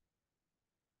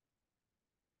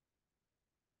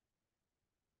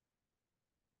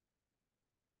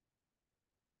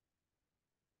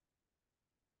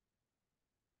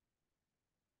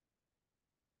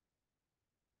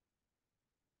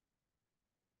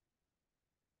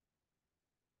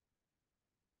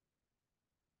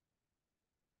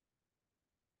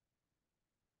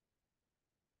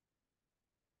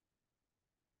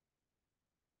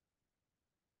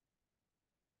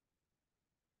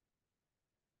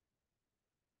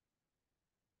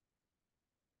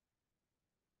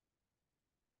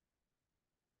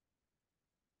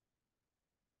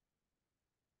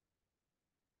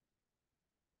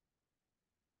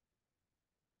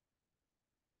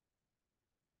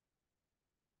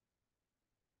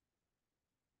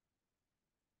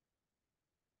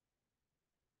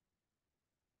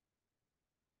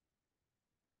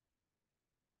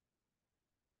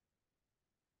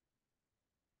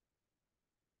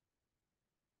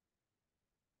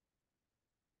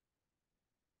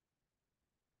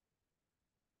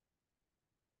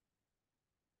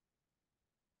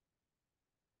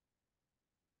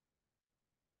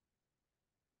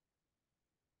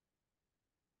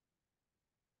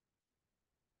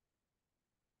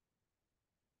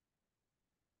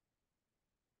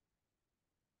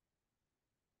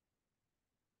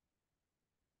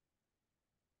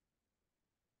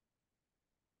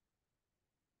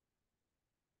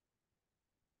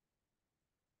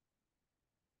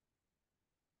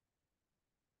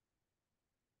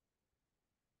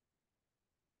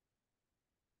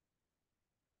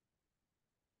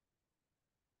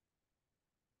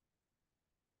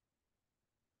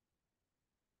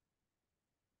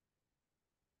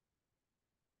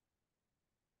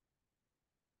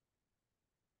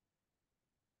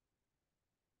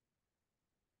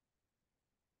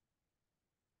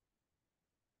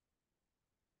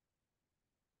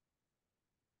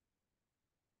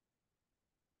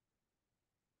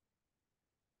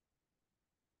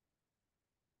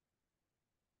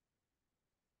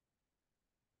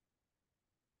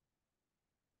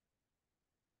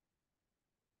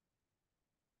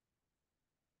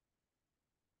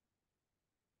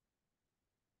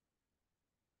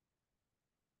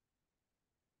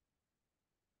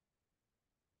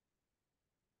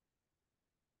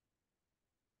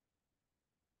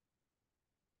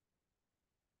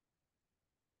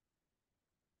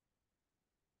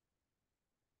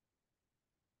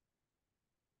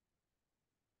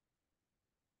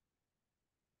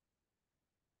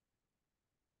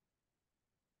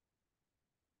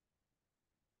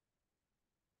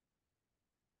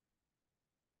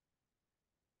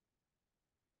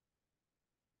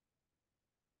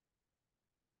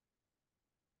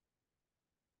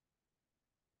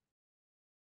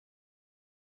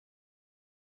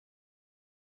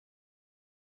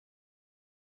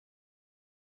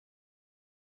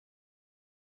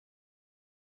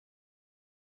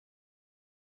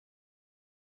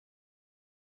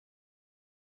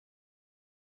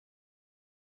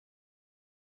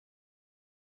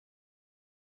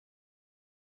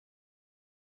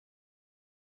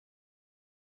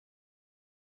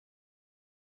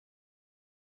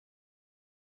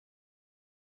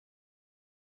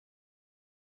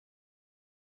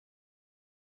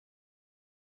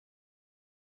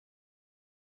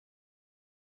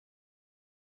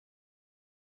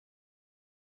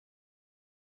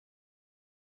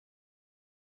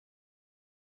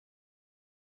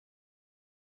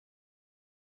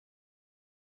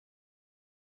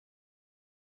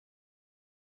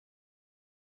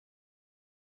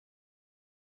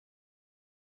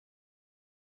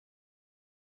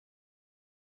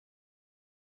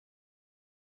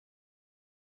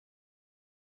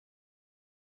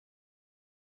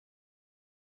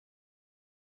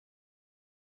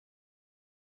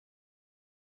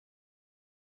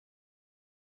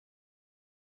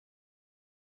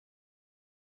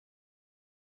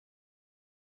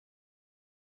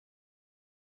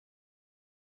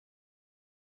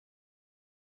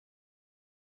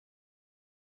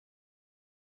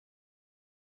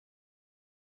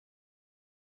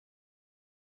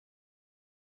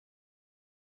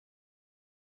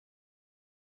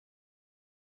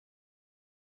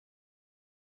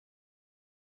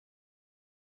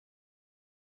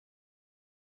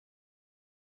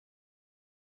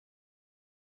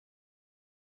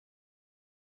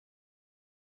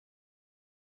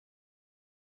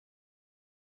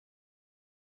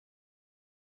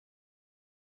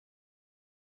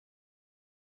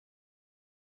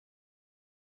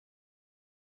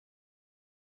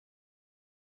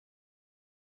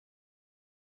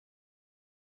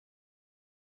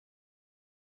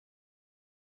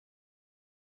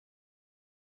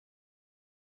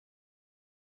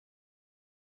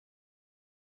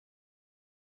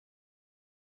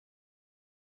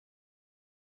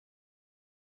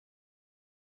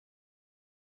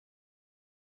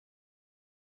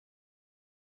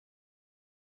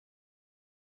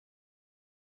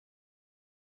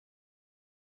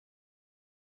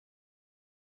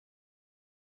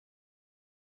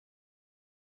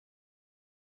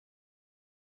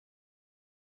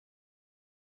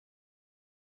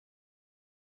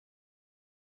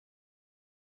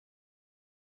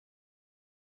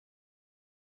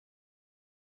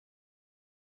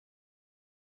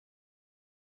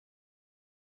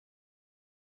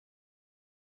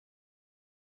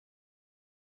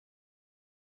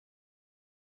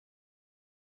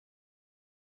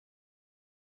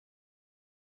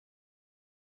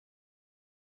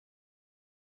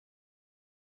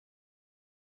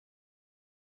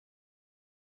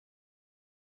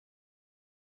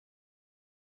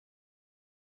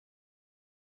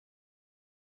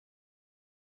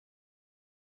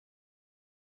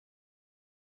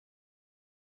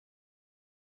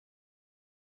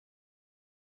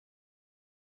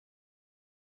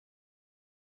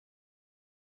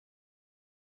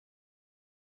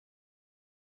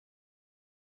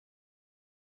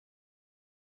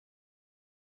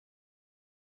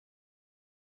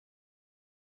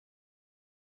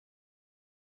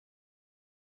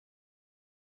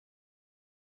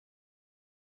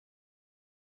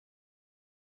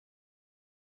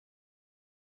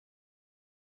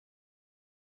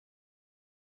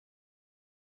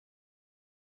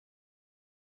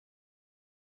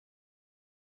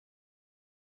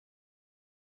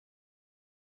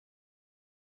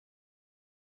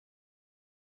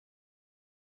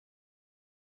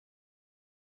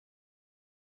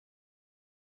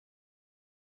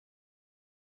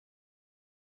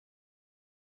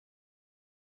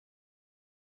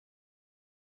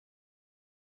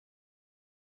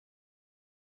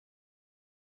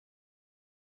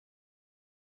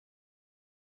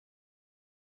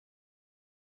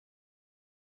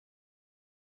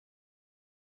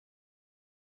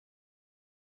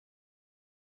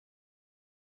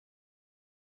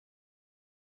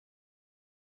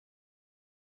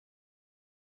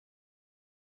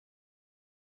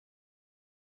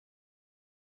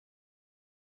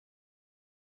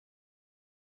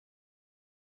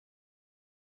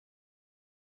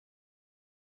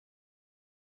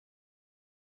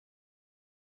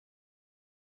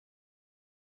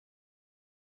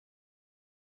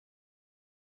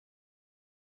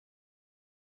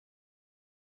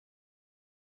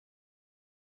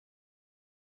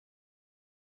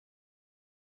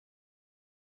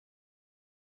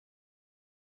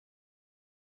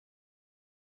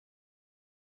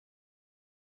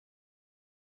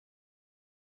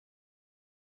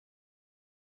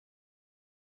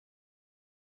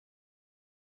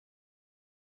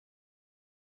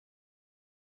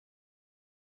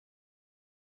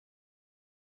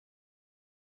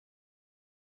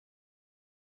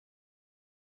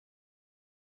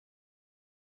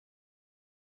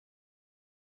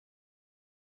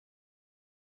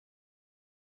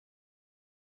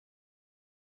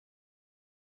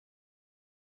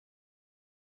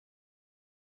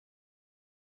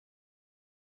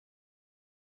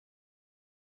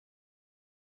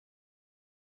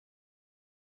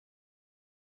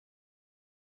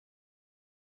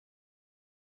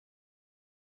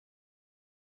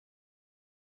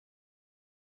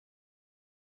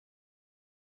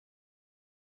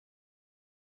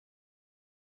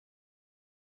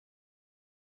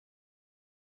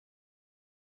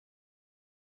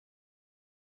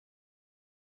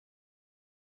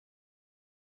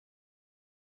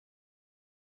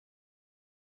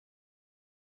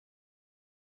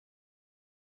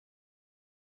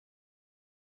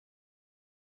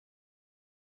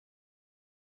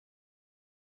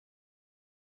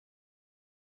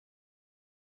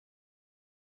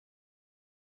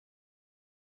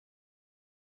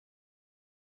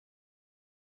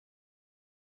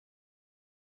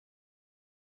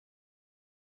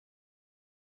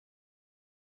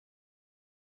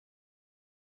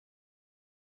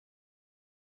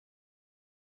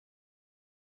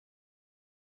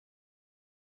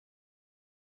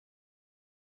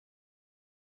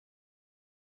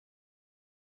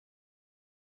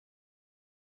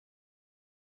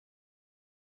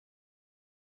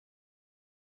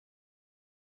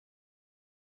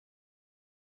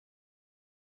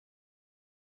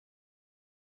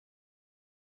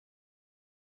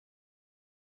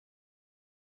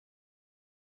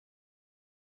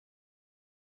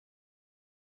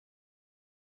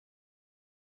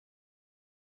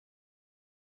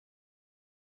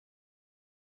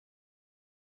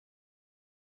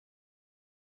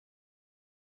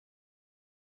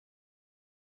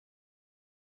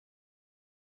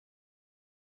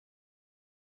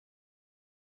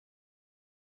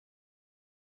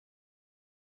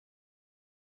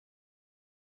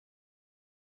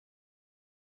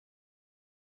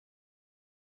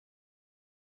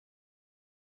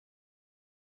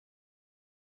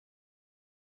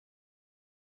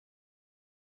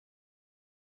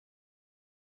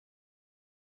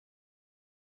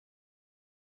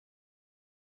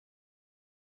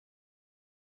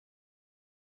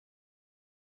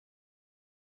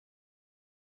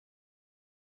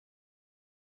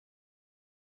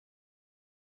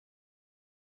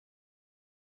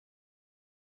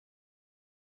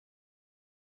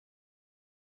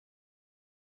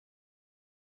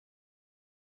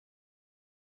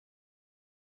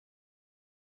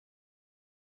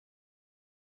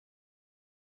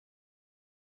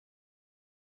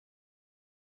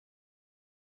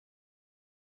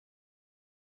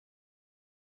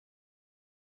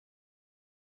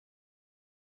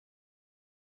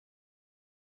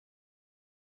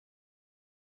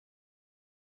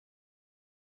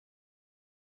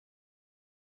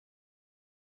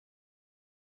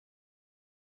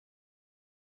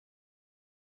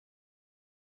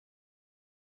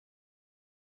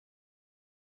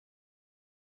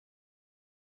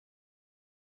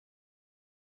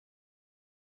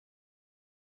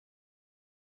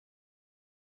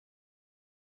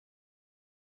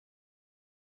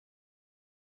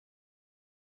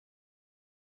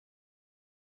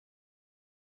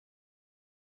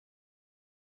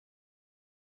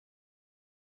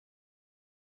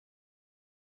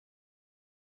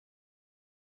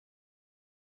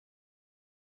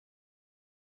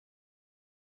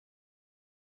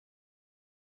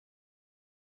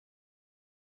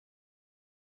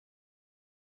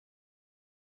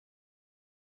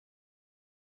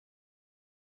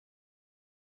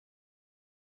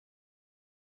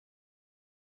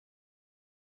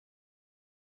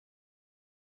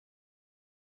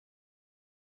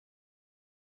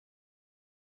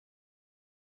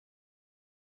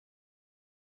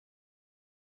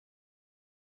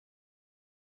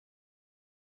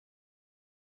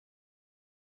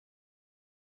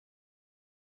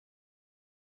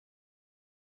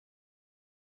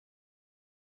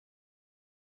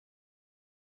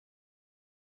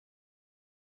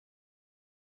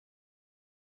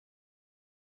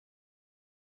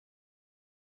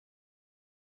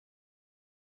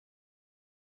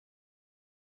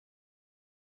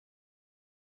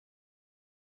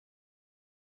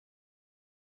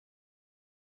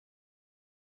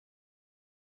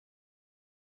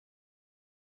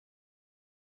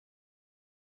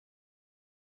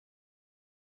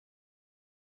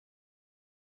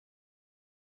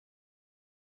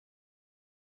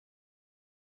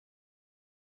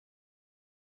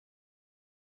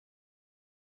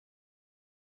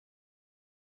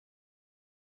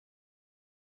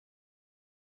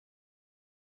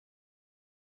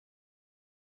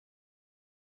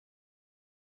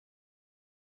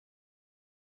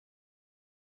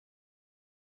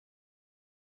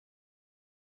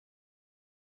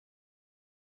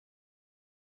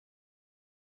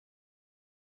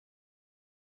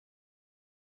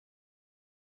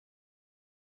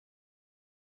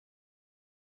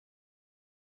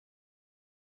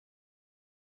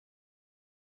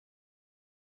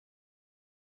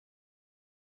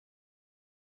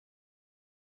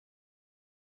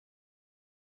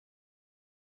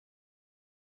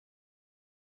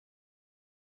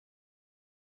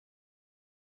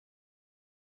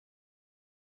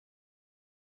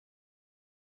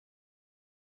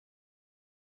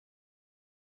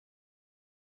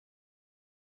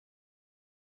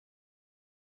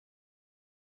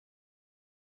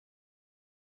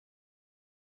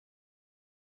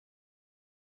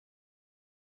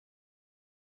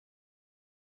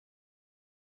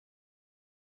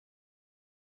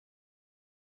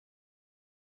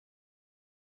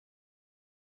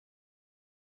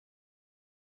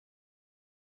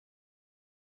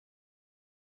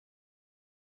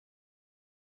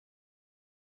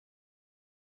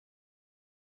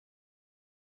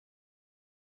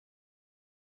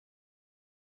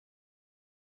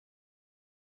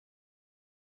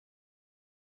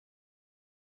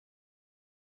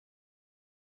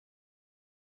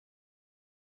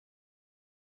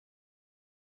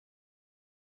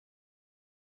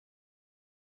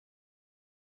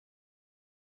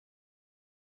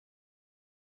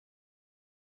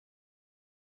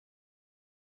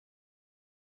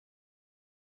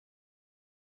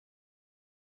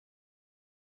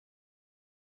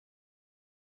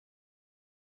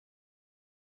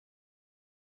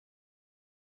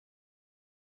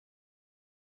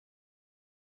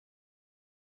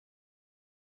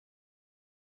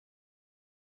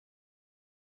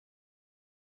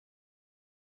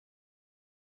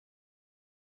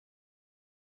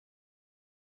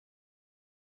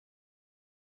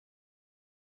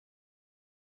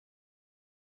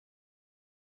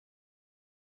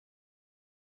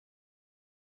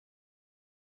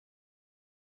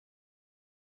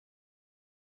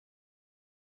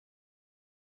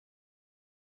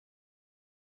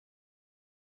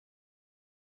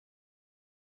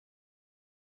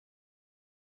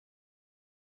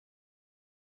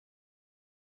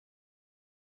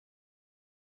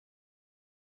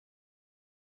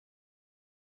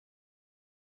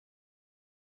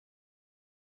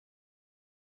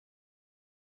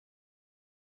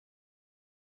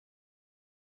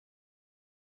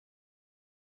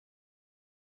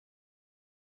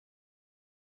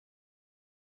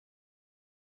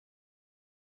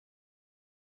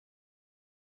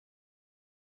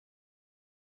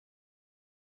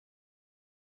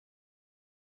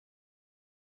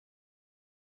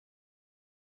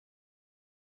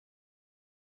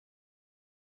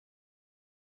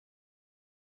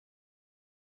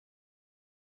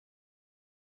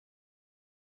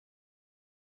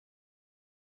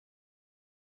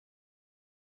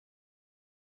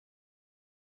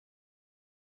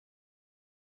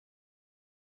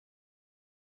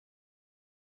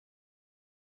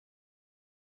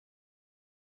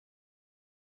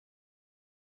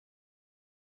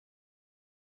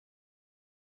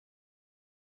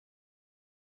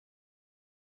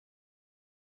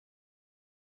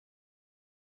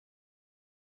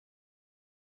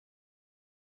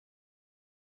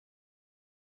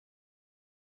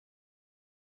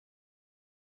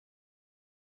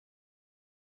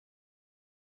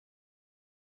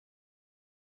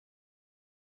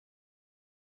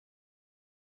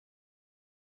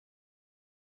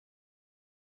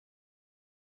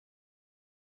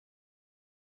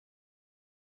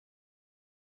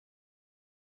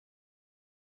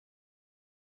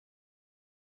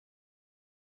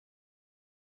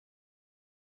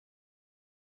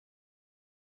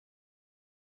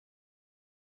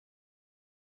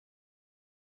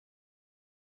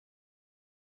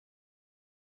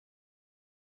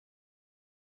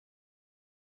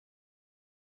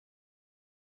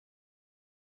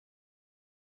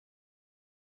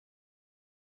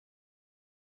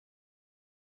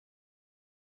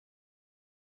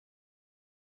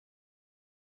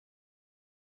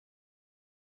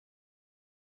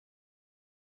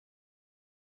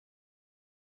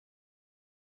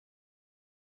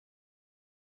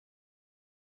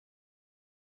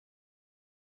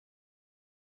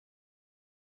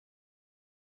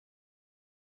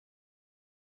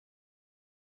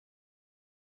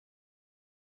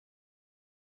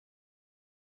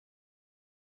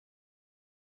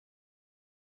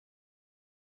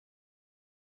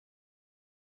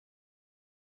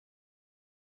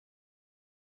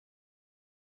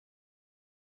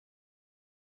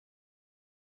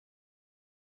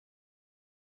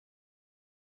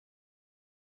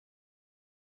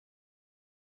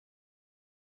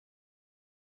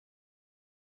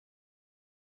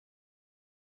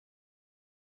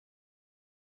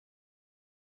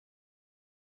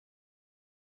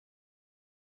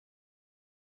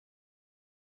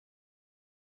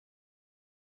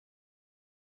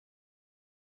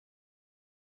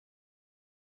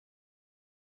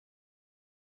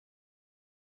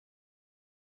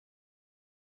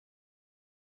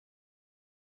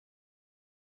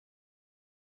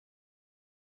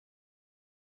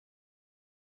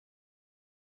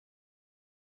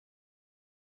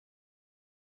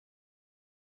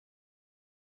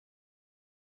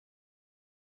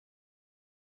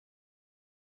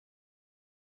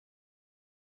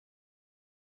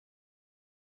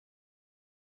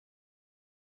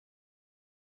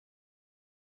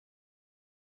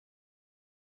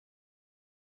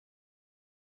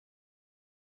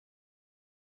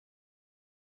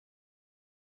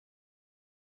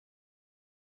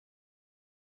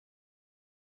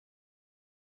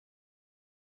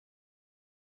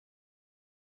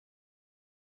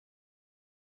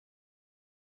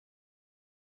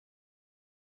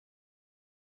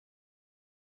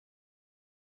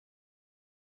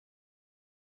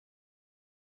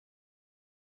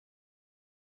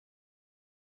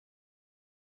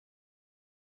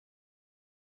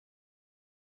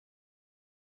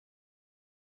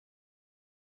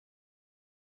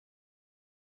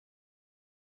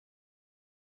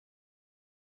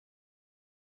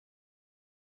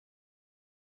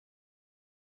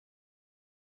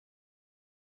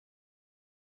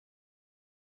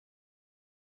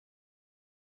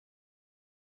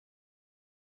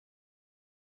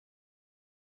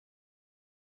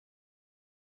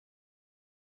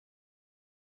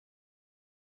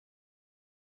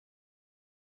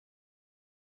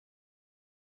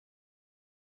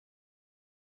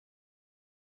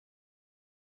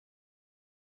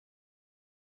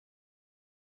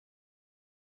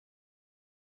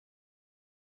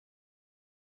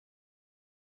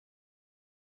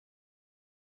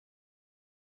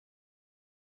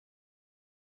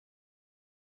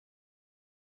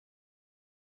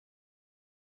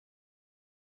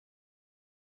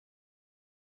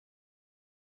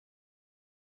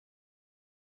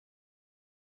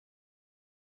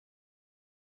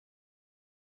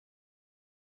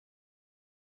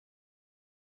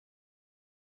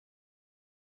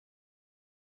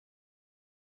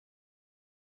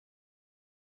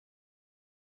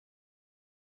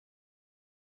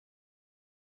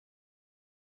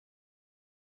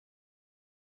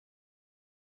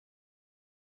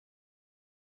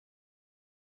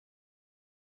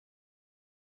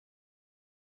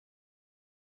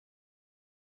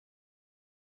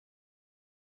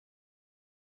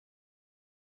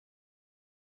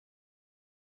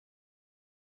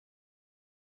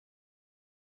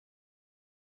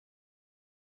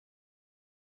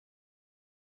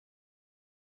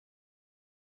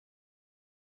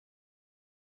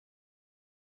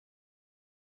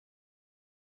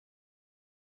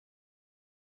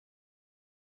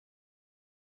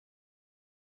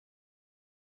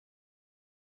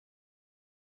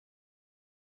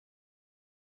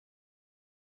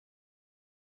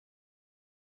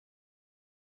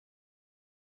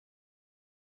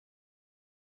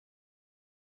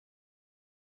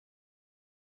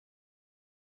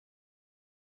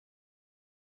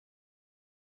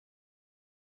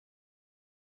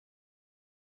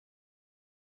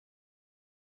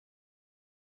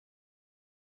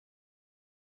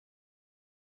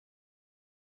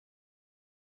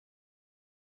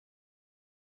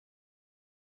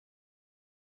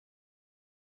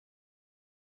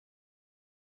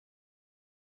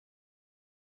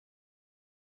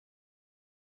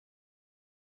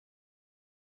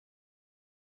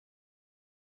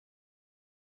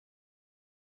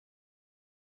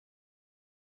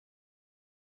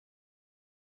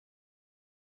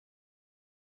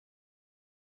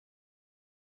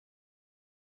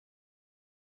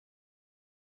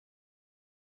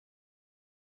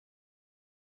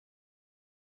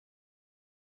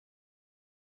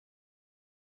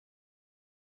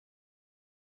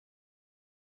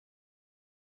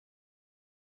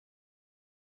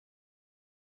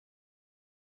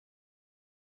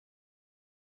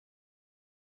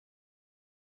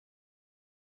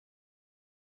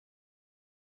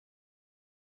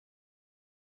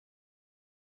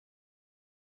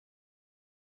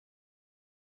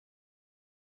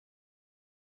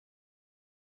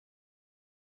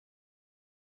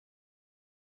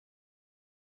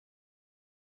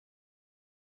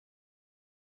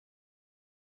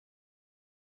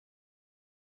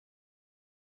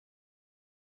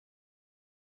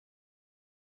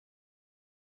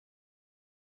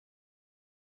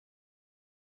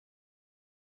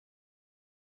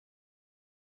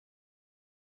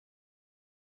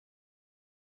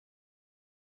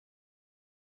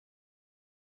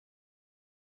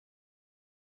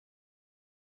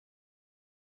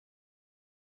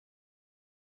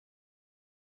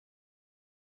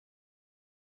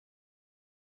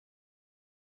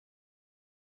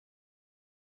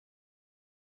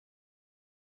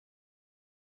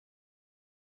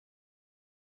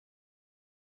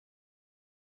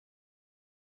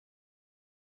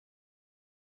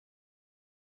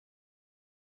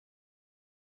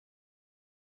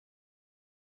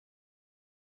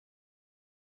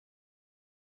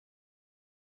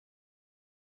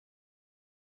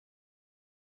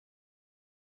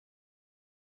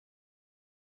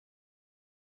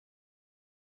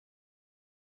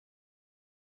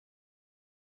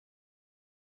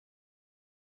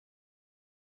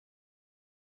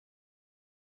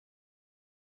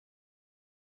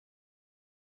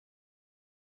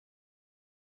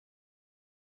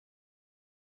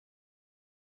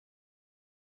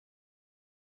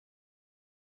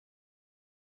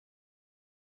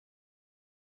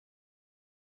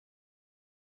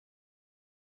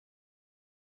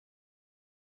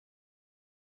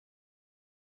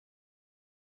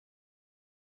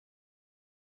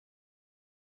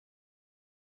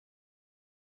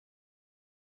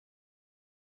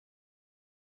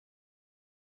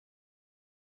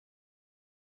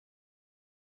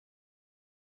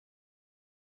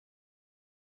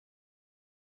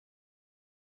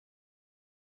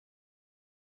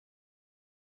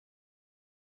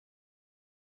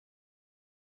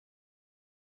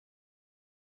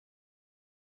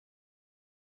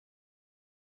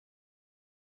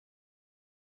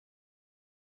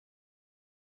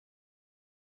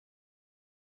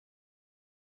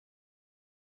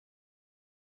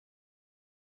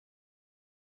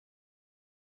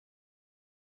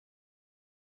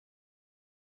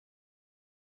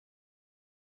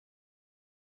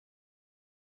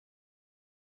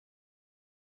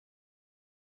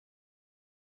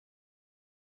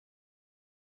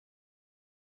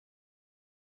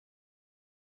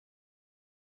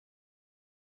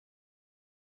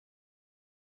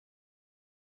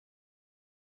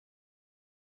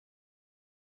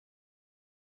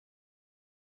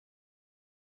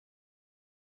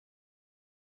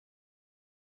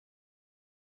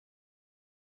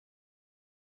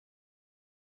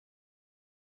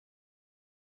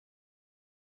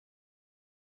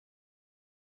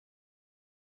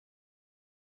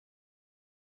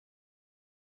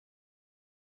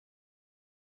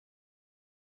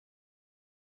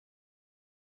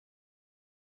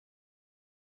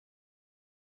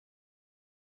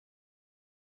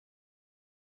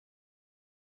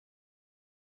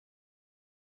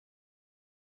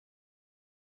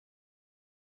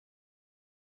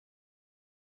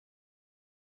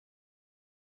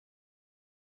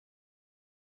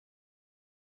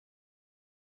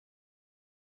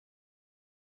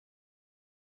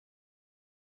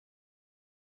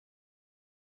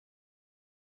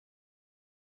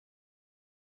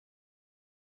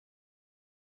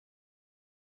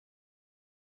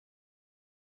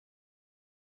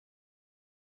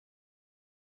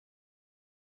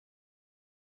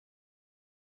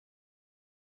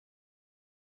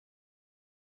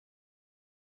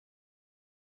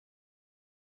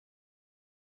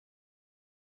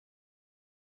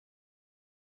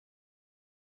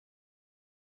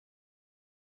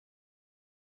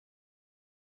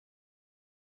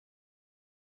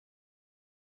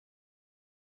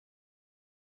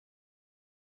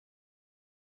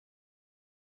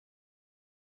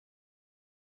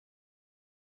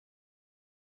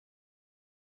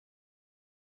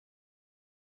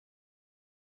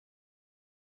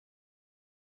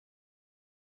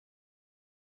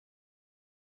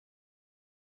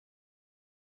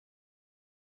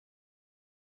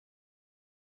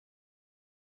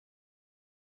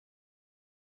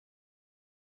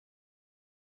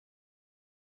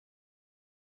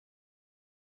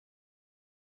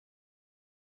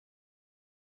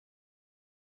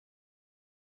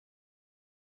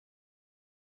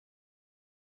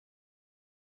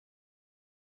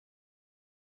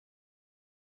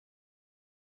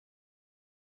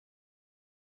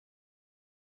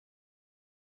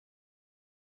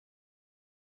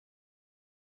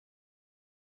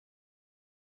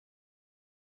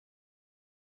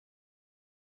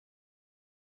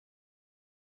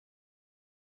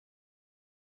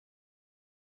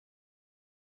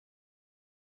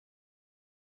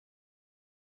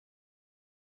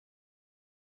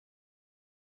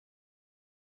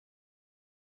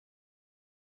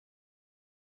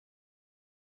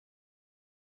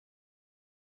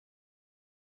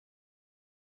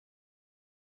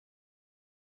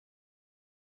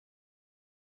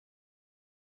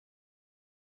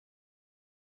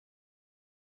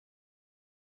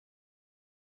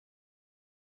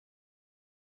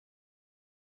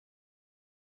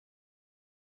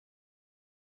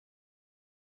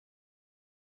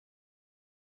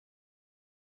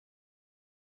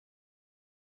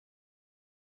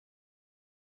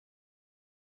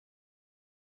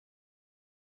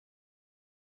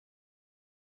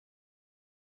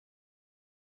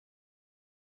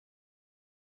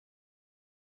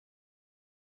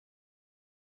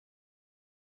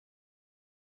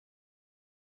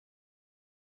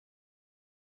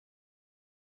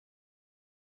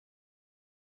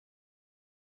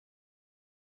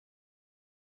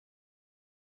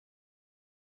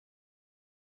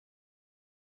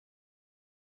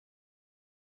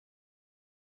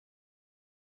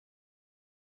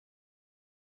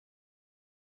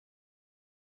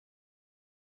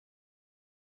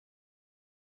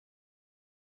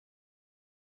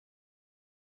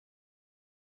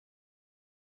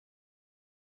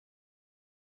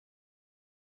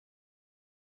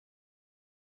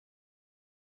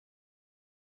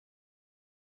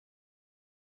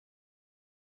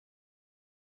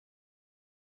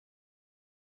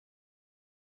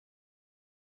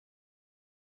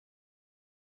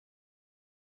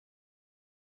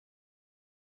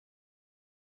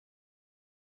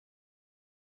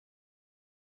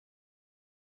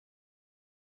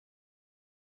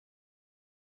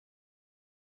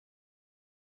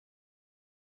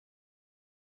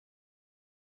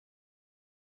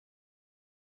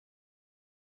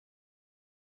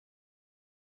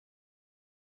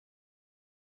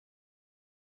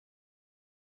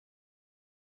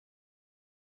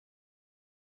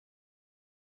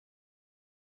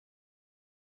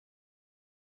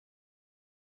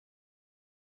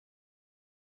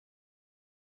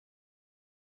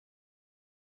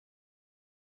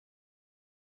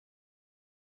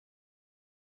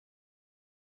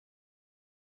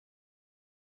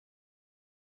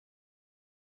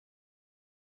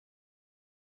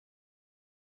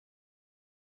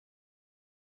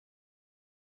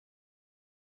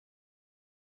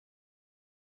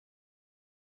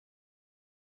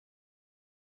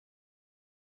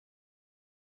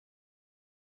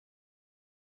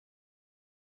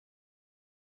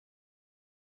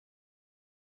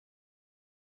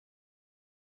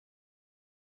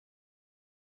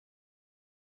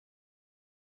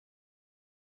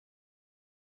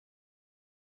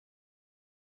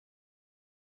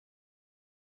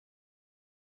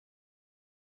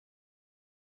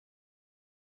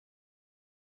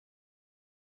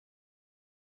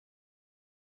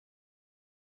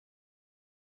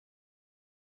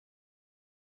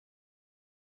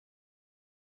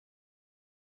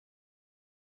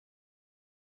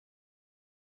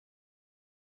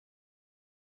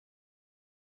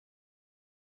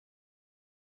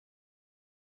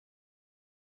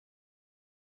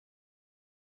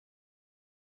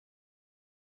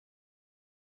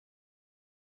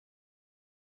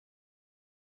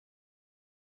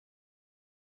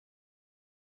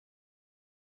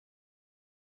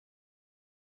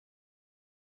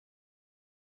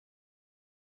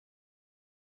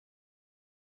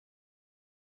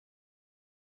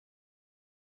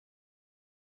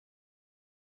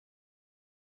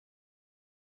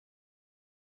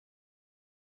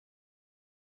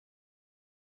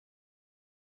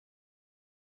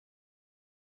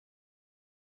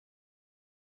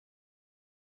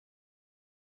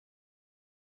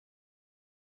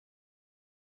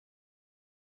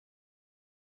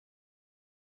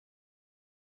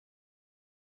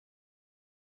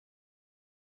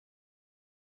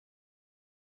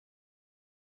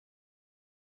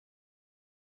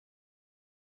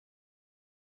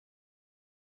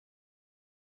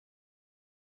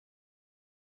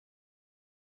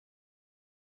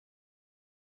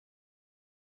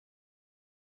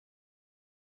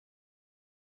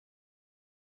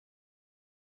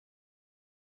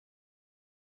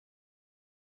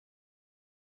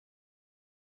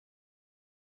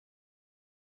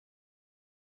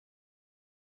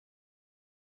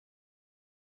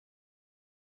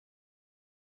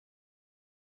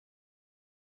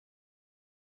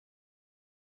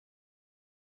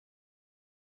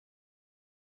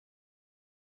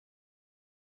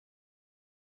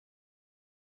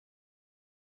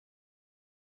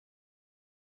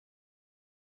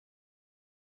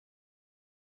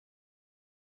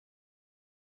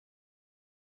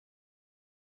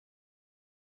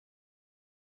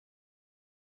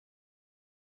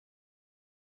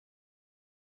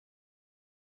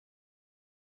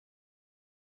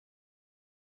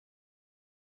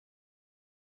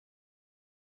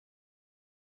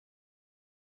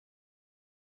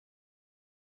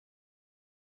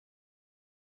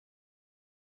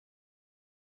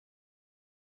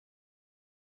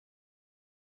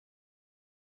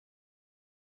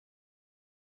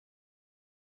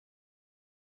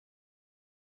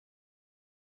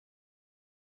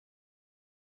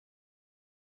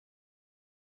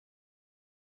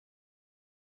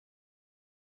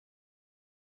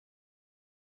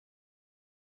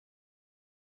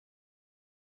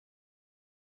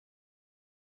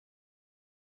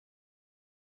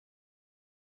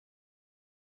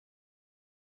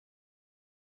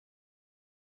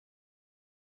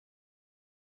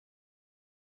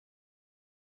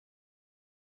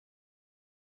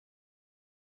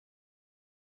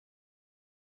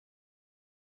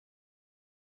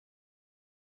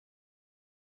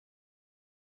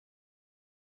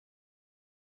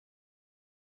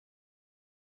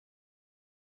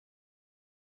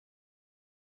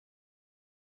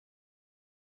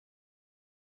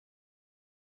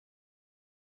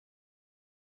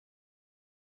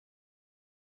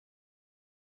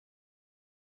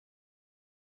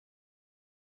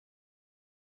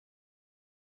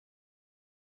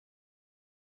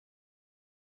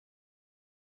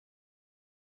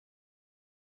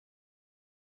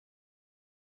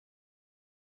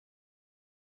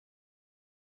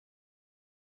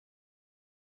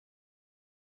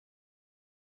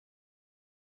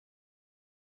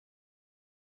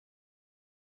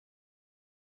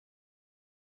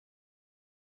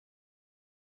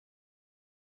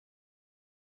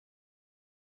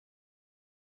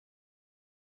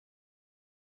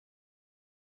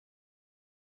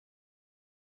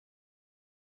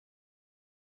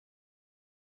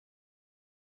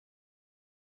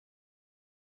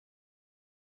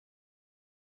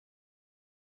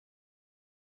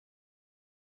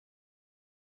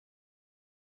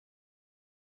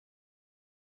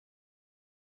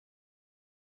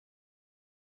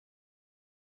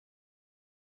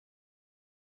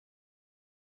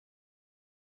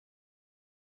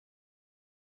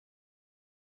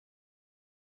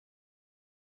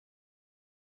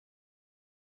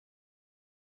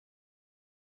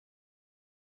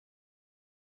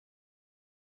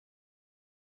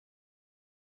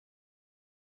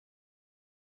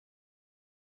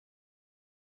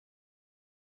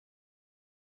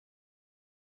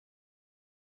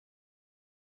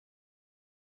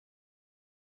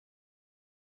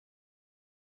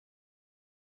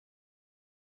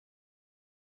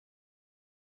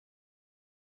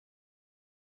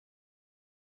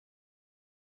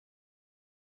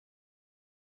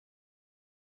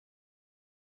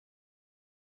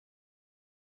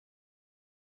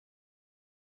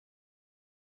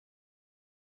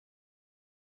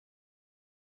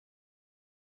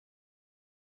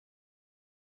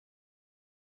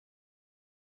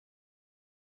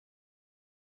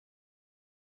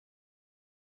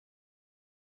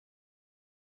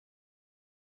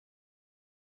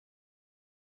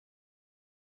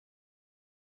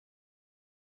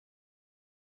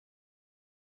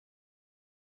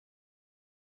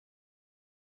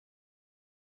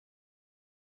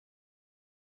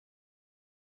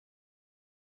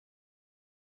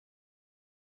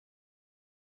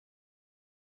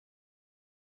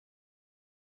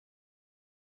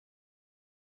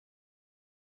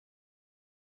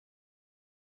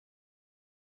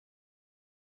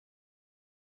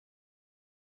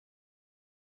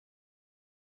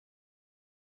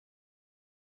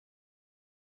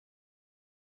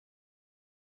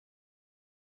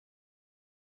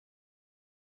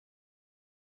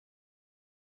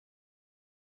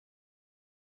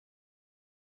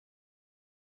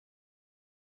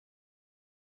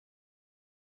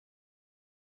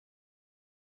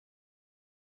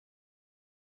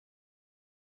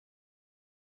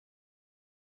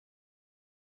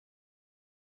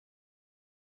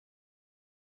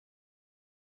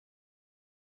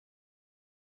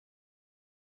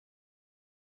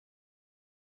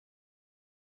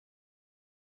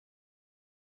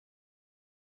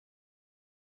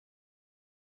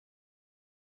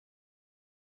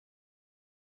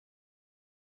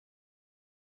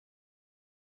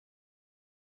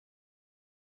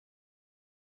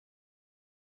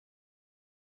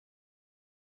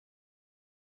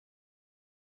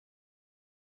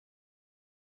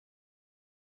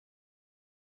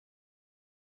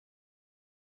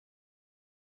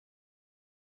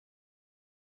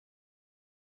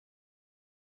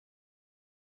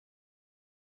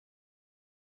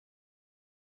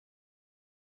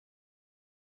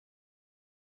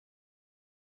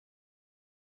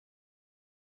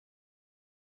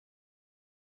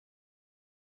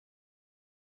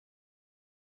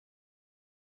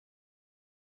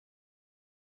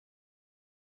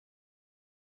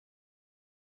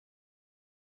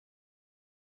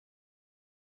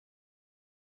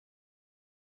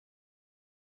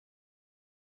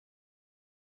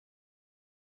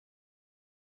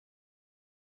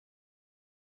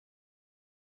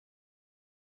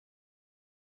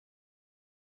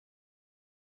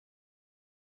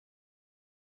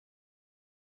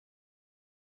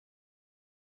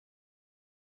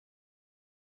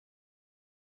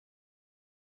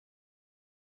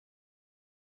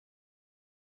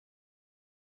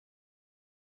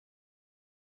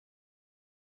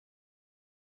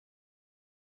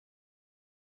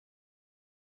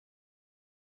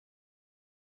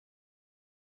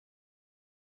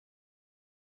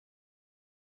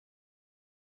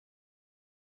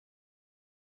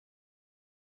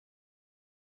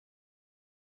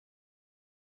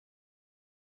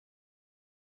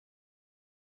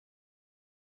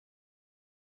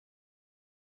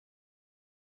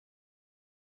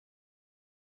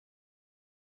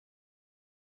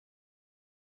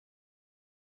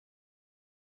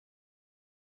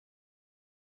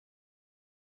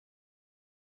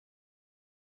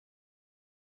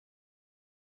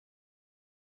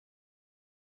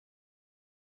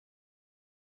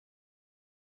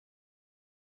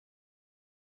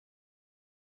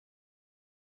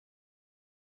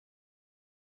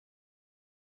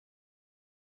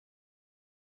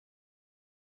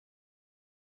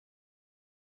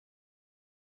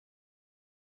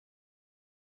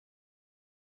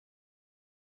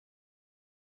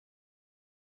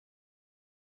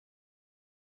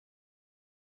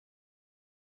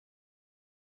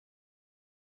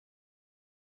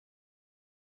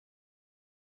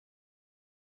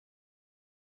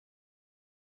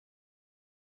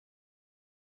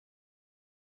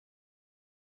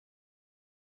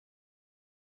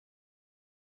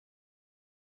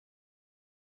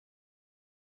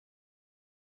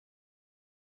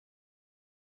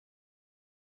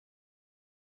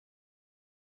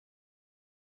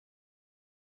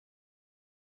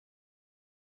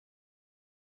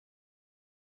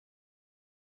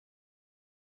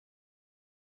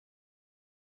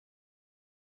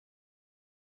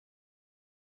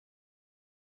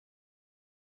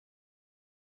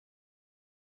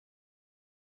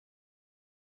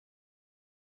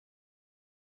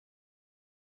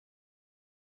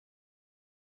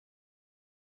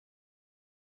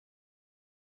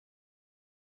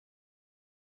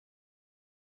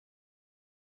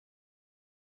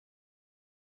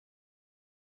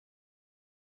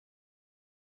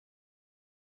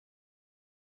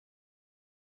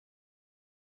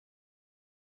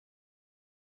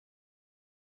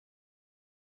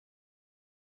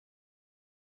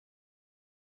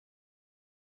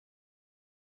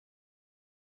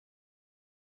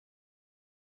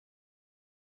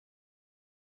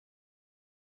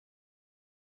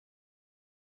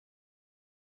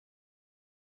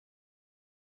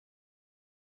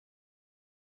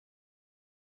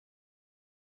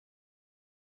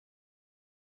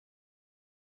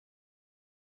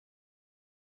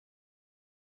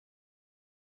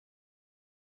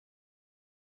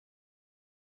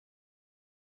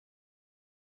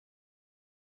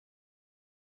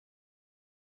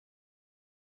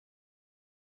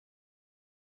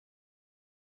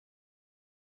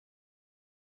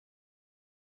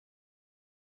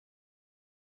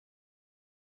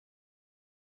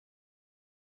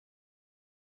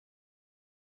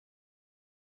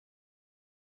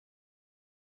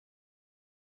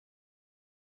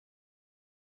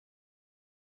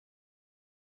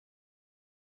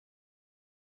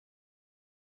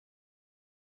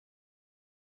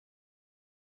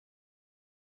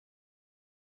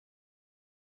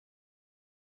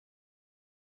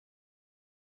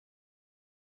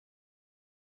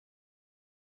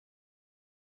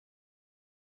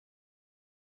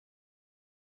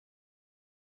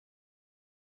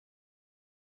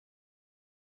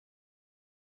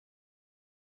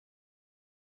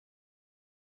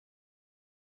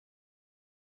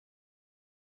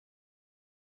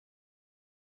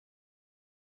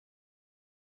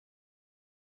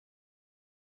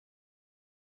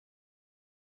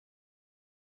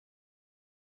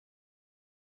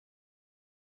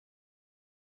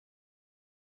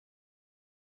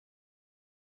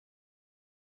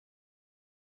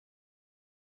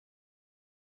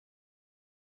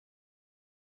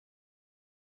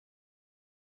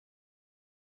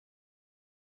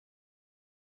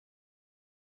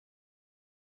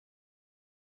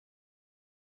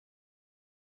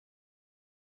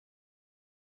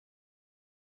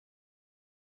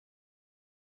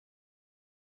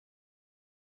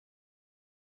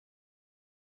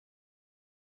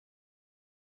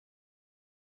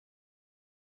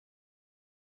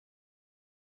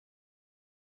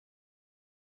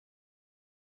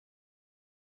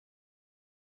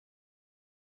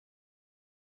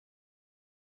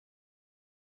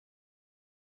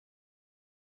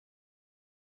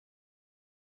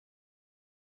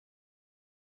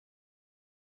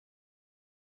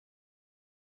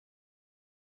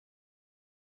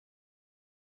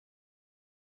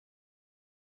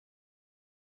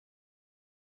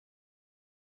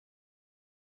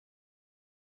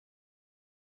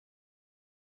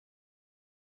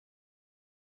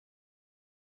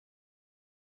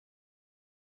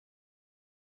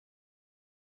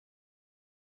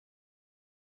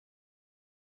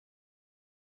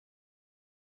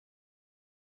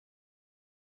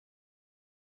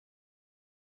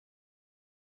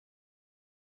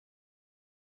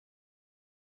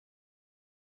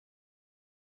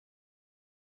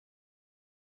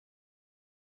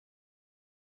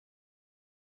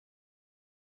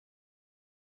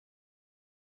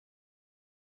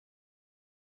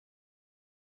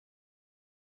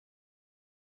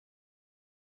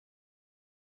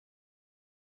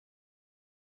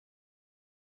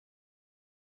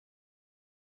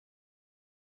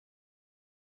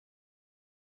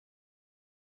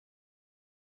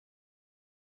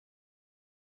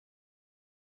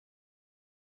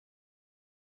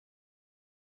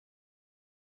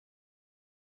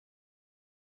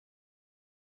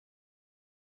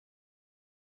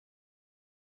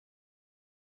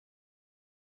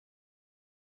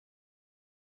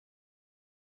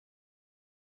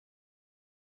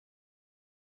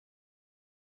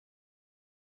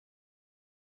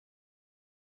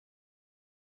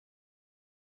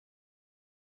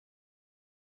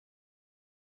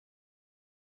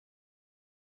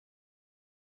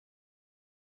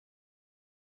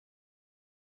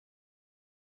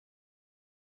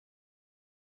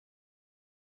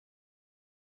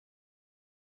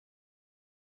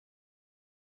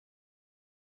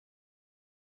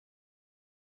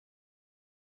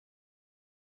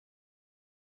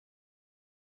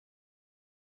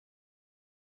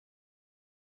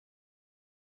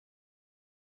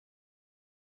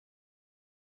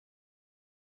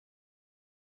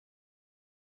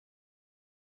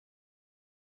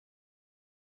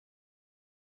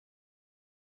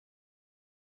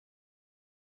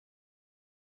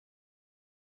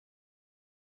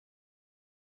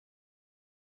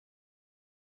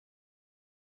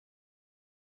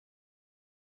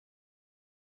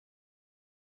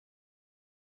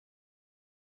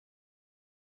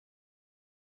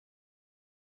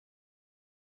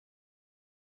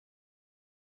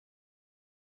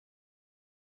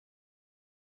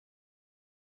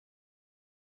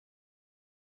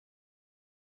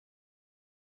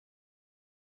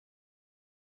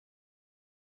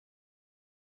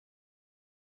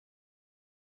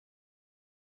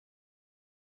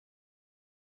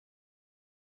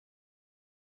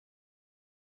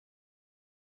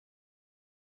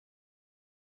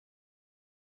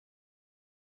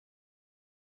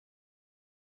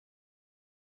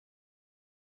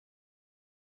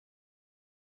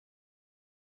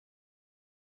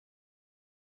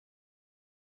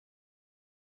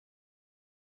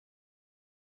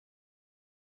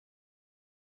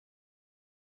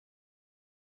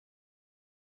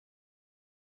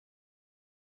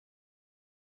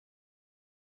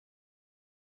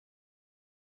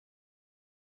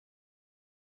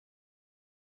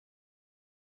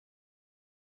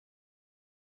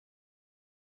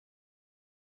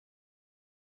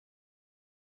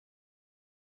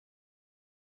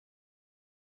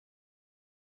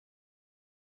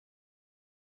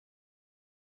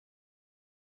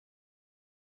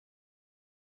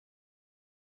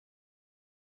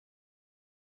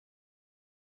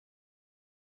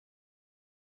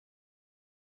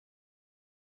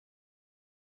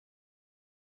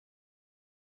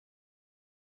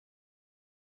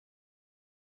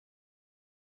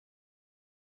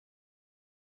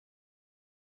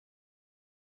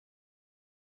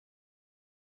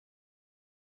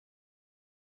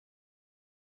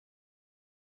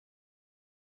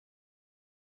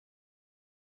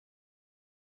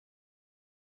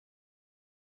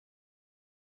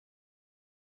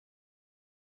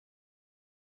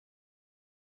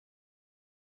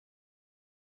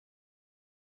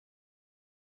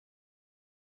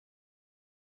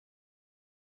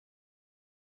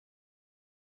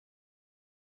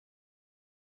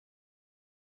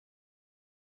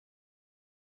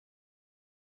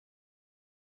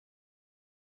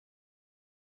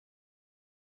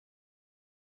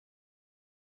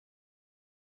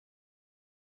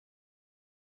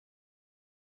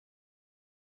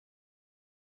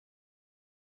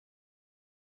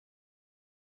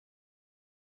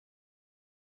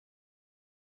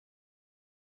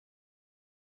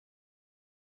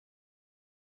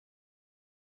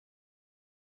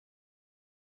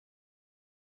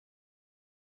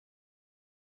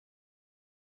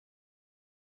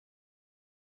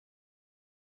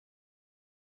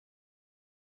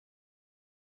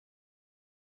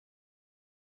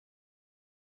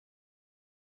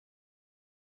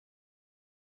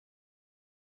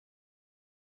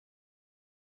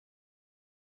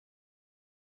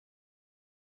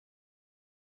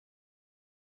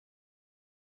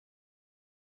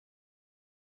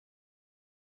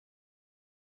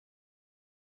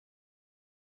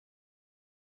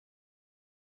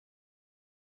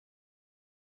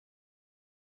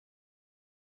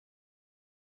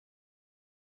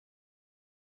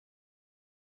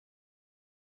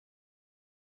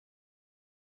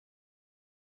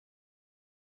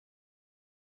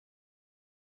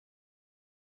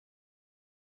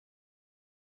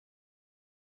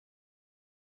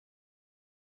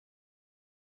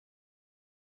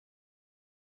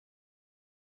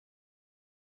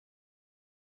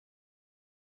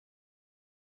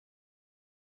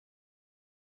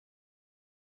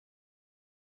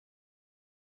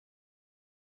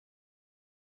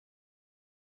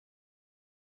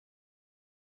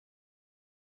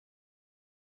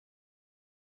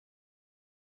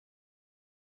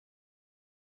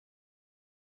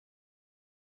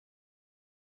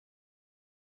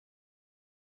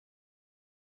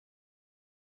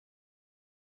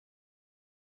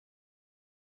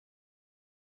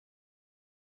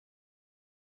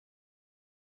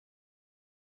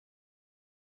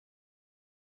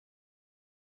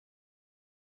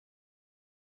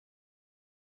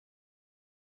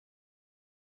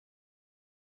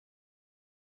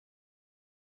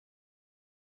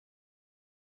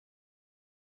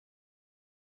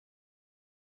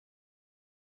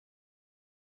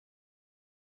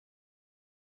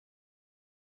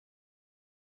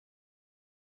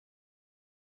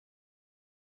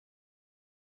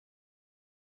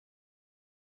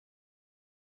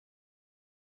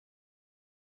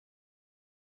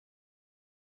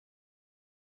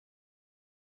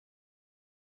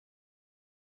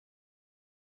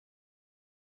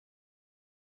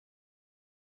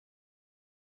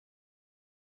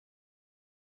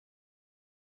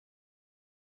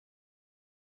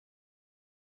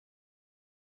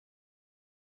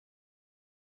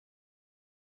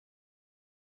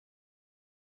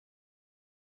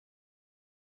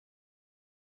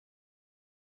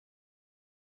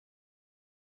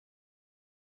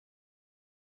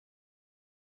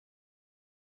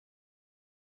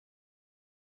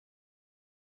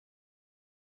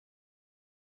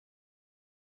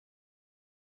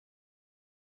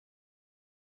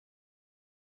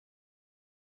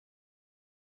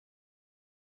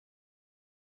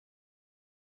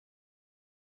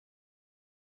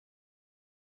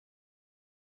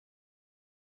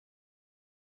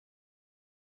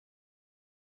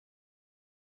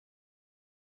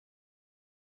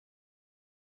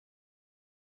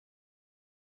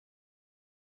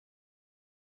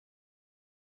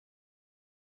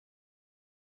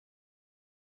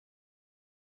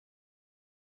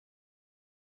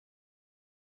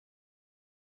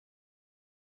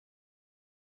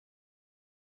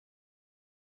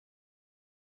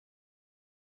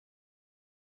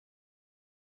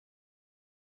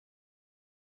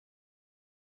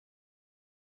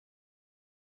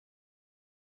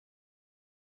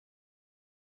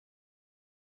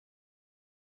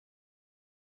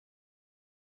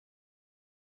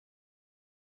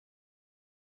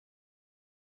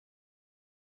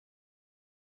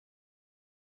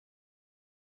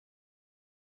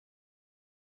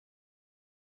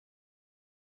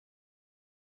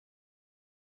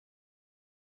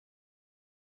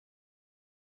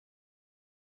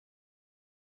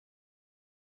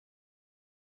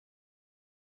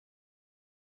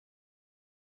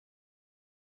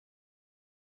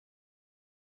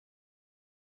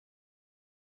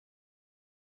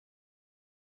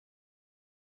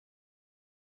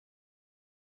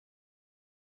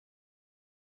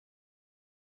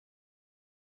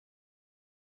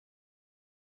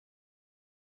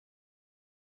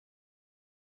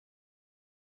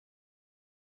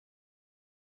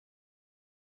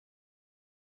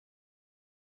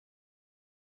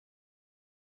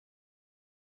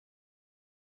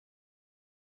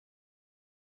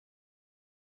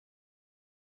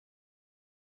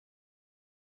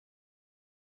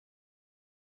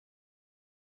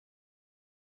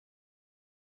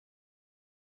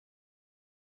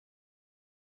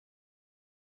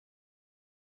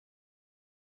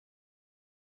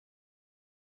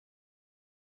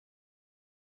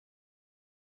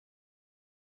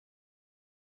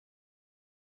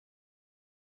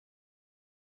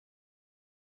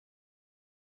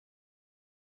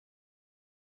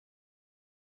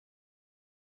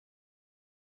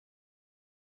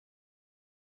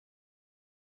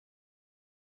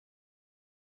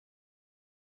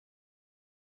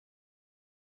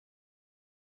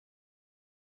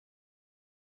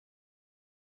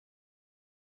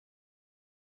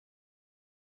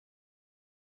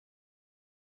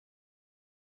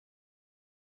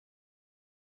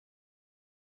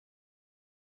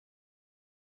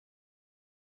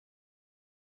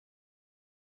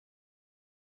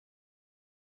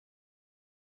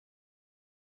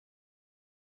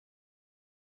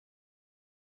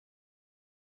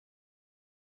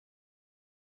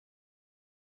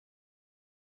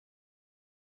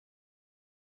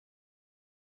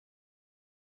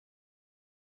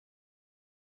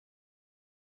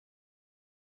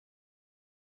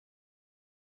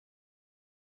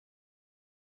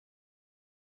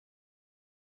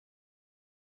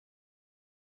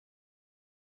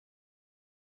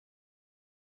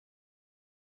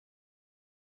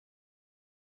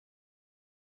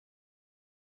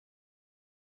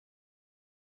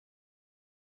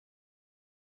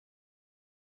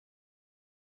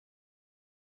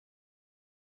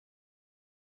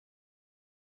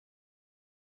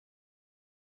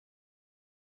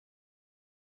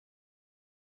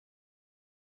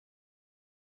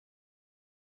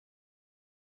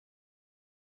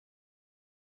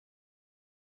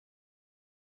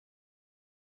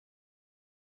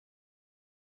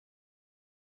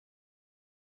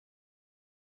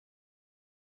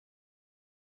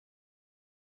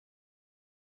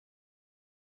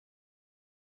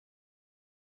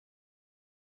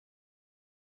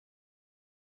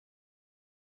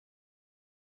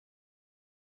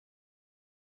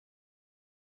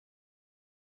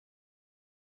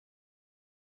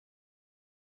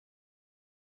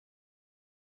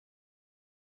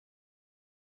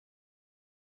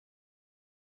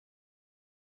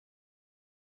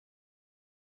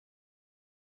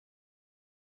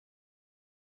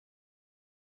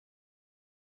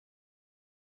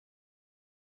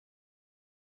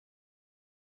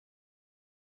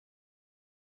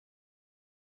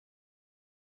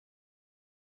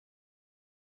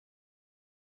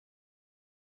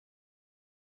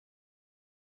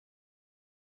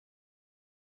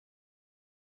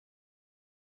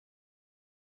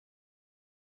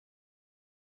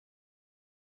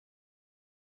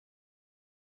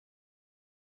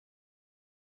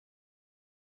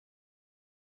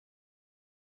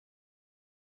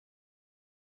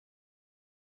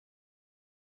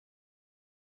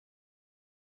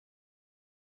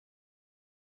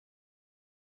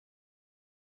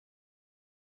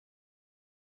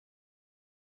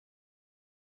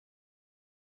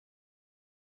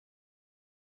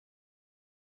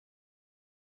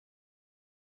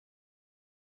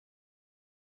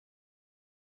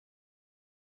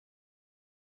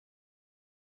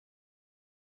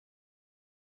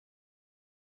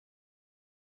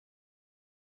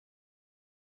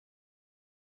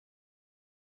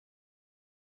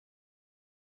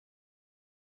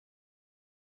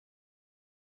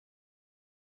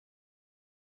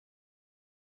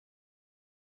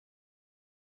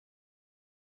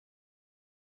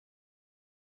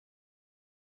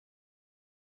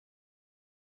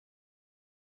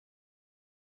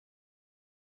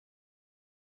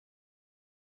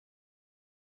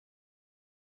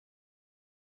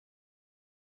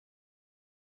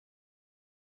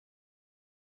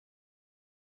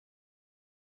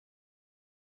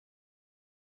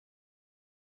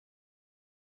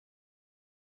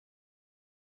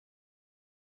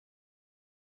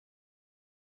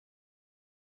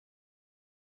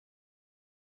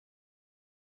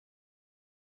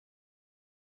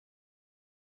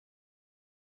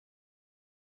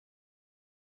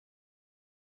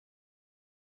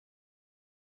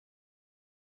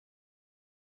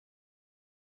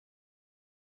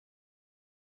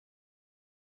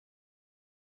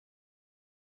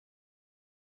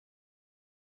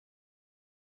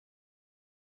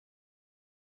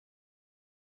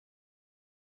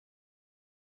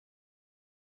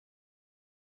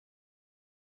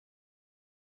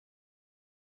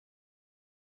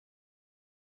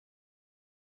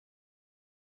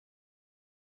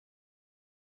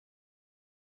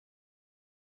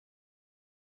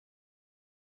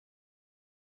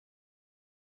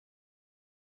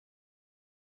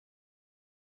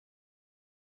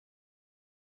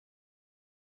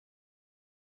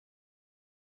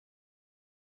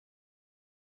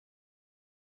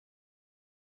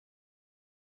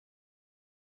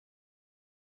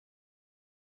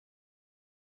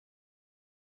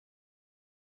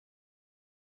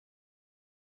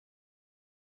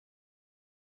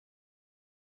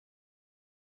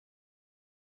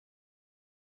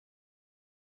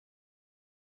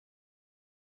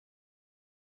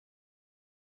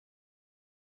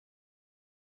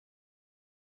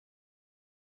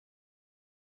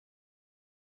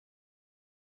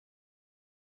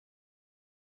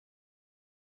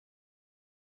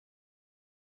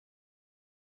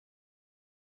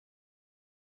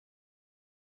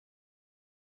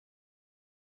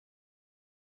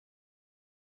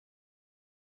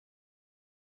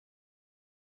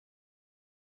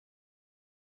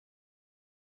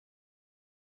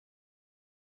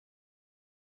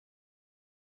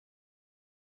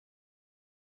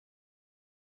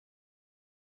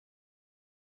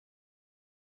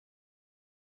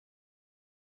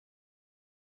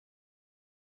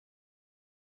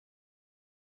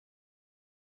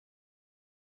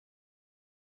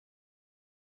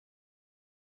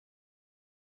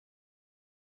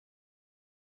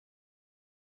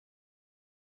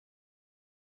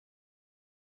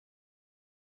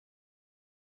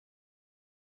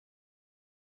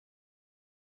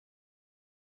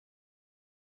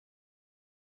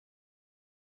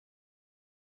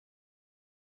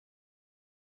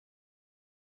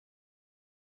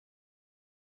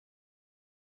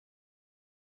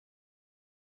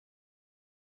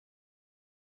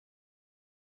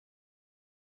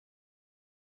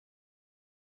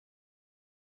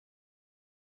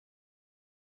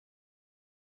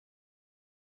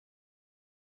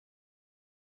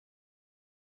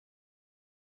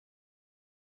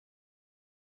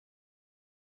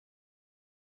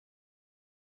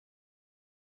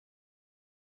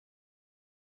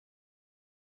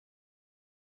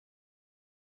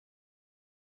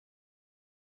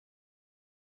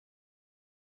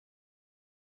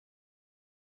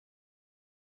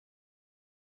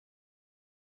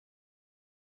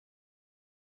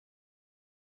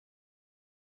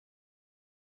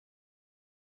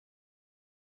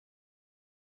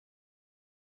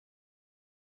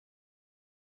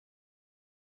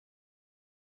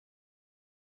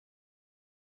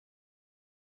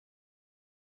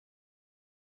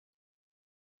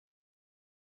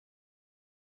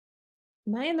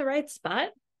 Am I in the right spot?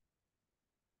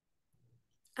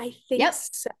 I think Yep.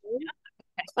 so.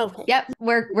 Okay. Yep,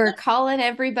 we're calling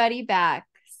everybody back.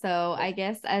 So I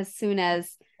guess as soon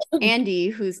as Andy,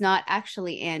 who's not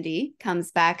actually Andy,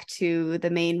 comes back to the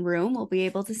main room, we'll be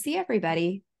able to see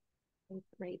everybody.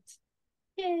 Great.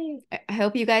 Yay. I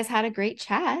hope you guys had a great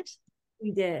chat.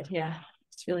 We did. Yeah.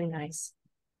 It's really nice.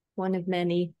 One of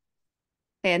many.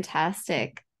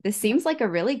 Fantastic. This seems like a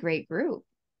really great group.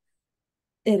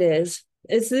 It is.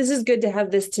 This is good to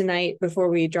have this tonight before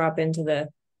we drop into the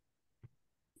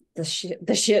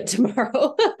shit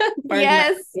tomorrow.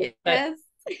 Yes. But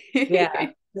Yes.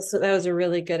 yeah, that was a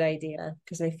really good idea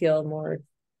because I feel more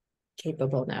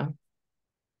capable now.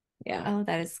 Yeah. Oh,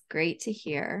 that is great to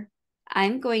hear.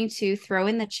 I'm going to throw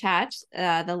in the chat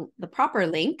the proper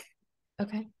link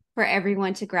Okay. for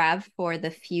everyone to grab for the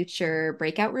future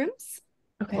breakout rooms.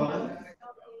 Okay.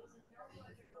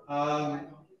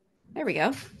 There we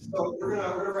go. So we're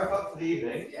gonna wrap up for the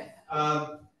evening.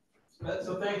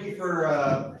 So thank you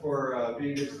for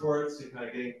being good sports and kind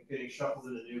of getting shuffled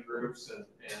into new groups and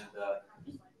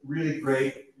really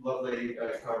great, lovely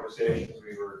conversations.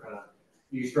 We were kind of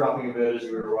eavesdropping a bit as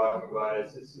we were walking by.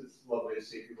 It's lovely to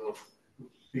see people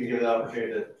being given the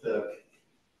opportunity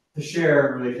to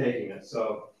share and really taking it.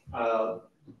 So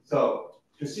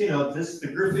just so you know, the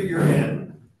group that you're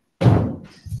in.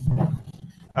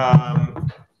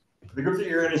 The group that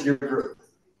you're in is your group.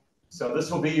 So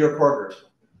this will be your core group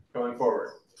going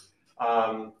forward.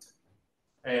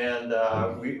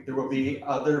 There will be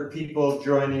other people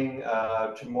joining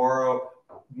tomorrow,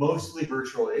 mostly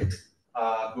virtually,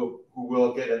 who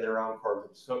will get in their own core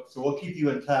groups. So we'll keep you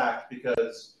intact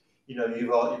because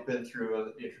you've been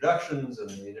through the introductions and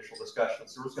the initial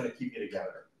discussions. So we're just going to keep you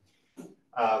together.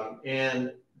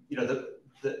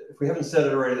 If we haven't said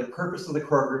it already, the purpose of the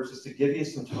core groups is to give you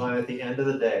some time at the end of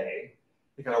the day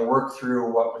to kind of work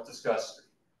through what was discussed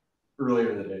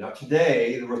earlier in the day. Now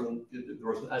today there wasn't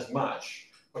as much,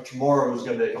 but tomorrow is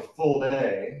going to be a full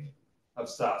day of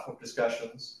stuff, of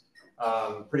discussions,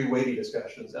 pretty weighty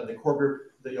discussions. And the core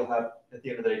group that you'll have at the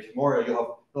end of the day tomorrow,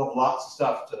 you'll have lots of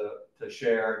stuff to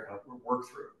share and kind of work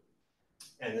through.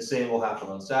 And the same will happen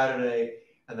on Saturday,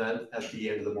 and then at the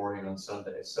end of the morning on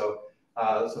Sunday. So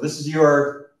this is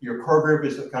your core group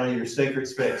is kind of your sacred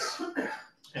space,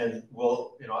 and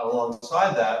we'll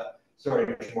alongside that,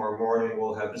 starting tomorrow morning,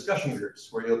 we'll have discussion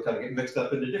groups where you'll kind of get mixed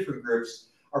up into different groups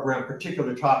around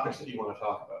particular topics that you want to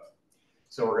talk about.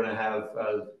 So we're going to have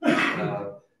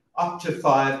up to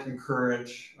 5 concurrent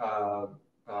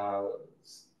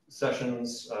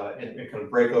sessions in kind of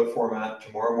breakout format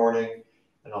tomorrow morning,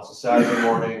 and also Saturday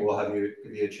morning. We'll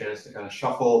give you a chance to kind of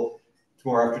shuffle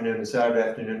tomorrow afternoon and Saturday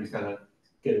afternoon to kind of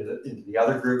get into the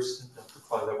other groups and to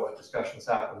find out what discussions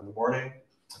happen in the morning.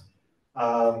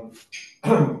 The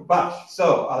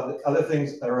other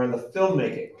things that are in the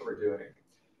filmmaking that we're doing.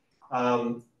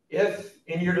 If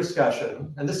in your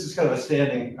discussion, and this is kind of a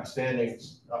standing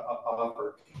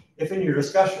offer, if in your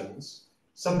discussions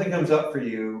something comes up for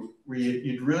you where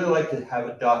you'd really like to have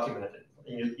it documented,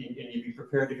 and you'd be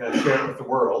prepared to kind of share it with the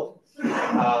world,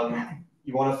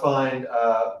 you want to find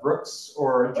Brooks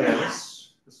or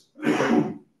Janice,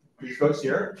 these folks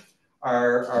here,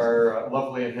 our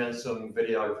lovely and handsome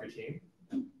videography team,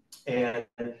 and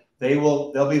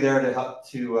they'll be there to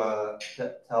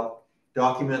help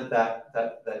document that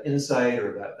insight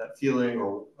or that feeling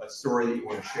or a story that you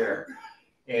want to share.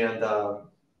 And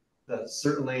that's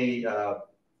certainly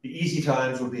the easy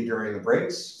times will be during the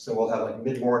breaks. So we'll have like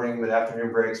mid-morning,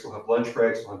 mid-afternoon breaks. We'll have lunch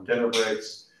breaks. We'll have dinner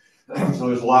breaks. So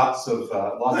there's lots of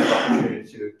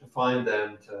opportunity to find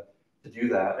them to do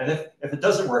that. And if it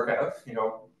doesn't work out,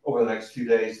 over the next few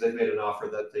days, they've made an offer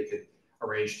that they could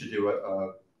arrange to do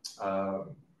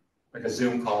like a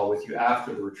Zoom call with you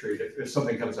after the retreat if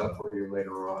something comes up for you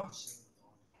later on.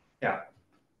 Yeah.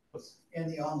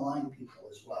 And the online people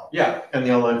as well. Yeah, and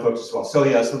the online folks as well. So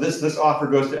yeah, so this offer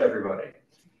goes to everybody.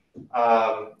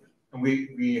 And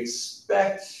we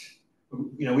expect,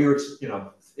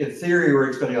 in theory, we're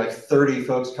expecting like 30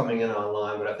 folks coming in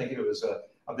online, but I think it was a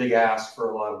big ask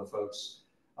for a lot of the folks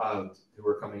who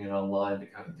were coming in online to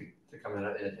come in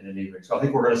an evening. So I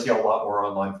think we're going to see a lot more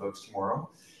online folks tomorrow.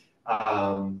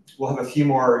 We'll have a few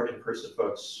more in-person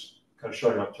folks kind of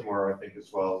showing up tomorrow, I think,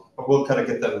 as well. But we'll kind of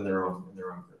get them in their own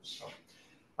groups. So,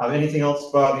 anything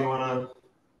else, Bob? You want to?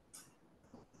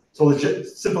 So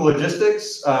simple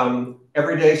logistics.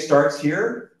 Every day starts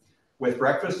here with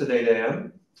breakfast at 8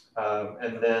 a.m.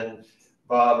 And then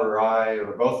Bob or I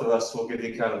or both of us will give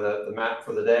you kind of the map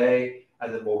for the day,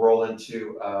 and then we'll roll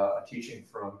into a teaching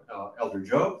from Elder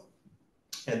Joe,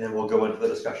 and then we'll go into the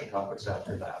discussion topics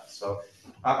after that. So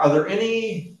are there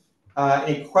any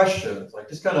Any questions? Like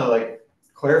just kind of like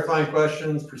clarifying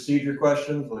questions, procedure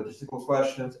questions, logistical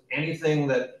questions, anything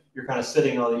that you're kind of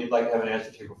sitting on that you'd like to have an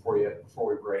answer to before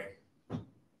we break.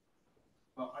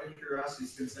 Out of curiosity,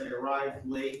 since I arrived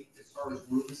late, as far as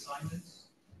room assignments,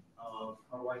 how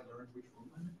do I learn which room?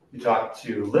 You talk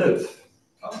to Liv.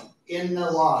 Oh, In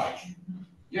the lodge,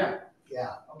 yeah,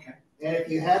 yeah. okay. And if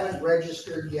you haven't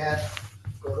registered yet,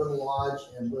 go to the lodge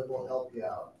and Liv will help you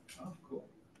out. Oh, cool.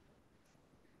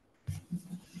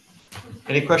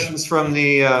 Any questions from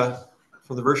the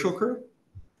virtual crew?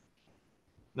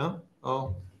 No?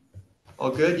 All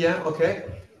good? Yeah. Okay.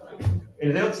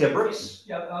 Anything else? Yeah, Bruce.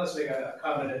 Yeah, I'll just make a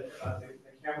comment about the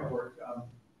camera work.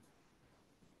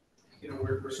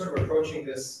 We're sort of approaching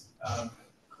this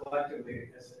collectively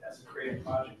as a creative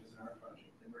project, as an art project,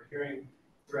 and we're hearing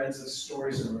threads of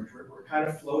stories emerge. We're kind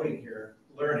of floating here,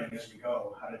 learning as we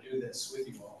go how to do this with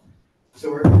you all. So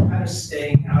we're kind of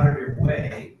staying out of your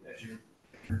way as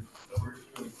but we're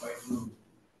really quite rude.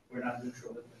 We're not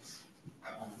neutral in this.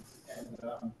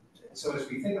 So as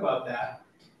we think about that,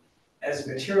 as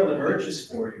material emerges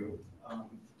for you,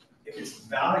 if it's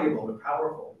valuable and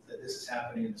powerful that this is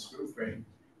happening in this group frame,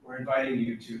 we're inviting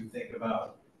you to think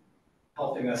about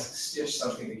helping us stitch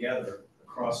something together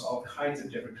across all kinds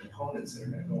of different components that are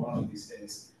going to go on these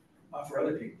days for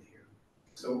other people to hear.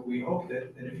 So we hope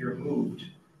that if you're moved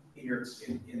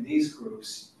in these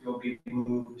groups, you'll be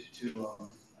moved to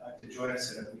join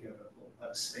us at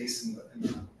a space in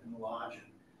the lodge.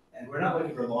 And we're not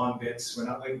looking for long bits. We're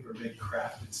not looking for big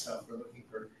crafted stuff. We're looking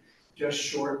for just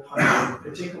short,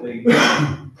 particularly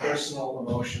personal,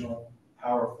 emotional,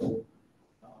 powerful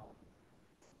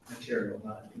material,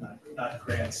 not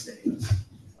grand statements.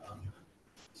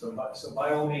 So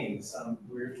by all means,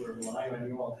 we're relying on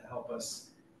you all to help us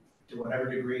to whatever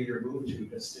degree you're moved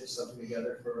to stitch something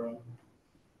together for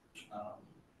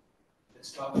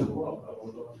let's talk to the world about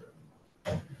what we're going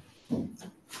through.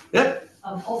 Yeah.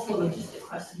 Also, a logistic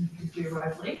question because we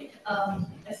arrived late. I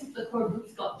think the core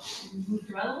groups got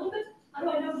moved around a little bit. How do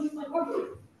I know who's my core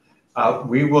group?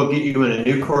 We will get you in a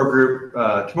new core group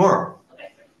tomorrow.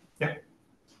 Okay.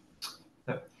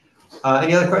 Yeah.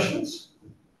 Any other questions?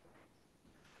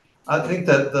 I think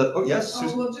that yes. Oh,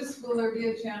 well, will there be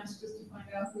a chance just to find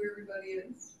out who everybody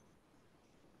is?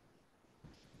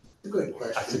 Good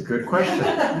question. That's a good question.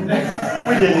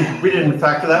 we didn't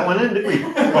factor that one in, did we?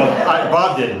 Well,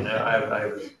 Bob didn't.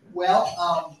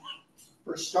 Well,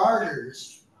 for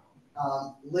starters,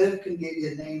 Liv can give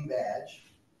you a name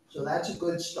badge, so that's a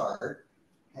good start.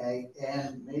 Okay,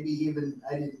 and maybe even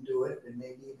I didn't do it, and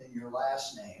maybe even your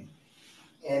last name,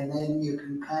 and then you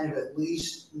can kind of at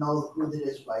least know who that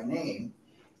is by name.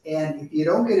 And if you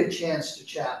don't get a chance to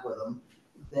chat with them,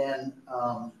 then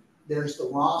there's the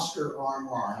roster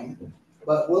online,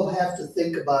 but we'll have to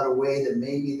think about a way that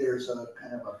maybe there's a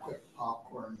kind of a quick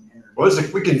popcorn interview. Well,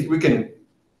 we can,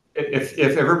 if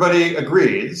everybody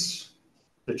agrees,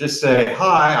 to just say,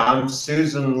 hi, I'm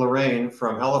Susan Lorraine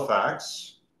from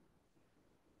Halifax.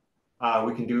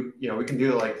 We can do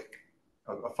like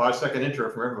a 5-second intro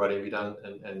from everybody and be done,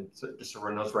 and just so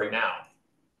everyone knows right now.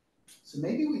 So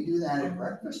maybe we do that at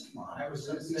breakfast tomorrow. I was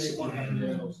going to say one of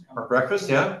those. Or breakfast,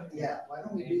 yeah? Yeah, why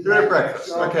don't we do Do that? it at breakfast,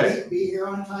 So okay. Be here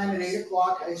on time at 8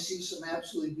 o'clock. I see some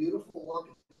absolutely beautiful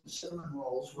looking cinnamon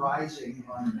rolls rising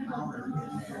on the counter in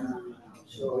there.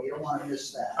 So you don't want to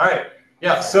miss that. All right.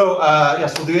 Yeah. So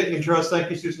yes, we'll do it. Intros. Thank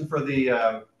you, Susan, for the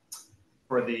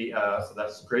so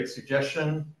that's a great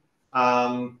suggestion.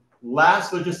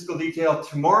 Last logistical detail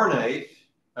tomorrow night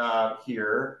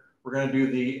here. We're going to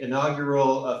do the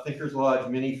inaugural Thinkers Lodge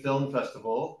Mini Film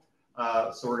Festival.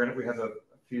 So we have a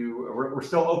few. We're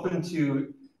still open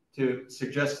to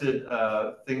suggested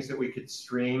things that we could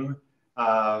stream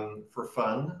for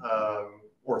fun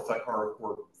or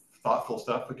thoughtful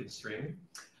stuff we could stream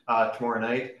tomorrow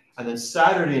night. And then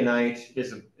Saturday night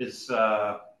is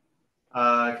kind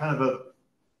of a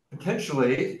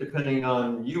potentially, depending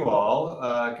on you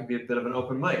all, could be a bit of an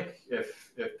open mic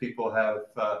if people have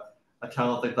a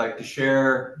talent they'd like to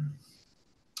share,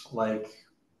 like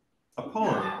a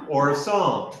poem or a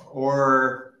song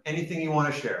or anything you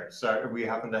want to share. So we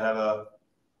happen to have a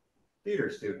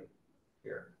theater student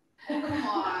here. Come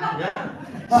on.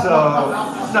 Yeah.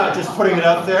 So it's not just putting it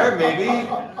up there, maybe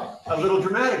a little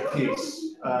dramatic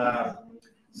piece.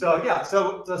 So yeah,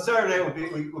 so Saturday will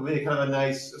be kind of a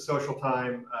nice social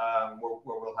time where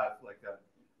we'll have like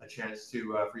a chance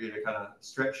for you to kind of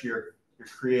stretch your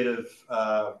creative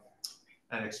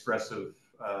and expressive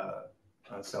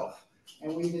self.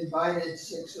 And we've invited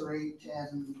 6 or 8,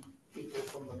 10 people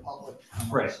from the public on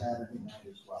Right. Saturday night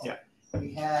as well. Yeah.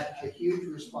 we had a huge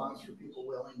response for people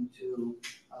willing to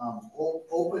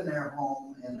open their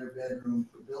home and their bedroom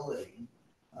for building.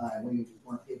 We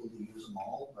weren't able to use them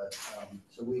all, but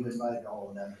so we've invited all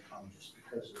of them to come just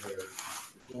because of their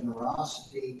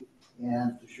generosity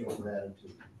and to show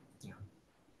gratitude.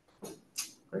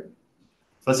 Great.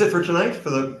 So that's it for tonight for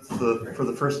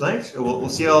the first night. We'll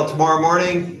see you all tomorrow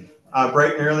morning,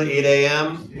 bright and early, 8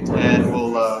 a.m. and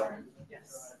we'll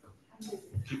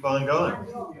keep on going.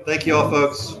 Thank you all,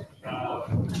 folks.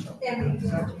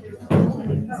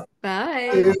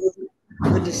 Bye.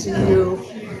 Good to see you.